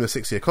might have given him a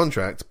 6-year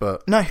contract,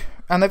 but No,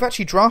 and they've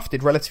actually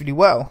drafted relatively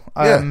well.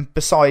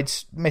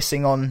 Besides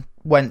missing on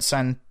Wentz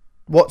and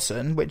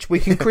Watson, which we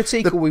can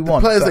critique all we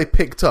want. The players but they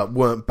picked up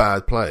weren't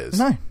bad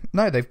players.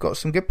 No, they've got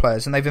some good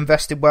players, and they've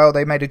invested well.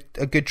 They made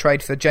a good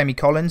trade for Jamie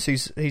Collins,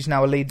 who's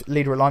now a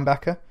leader at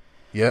linebacker.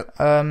 Yep.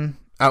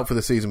 Out for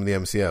the season with the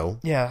MCL.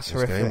 Yeah, that's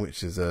horrific. Game,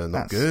 which is not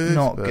That's good.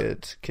 not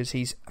good, because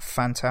he's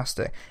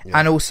fantastic. Yeah.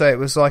 And also, it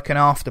was like an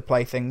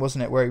afterplay thing,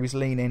 wasn't it, where he was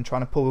leaning,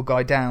 trying to pull a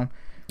guy down,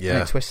 and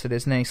he twisted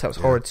his knee, so that was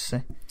horrid to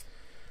see.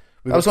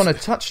 That was on a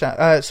touchdown.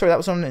 That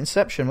was on an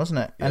interception, wasn't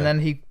it? Yeah. And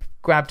then he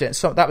grabbed it.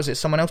 So that was it.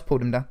 Someone else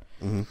pulled him down.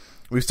 Mm-hmm.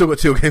 We've still got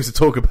 2 games to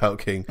talk about,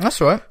 King.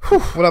 That's all right.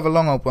 We'll have a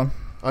long old one.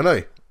 I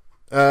know.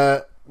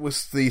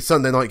 Was the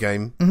Sunday night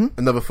game. Mm-hmm.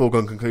 Another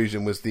foregone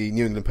conclusion was the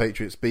New England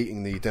Patriots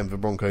beating the Denver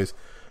Broncos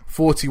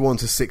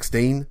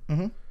 41-16.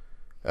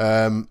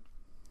 Mm-hmm.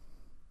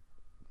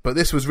 But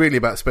this was really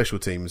about special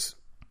teams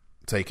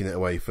taking it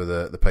away for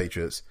the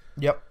Patriots.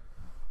 Yep.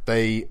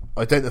 They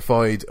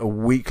identified a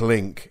weak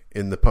link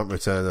in the punt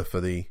returner for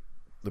the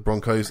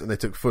Broncos, and they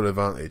took full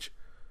advantage.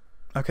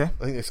 Okay.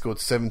 I think they scored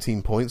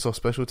 17 points off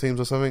special teams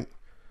or something.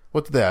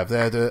 What did they have? They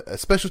had a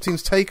special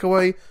teams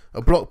takeaway,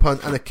 a block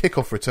punt, and a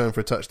kickoff return for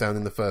a touchdown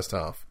in the first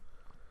half.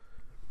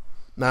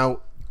 Now,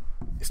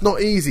 it's not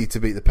easy to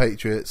beat the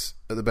Patriots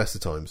at the best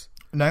of times.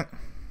 No.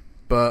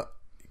 But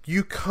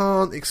you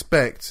can't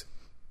expect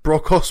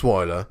Brock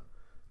Osweiler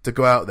to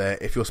go out there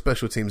if your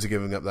special teams are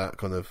giving up that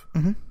kind of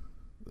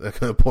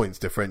points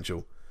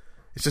differential.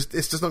 It's just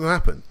not going to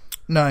happen.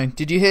 No.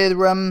 Did you hear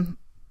Romo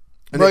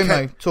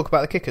talk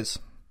about the kickers?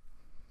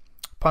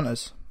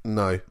 Punters?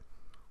 No.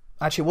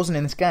 Actually, it wasn't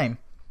in this game.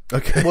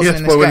 Okay, that's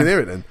why we didn't hear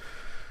it then.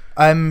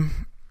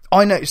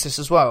 I noticed this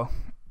as well.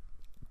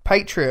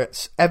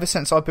 Patriots, ever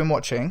since I've been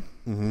watching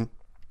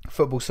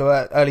football, so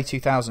early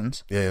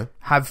 2000s,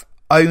 have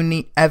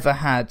only ever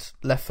had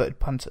left-footed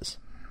punters.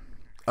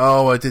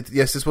 Oh, I did.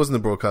 Yes, this wasn't the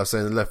broadcast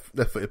saying the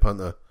left-footed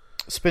punter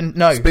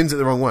spins it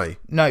the wrong way.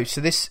 No, so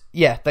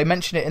they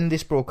mentioned it in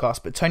this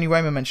broadcast, but Tony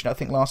Romo mentioned it, I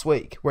think, last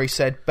week, where he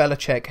said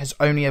Belichick has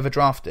only ever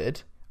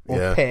drafted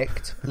or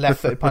picked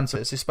left-footed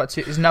punters. It's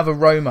another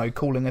Romo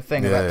calling a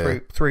thing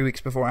about 3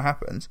 weeks before it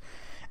happens,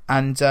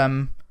 and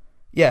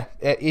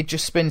it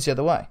just spins the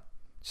other way.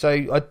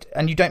 So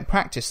and you don't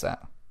practice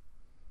that.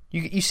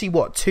 You see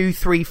what 2,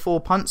 3,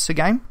 4 punts a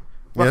game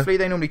roughly.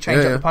 They normally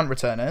change up the punt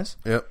returners.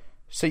 Yep.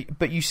 So,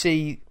 but you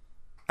see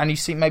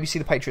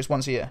the Patriots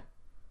once a year.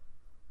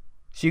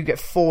 So you get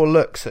 4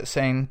 looks at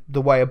saying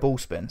the way a ball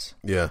spins.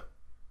 Yeah.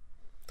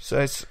 So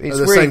it's at the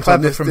really same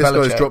clever time, from this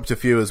Belichick. guy's dropped a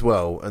few as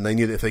well, and they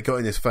knew that if they got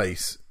in his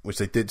face, which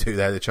they did do,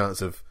 they had a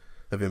chance of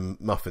him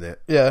muffing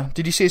it. Yeah.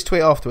 Did you see his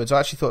tweet afterwards? I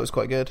actually thought it was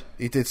quite good.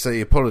 He did say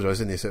he apologised,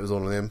 didn't he? So it was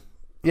all on him.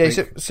 Yeah, he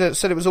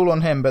said it was all on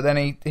him, but then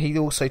he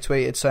also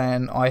tweeted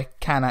saying, "I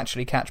can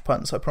actually catch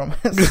punts, I promise."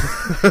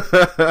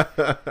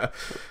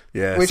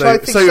 Yeah, which save, I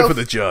think save it for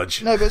the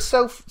judge. No, but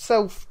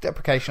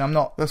self-deprecation, I'm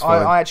not. That's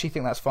fine. I actually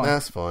think that's fine.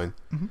 That's fine.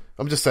 Mm-hmm.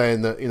 I'm just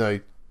saying that,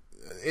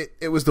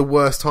 it was the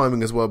worst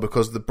timing as well,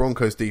 because the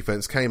Broncos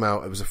defense came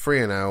out. It was a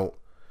 3-and-out.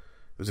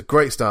 It was a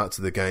great start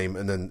to the game,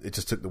 and then it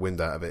just took the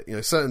wind out of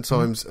it. Certain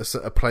times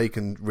a play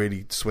can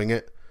really swing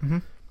it. Mm-hmm.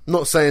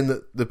 Not saying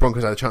that the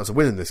Broncos had a chance of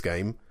winning this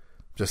game.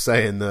 Just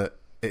saying that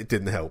it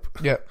didn't help.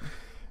 Yeah.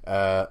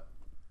 I'm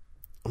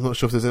not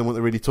sure if there's anyone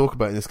to really talk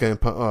about in this game.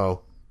 I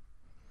want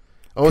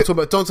to talk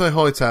about Dante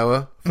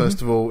Hightower.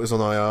 First of all, is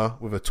on IR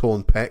with a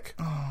torn pec.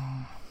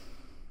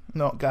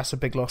 That's a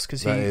big loss,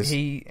 because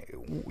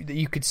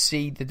you could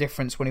see the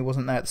difference when he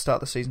wasn't there at the start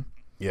of the season.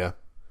 Yeah.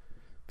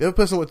 The other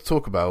person I wanted to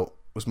talk about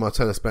was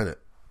Martellus Bennett.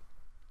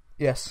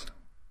 Yes.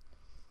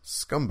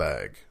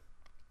 Scumbag.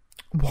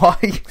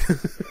 Why?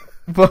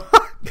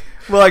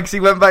 Why? Because he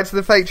went back to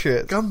the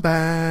Patriots.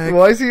 Scumbag.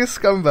 Why is he a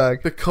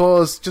scumbag?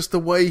 Because just the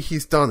way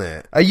he's done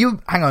it.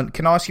 Hang on,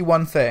 can I ask you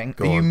one thing?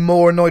 Are you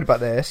more annoyed about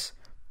this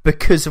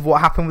because of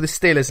what happened with the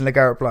Steelers and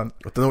LeGarrette Blount?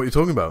 I don't know what you're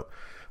talking about.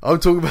 I'm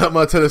talking about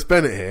Martellus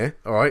Bennett here,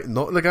 alright?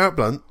 Not LeGarrette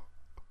Blount.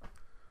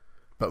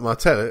 But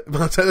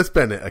Martellus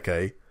Bennett,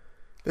 okay?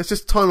 Let's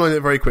just timeline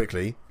it very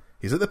quickly.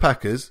 He's at the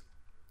Packers,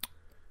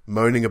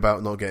 moaning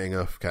about not getting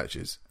enough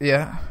catches.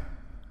 Yeah.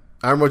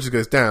 Aaron Rodgers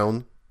goes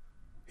down.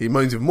 He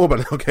moans even more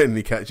about not getting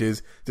any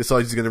catches,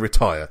 decides he's going to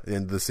retire at the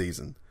end of the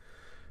season.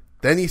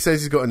 Then he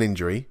says he's got an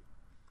injury.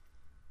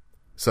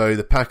 So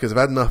the Packers have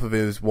had enough of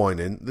his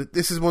whining.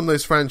 This is one of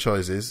those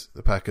franchises,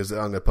 the Packers, that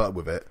aren't going to put up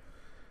with it.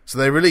 So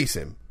they release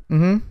him.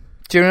 Mm-hmm.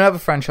 Do you know another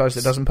franchise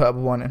that doesn't put up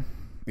with whining?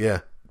 Yeah.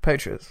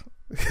 Patriots.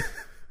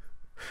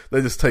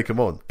 They just take him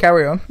on.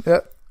 Carry on.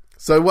 Yep.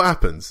 So what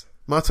happens?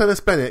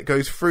 Martellus Bennett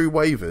goes through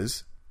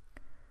waivers.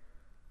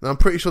 Now I'm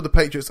pretty sure the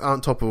Patriots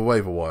aren't top of a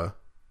waiver wire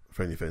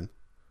for anything.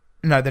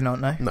 No, they're not,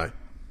 no. No.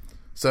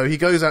 So he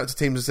goes out to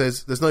teams and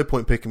says, there's no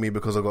point picking me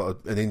because I've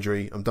got an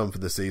injury. I'm done for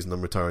the season.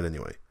 I'm retiring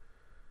anyway.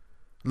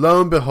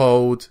 Lo and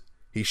behold,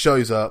 he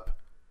shows up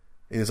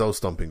in his old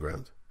stomping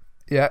ground.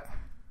 Yeah.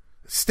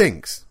 It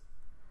stinks.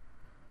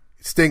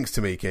 It stinks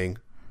to me, King.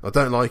 I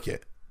don't like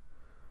it.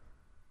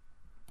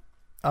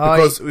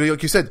 Because,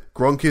 like you said,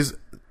 Gronk is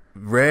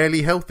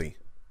rarely healthy.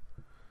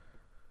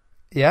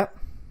 Yeah.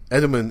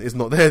 Edelman is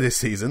not there this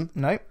season.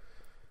 No.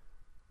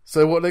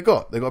 So what they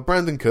got? They got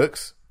Brandon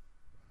Cooks.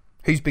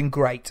 Who's been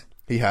great.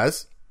 He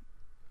has.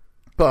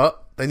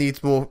 But they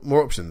need more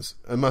options.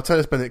 And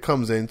Martellus Bennett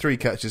comes in, 3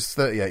 catches,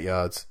 38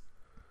 yards.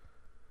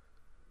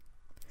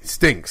 It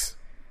stinks.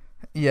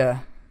 Yeah.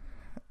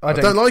 I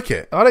don't like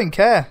it. I don't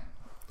care.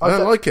 I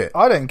don't like it.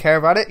 I don't care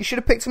about it. You should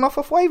have picked him off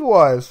waiver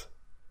wires.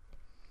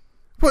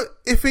 But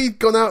if he'd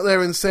gone out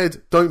there and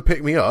said, don't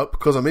pick me up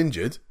because I'm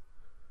injured,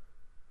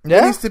 Yeah.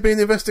 there needs to be an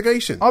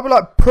investigation. I'd be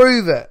like,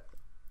 prove it.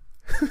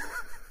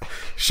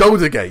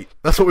 Shouldergate.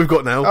 That's what we've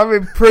got now. I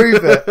mean,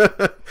 prove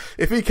it.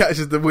 If he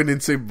catches the winning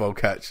Super Bowl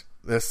catch,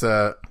 that's...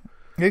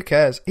 Who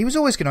cares? He was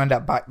always going to end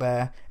up back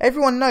there.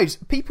 Everyone knows.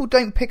 People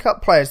don't pick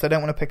up players they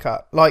don't want to pick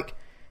up. Like,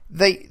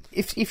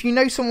 if you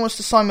know someone wants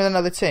to sign with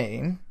another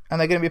team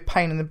and they're going to be a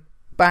pain in the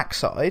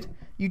backside,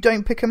 you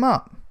don't pick them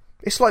up.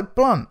 It's like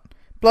Blunt.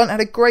 Blunt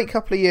had a great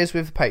couple of years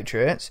with the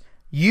Patriots.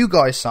 You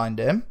guys signed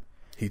him.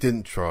 He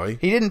didn't try.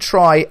 He didn't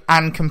try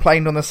and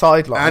complained on the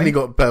sideline. And he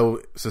got Bell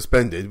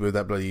suspended with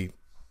that bloody...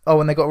 Oh,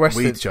 when they got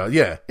arrested. weed charge.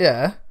 Yeah.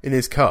 Yeah. In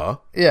his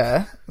car.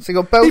 Yeah. So he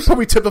got Bell... He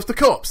probably tipped off the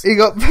cops. He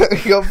got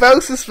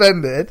Bell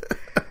suspended.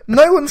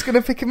 No one's going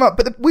to pick him up.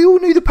 But we all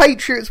knew the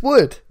Patriots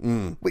would.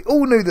 We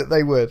all knew that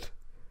they would.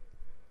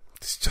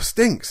 It just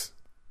stinks.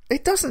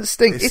 It doesn't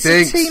stink. It It's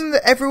stinks. a team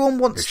that everyone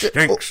wants It to...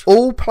 stinks.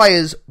 All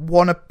players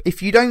want to...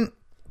 If you don't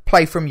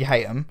play for them, you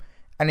hate them.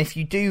 And if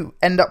you do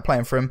end up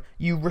playing for them,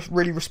 you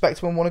really respect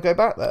them and want to go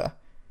back there.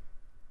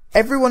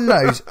 Everyone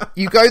knows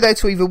you go there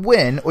to either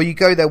win or you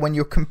go there when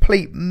you're a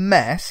complete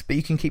mess, but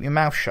you can keep your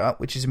mouth shut,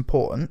 which is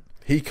important.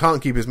 He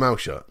can't keep his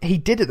mouth shut. He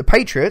did at the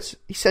Patriots.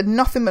 He said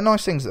nothing but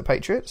nice things at the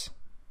Patriots.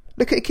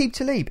 Look at Aqib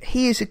Talib.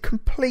 He is a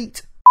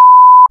complete...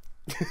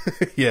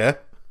 Yeah.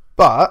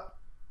 But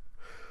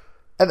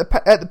at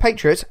the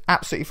Patriots,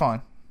 absolutely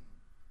fine.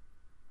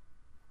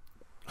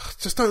 I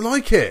just don't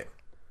like it.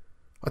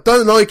 I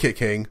don't like it,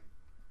 King.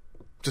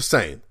 Just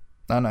saying.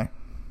 No.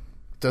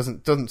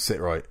 Doesn't sit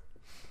right.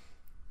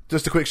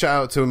 Just a quick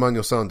shout out to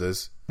Emmanuel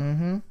Sanders.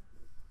 Mm-hmm.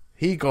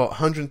 He got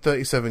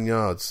 137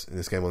 yards in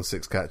this game on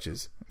 6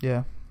 catches.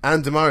 Yeah.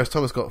 And Demaryius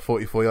Thomas got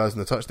 44 yards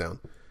and a touchdown,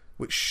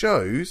 which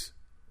shows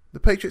the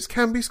Patriots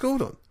can be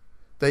scored on.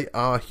 They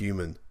are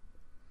human.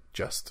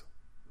 Just.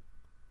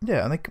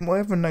 Yeah, and well,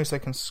 everyone knows they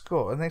can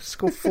score, and they've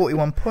scored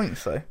 41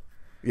 points, though.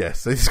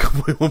 Yes, they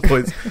scored 41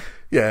 points.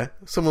 Yeah,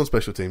 some on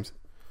special teams.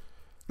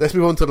 Let's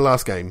move on to the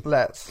last game.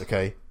 Let's.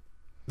 Okay.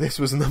 This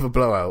was another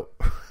blowout.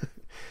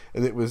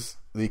 And it was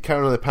the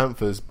Carolina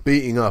Panthers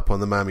beating up on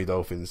the Miami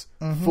Dolphins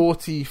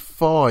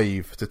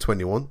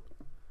 45-21.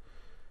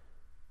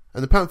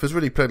 And the Panthers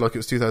really played like it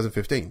was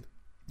 2015.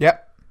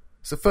 Yep.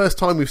 It's the first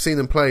time we've seen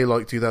them play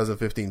like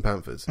 2015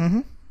 Panthers.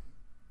 Mm-hmm.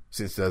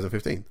 Since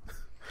 2015.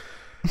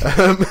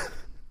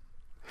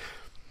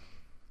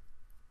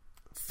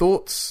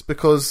 Thoughts?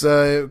 Because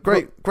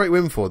great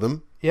win for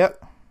them.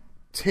 Yep.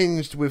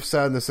 Tinged with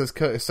sadness as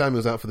Curtis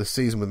Samuel's out for the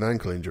season with an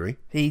ankle injury.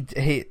 He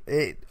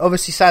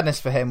obviously sadness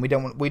for him. We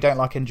don't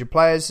like injured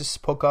players. This is a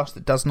podcast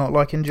that does not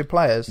like injured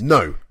players.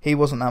 No. He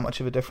wasn't that much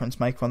of a difference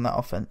maker on that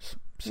offense.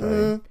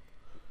 So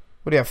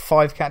what do you have,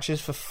 5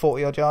 catches for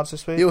 40 odd yards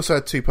this week? He also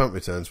had 2 punt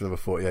returns for another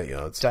 48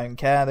 yards. Don't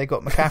care. They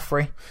got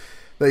McCaffrey.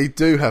 They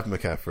do have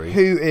McCaffrey.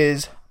 Who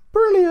is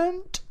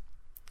brilliant.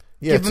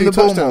 Yeah, Give him 2 the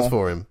ball touchdowns more.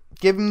 for him.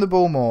 Give him the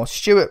ball more.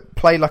 Stewart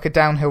played like a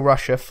downhill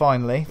rusher,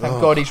 finally.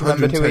 Thank God he's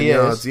remembered who 110 he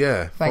yards, is.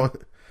 yeah. Thank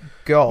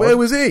God. Where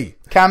was he?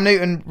 Cam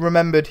Newton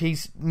remembered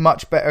he's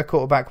much better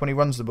quarterback when he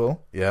runs the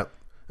ball. Yeah.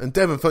 And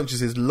Devin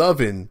Funchess is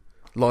loving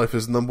life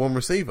as number 1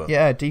 receiver.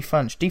 Yeah, D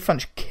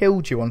Funch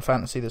killed you on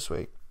fantasy this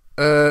week.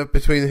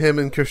 Between him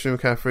and Christian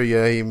McCaffrey,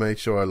 yeah, he made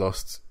sure I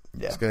lost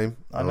this game.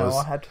 I know,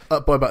 I had...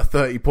 up by about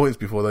 30 points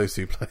before those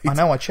two played. I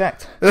know, I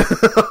checked.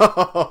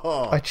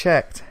 I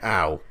checked.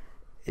 Ow.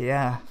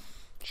 Yeah.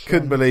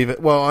 Couldn't believe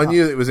it. Well, I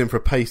knew it was in for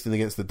pasting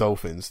against the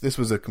Dolphins. This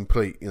was a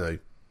complete,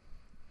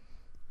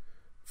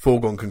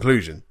 foregone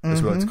conclusion,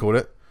 as we like to call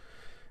it.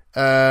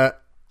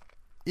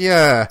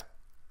 Yeah.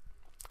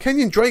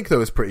 Kenyon Drake, though,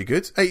 was pretty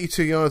good.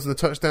 82 yards and a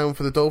touchdown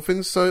for the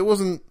Dolphins, so it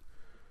wasn't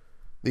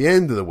the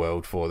end of the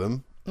world for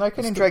them. No,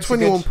 Kenyon Drake's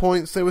 21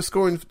 points. They were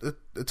scoring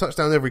a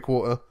touchdown every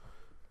quarter,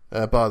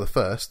 bar the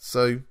first,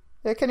 so...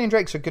 Yeah, Kenyon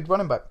Drake's a good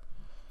running back.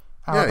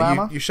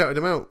 Alabama. Yeah, you shouted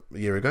him out a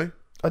year ago.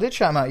 I did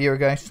shout him out a year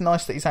ago. It's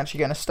nice that he's actually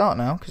getting a start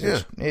now,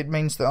 because it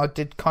means that I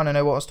did kind of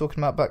know what I was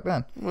talking about back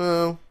then.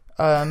 Well...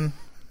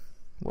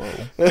 Whoa.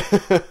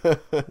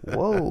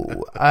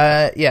 Whoa.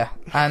 Yeah,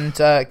 and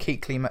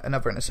Keekly,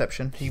 another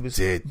interception. He was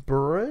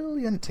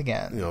brilliant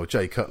again.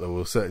 Jay Cutler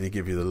will certainly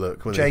give you the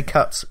look. Jay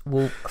Cuts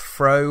will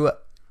throw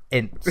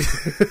ints.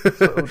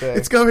 That's what we'll do.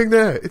 It's going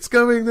there. It's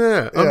going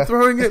there. I'm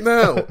throwing it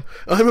now.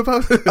 I'm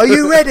about to... Are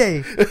you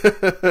ready?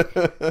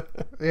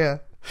 Yeah.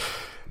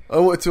 I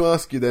wanted to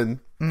ask you then,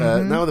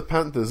 Now the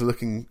Panthers are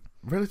looking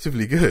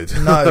relatively good.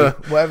 No,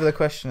 whatever the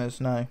question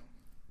is, no.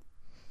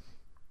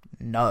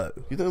 No.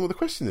 You don't know what the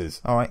question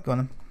is? All right, go on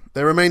then.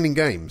 Their remaining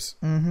games.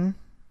 Mm-hmm.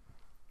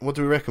 What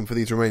do we reckon for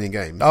these remaining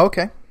games? Oh,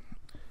 okay.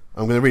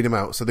 I'm going to read them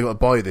out. So they've got a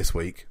bye this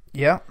week.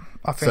 Yeah,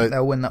 I think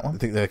they'll win that I one.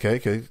 think they're okay.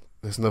 Okay,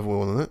 there's another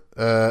one on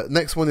it.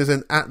 Next one is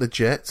at the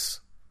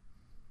Jets.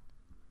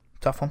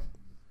 Tough one.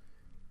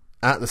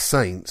 At the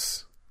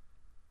Saints.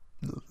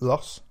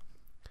 Loss.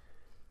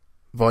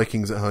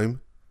 Vikings at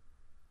home.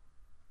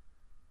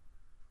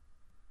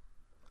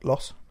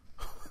 Loss.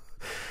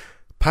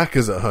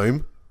 Packers at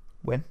home.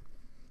 Win.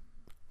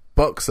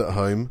 Bucks at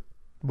home.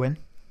 Win.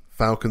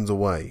 Falcons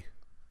away.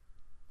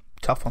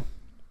 Tough one.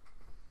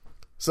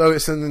 So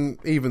it's an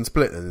even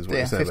split then, is what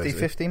you're saying,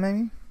 50-50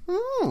 maybe?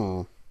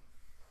 Hmm.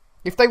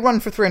 If they run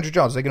for 300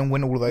 yards, they're going to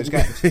win all of those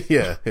games.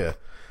 yeah.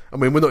 I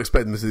mean, we're not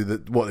expecting them to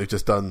do what they've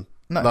just done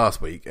No.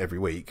 last week, every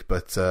week,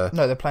 but... no,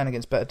 they're playing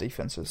against better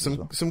defences as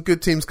well. Some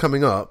good teams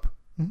coming up,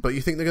 but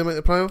you think they're going to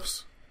make the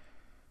playoffs?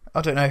 I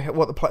don't know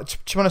what the play. To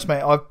be honest,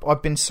 mate,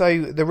 I've been so.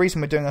 The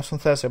reason we're doing this on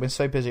Thursday, I've been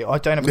so busy. I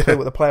don't have a clue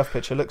what the playoff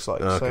picture looks like,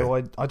 so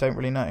I don't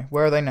really know.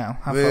 Where are they now?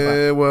 How far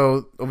back?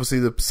 Well, obviously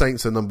the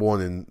Saints are number one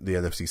in the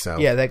NFC South.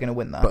 Yeah, they're going to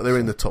win that. But they're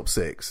in the top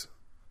 6.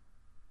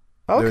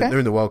 Oh, okay. They're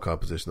in the wildcard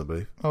position, I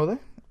believe. Oh, are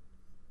they?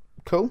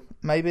 Cool.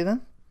 Maybe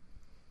then.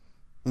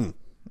 So,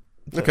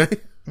 okay.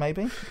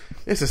 Maybe.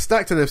 It's a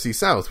stacked NFC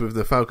South with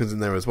the Falcons in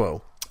there as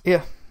well.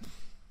 Yeah.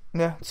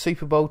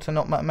 Super Bowl to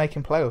not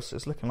making playoffs.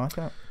 It's looking like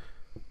it.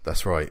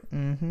 That's right.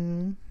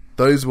 Mm-hmm.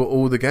 Those were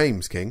all the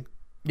games, King.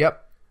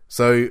 Yep.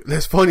 So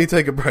let's finally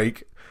take a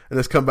break and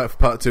let's come back for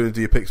part 2 and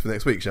do your picks for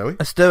next week, shall we?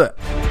 Let's do it.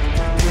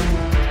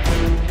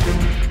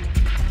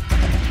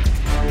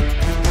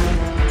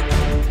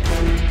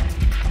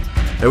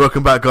 Hey,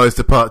 welcome back, guys,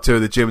 to part 2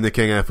 of the Jim and the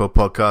King NFL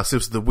podcast.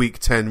 This is the Week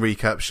 10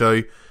 recap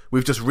show.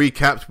 We've just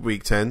recapped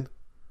Week 10.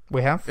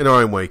 We have. In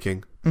our own way,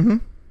 King.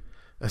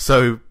 Mm-hmm.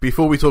 So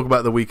before we talk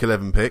about the Week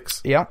 11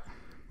 picks, Yeah.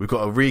 we've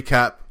got to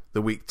recap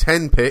the Week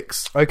 10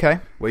 picks. Okay.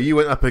 Where you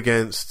went up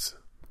against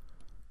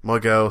my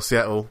girl,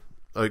 Seattle,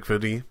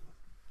 Oakford.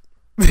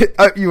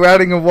 Oh, you're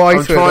adding a Y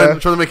I'm to trying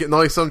it to make it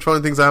nice. I'm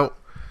trying things out.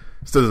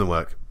 Still doesn't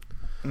work.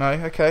 No,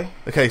 okay.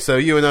 Okay, so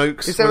you and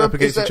Oaks went up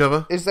against each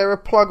other. Is there a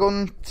plug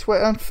on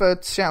Twitter for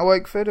Seattle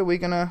Oakford? Are we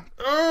going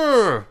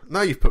to...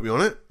 Now you've put me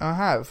on it. I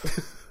have.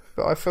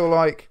 But I feel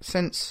like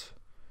since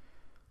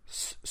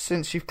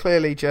you've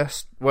clearly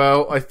just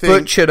I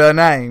think butchered her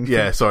name.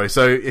 Yeah, sorry.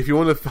 So if you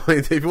want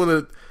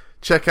to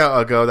check out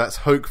our girl, that's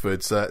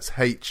Hoakford. So that's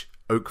H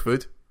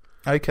Oakford.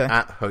 Okay.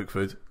 At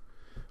Hoakford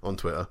on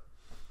Twitter.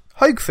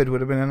 Hoakford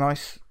would have been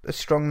a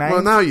strong name.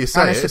 Well, now you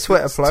say and it's a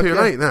Twitter plug. Too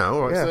late now.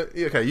 All right. Yeah.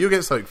 So, okay, you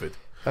against Hoakford.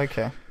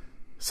 Okay.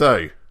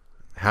 So,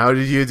 how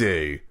did you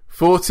do?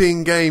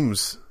 14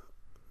 games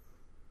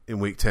in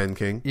Week 10,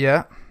 King.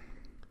 Yeah.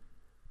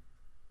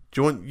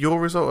 Do you want your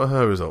result or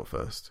her result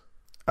first?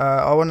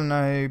 I want to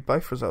know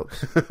both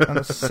results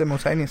and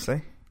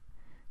simultaneously.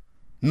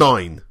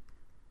 9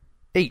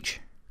 each.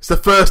 It's the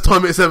first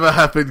time it's ever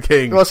happened,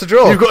 King. Well, it's a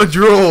draw. You've got a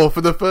draw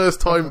for the first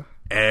time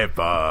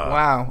ever.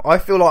 Wow. I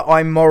feel like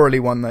I morally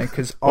won though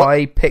because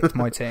I picked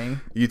my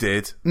team. You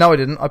did. No, I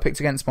didn't. I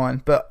picked against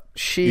mine, but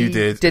she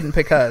didn't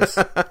pick hers.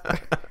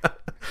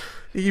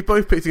 You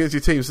both picked against your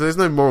team, so there's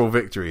no moral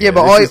victory. Yeah, here.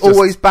 but I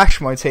always bash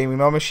my team,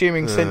 and I'm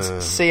assuming since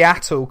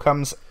Seattle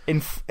comes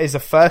in is a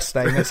first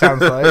name, it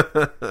sounds like.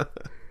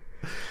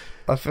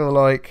 I feel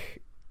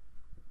like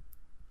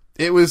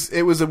it was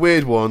a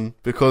weird one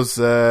because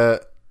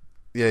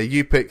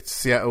you picked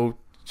Seattle,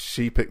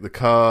 she picked the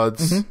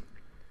Cards,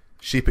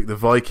 she picked the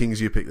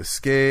Vikings, you picked the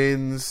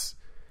Skins,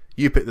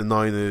 you picked the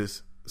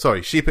Niners.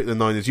 Sorry, she picked the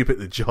Niners, you picked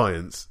the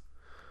Giants.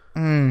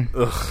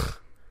 Ugh.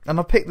 And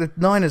I picked the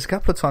Niners a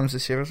couple of times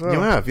this year as well.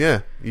 You have,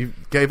 yeah. You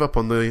gave up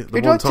on the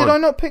one time. Did I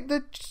not pick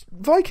the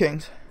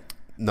Vikings?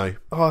 No.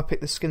 Oh, I picked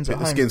the Skins at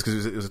home. The Skins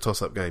because it was a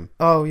toss-up game.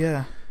 Oh,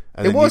 yeah.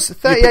 And it was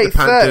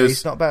 38-30.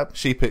 It's not bad.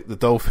 She picked the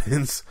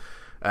Dolphins,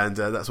 and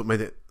that's what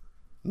made it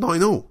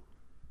 9-all.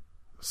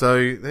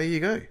 So, there you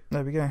go.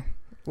 There we go.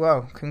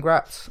 Well,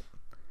 congrats.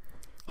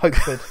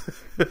 Hoakford.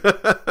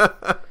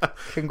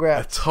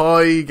 Congrats. A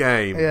tie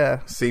game.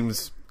 Yeah.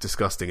 Seems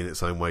disgusting in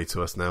its own way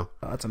to us now.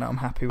 I don't know. I'm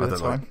happy with the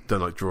time.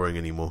 Don't like drawing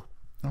anymore.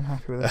 I'm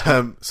happy with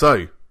it.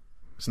 So,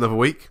 it's another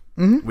week.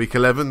 Week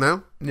 11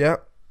 now. Yeah.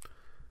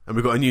 And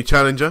we've got a new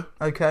challenger.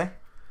 Okay.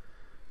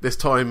 This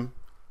time,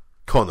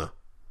 Connor.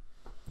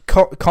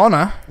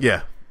 Connor?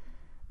 Yeah.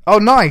 Oh,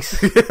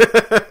 nice.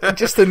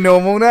 Just a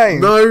normal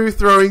name. No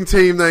throwing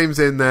team names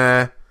in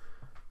there.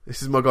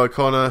 This is my guy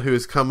Connor, who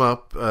has come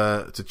up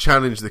to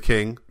challenge the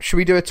King. Should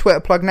we do a Twitter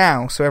plug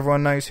now so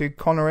everyone knows who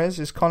Connor is?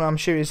 Is Connor? I'm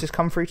sure. Is this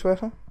come through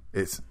Twitter?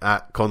 It's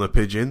at Connor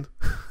Pigeon.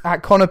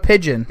 At Connor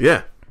Pigeon.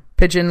 Yeah.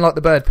 Pigeon like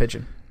the bird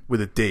pigeon.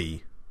 With a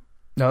D.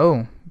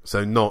 No.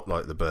 So not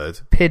like the bird.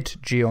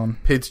 Pidgeon.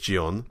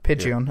 Pidgeon.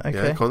 Pidgeon. Yeah.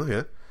 Okay. Yeah, Connor.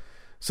 Yeah.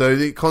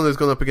 So Connor's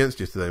gone up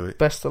against you today, mate.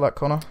 Best of luck,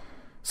 Connor.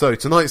 So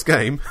tonight's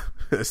game,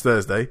 it's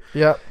Thursday.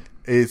 Yep.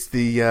 Is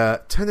the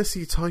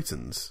Tennessee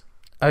Titans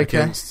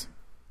against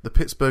the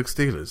Pittsburgh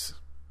Steelers.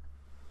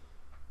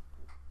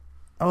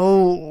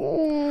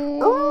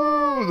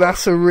 Oh,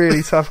 that's a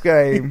really tough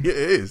game. Yeah, it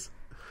is.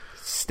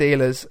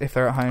 Steelers, if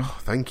they're at home. Oh,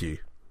 thank you.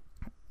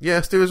 Yeah,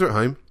 Steelers are at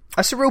home.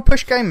 That's a real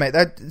push game, mate.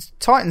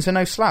 Titans are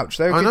no slouch.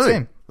 They're a good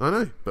team. I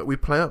know, but we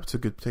play up to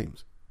good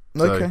teams.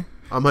 So Okay.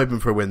 I'm hoping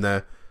for a win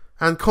there.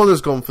 And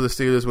Connor's gone for the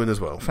Steelers win as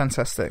well.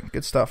 Fantastic.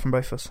 Good start from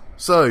both of us.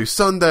 So,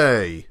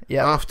 Sunday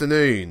Yep.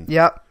 afternoon.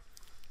 Yep.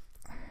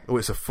 Oh,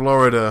 it's a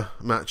Florida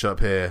matchup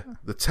here.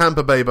 The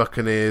Tampa Bay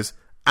Buccaneers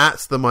at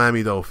the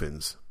Miami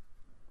Dolphins.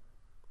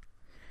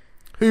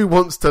 Who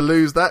wants to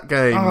lose that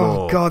game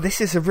more? Oh, God. This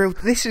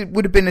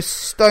would have been a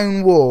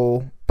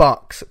Stonewall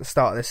Bucks at the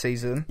start of this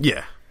season.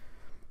 Yeah.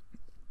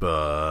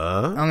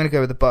 But I'm going to go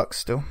with the Bucks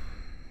still.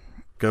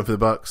 going for the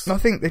Bucks. I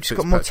think they've just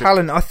got more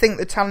talent. I think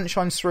the talent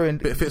shines through in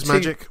Bit of Fitz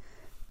magic.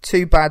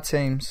 Two bad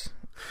teams.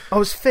 Oh,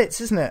 it's Fitz,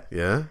 isn't it?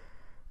 Yeah.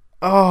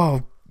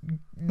 Oh,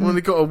 Well,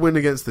 they got a win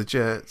against the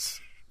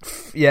Jets.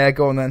 yeah,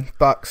 go on then.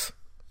 Bucks.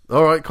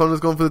 All right, Connor's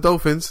gone for the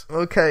Dolphins.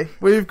 Okay.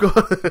 We've got...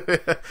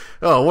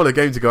 oh, what a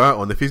game to go out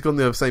on. If he's gone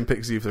the same pick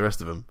as you for the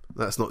rest of them,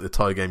 that's not the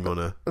tie game you want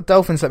to... The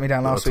Dolphins let me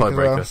down last week as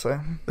well. tiebreaker. So.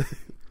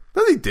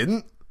 No, they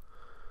didn't.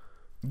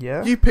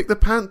 Yeah. You picked the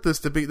Panthers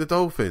to beat the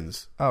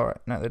Dolphins. All right.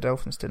 No, the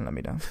Dolphins didn't let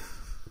me down.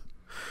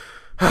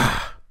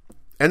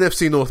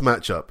 NFC North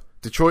matchup.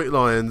 Detroit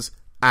Lions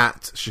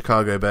at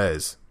Chicago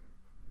Bears.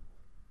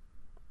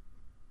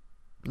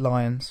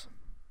 Lions.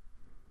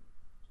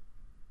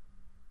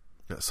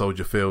 That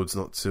Soldier Field's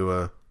not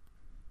too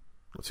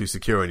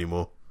secure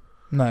anymore.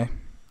 No.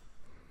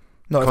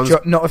 Not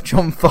if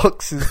John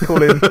Fox is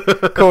calling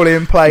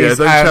plays. Yeah,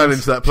 don't and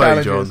challenge that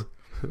play, challenges.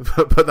 John.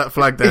 Put that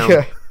flag down.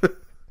 Yeah.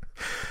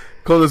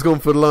 Connor's gone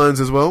for the Lions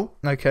as well.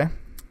 Okay.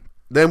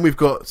 Then we've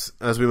got,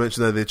 as we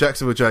mentioned there, the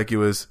Jacksonville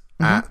Jaguars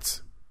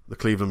at the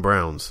Cleveland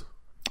Browns.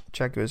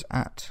 Jaguars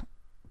at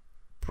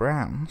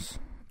Browns.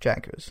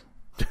 Jaguars.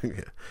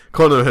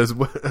 Connor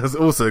has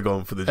also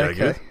gone for the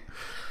Jaguars.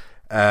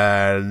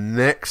 Okay.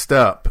 Next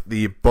up,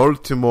 the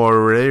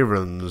Baltimore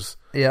Ravens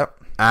Yep.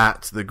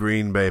 at the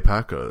Green Bay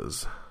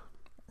Packers.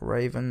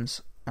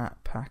 Ravens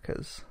at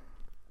Packers.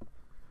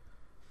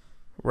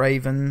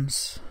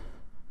 Ravens,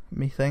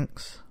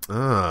 methinks.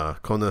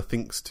 Connor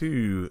thinks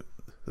too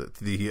that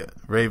the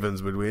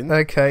Ravens would win.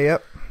 Okay,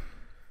 yep.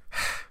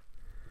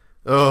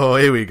 Oh,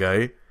 here we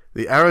go.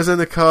 The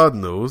Arizona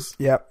Cardinals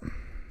Yep.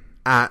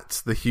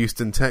 at the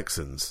Houston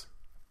Texans.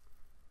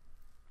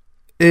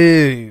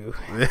 Ew.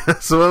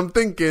 So I'm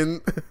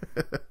thinking...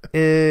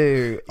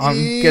 Ew. I'm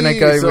going to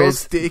go so with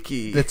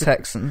sticky. the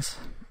Texans.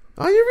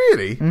 Are you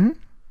really?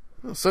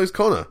 Mm-hmm. Oh, so's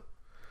Connor.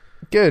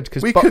 Good,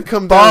 because We could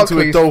come down to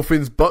a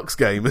Dolphins-Bucks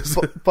game.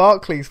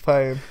 Barkley's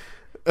playing.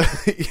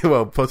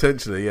 Well,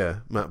 potentially, yeah.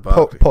 Matt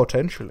Barkley.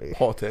 Potentially.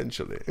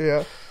 Potentially.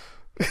 Yeah.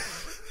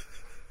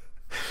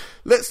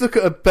 Let's look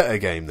at a better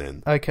game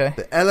then. Okay.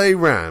 The LA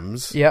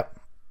Rams Yep.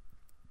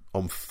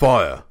 on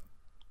fire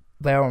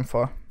They are on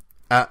fire.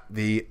 at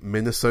the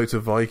Minnesota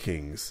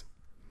Vikings.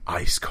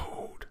 Ice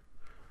cold.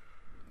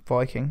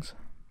 Vikings.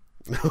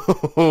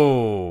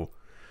 Oh,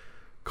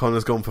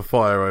 Connor's gone for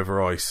fire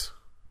over ice.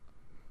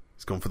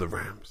 He's gone for the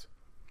Rams.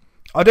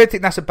 I don't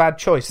think that's a bad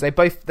choice. They're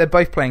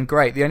both playing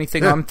great. The only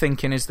thing I'm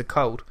thinking is the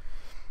cold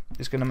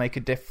is going to make a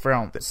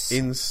difference.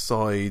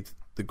 Inside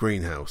the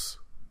greenhouse.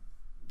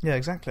 Yeah,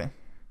 exactly.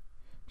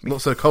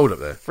 Not so cold up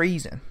there.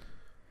 Freezing.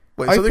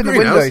 Wait, so Open the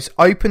greenhouse? windows.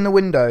 Open the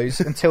windows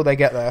until they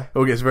get there.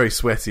 Oh, it gets very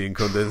sweaty and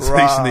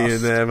condensation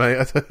in there,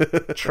 mate.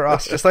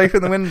 Trust. Just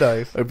open the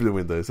windows. Open the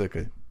windows,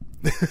 okay.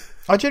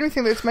 I genuinely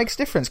think that makes a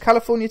difference.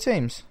 California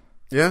teams.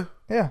 Yeah?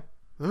 Yeah.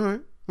 All right.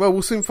 Well,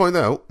 we'll soon find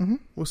out. Mm-hmm.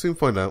 We'll soon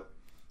find out.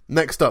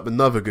 Next up,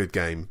 another good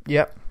game.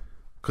 Yep.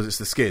 Because it's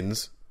the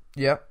Skins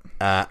Yep.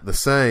 at the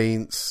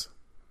Saints.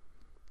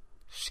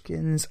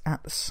 Skins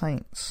at the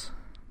Saints.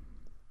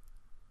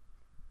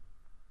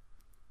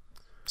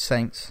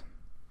 Saints.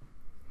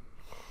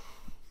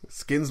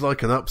 Skins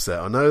like an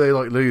upset. I know they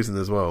like losing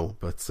as well,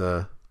 but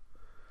all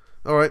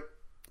right.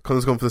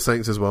 Connor's gone for the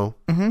Saints as well.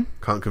 Mm-hmm.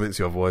 Can't convince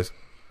you otherwise.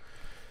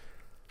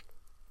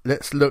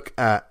 Let's look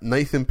at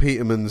Nathan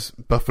Peterman's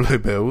Buffalo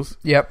Bills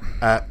Yep.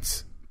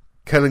 at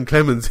Kellen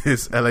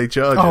Clemens' LA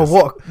Chargers. Oh,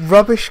 what a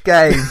rubbish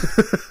game.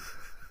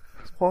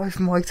 Why is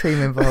my team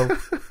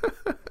involved?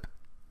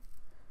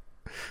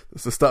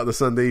 It's the start of the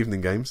Sunday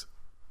evening games.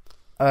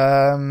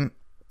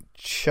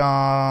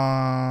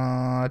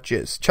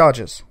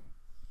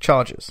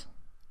 Chargers.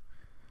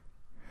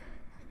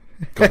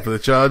 Gone for the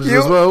Chargers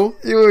as well.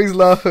 You always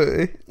laugh at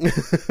me.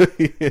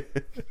 Yeah.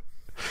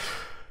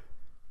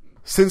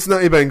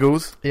 Cincinnati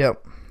Bengals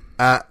Yep.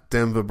 at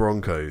Denver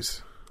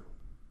Broncos.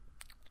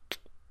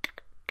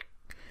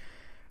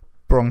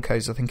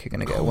 Broncos, I think, are going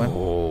to get a win.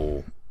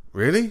 Oh,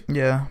 really?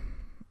 Yeah.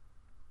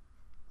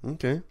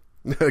 Okay.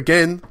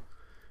 Again,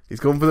 he's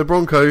gone for the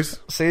Broncos.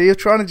 See, you're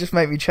trying to just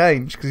make me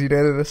change because you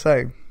know they're the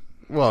same.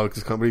 Well, I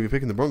just can't believe you're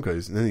picking the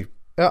Broncos. And then he...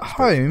 At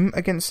home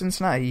against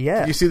Cincinnati, yeah.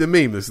 Did you see the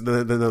meme?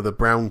 They're the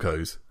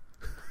Browncos.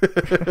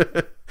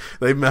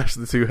 They mashed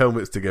the two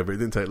helmets together. It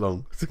didn't take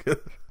long.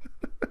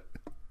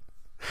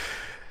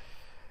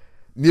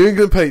 New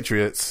England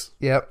Patriots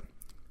Yep.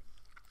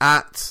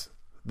 at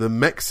the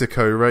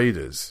Mexico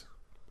Raiders.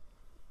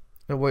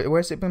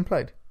 Where's it been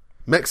played?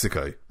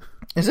 Mexico.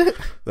 Is it?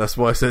 That's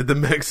why I said the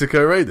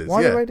Mexico Raiders.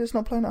 Why are the Raiders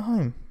not playing at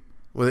home?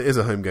 Well, it is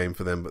a home game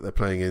for them, but they're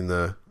playing in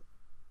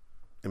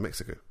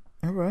Mexico.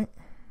 All right.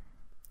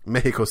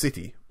 Mexico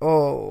City.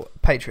 Oh,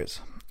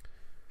 Patriots.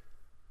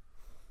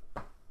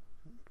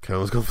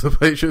 Carl's gone for the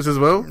Patriots as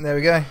well. There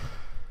we go.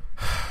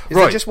 Is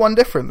Right. it just one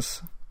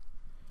difference?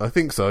 I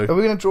think so. Are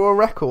we going to draw a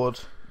record?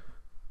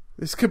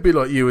 This could be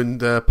like you and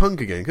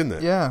Punk again, couldn't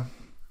it? Yeah.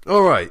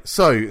 All right.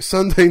 So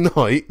Sunday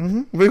night,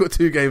 Mm-hmm. we've got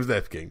 2 games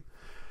left, King.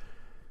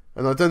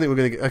 And I don't think we're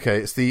going to get... Okay,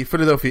 it's the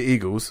Philadelphia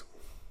Eagles.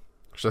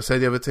 Should I say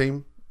the other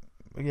team?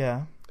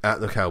 Yeah.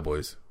 At the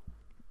Cowboys.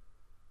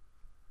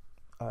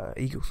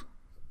 Eagles.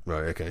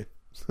 Right, okay.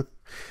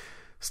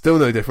 Still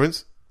no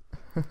difference.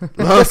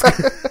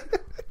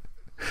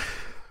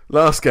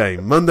 Last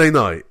game, Monday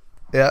night.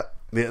 Yeah.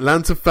 The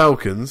Atlanta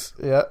Falcons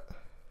Yeah.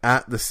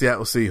 at the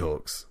Seattle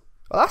Seahawks.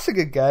 Well, that's a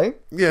good game.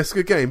 Yeah, it's a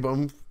good game, but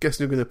I'm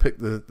guessing you're going to pick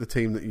the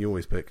team that you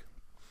always pick.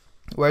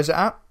 Where's it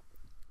at?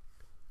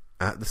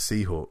 At the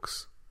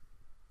Seahawks.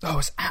 Oh,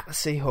 it's at the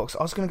Seahawks.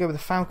 I was going to go with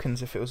the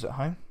Falcons if it was at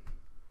home.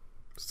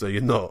 So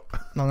you're not.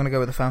 No, I'm going to go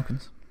with the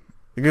Falcons.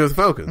 You're going with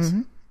the Falcons?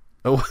 Mm-hmm.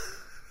 Oh,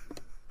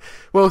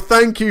 well,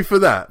 thank you for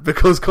that,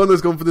 because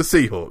Connor's gone for the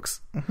Seahawks.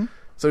 Mm-hmm.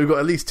 So we've got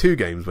at least 2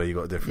 games where you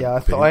got a different. Yeah, I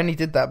opinion. thought I only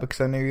did that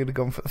because I knew you'd have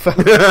gone for the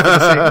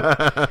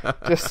Falcons.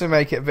 Just to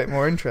make it a bit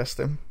more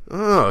interesting.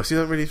 Oh, so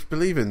you don't really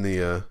believe in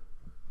the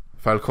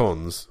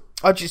Falcons?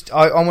 I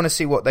want to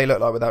see what they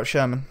look like without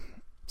Sherman.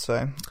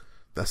 So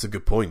That's a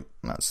good point.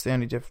 that's the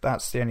only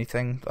that's the only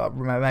thing that I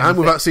remember. And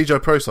without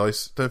CJ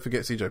Procise, don't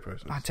forget CJ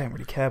Procise. I don't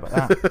really care about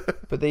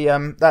that. But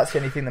that's the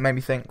only thing that made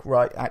me think.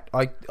 Right,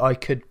 I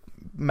could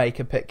make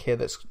a pick here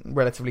that's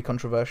relatively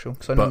controversial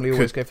because I But normally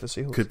always go for the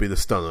Seahawks. Could be the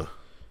stunner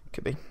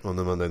Could be. on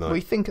the Monday night. Well,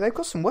 you think they've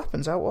got some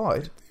weapons out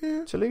wide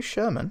to lose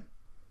Sherman.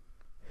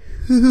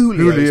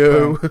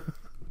 Julio.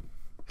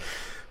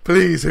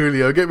 Please,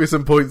 Julio, get me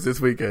some points this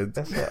weekend.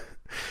 That's it.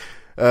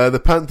 The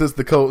Panthers,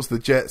 the Colts, the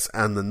Jets,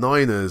 and the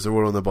Niners are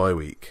all on the bye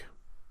week.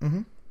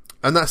 Mm-hmm.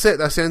 And that's it.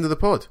 That's the end of the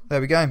pod.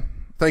 There we go.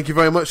 Thank you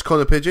very much,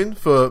 Connor Pigeon,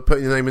 for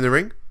putting your name in the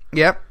ring.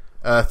 Yep.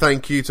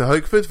 Thank you to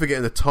Hoakford for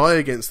getting a tie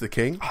against the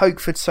King.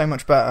 Hoakford's so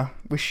much better.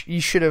 You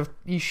should.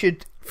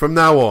 From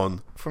now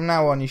on,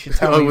 you should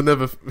tell I me. will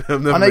never. I'll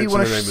never I know you mention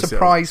want the to name of Seattle.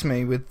 surprise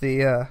me with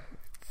the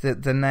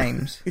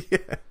names. Yeah.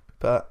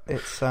 But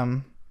it's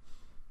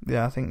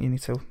yeah, I think you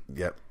need to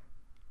Yep.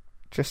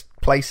 just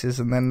places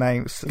and then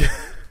names.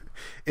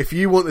 If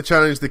you want to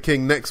challenge the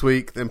King next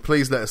week, then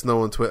please let us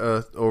know on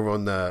Twitter or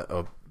on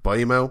or by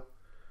email.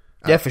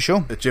 Yeah, for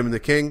sure. At Jim and the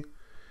King.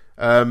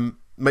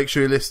 Make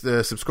sure you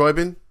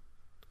subscribing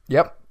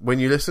Yep. when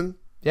you listen.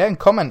 Yeah, and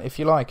comment if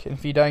you like.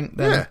 If you don't,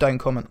 then don't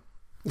comment.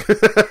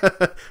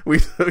 we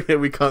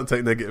can't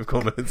take negative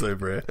comments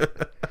over here.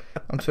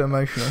 I'm too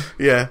emotional.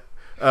 Yeah.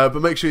 But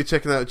make sure you're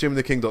checking out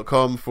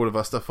jimandtheking.com for all of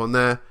our stuff on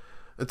there.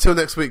 Until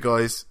next week,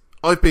 guys,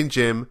 I've been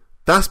Jim,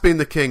 that's been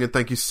the King, and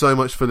thank you so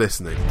much for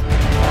listening.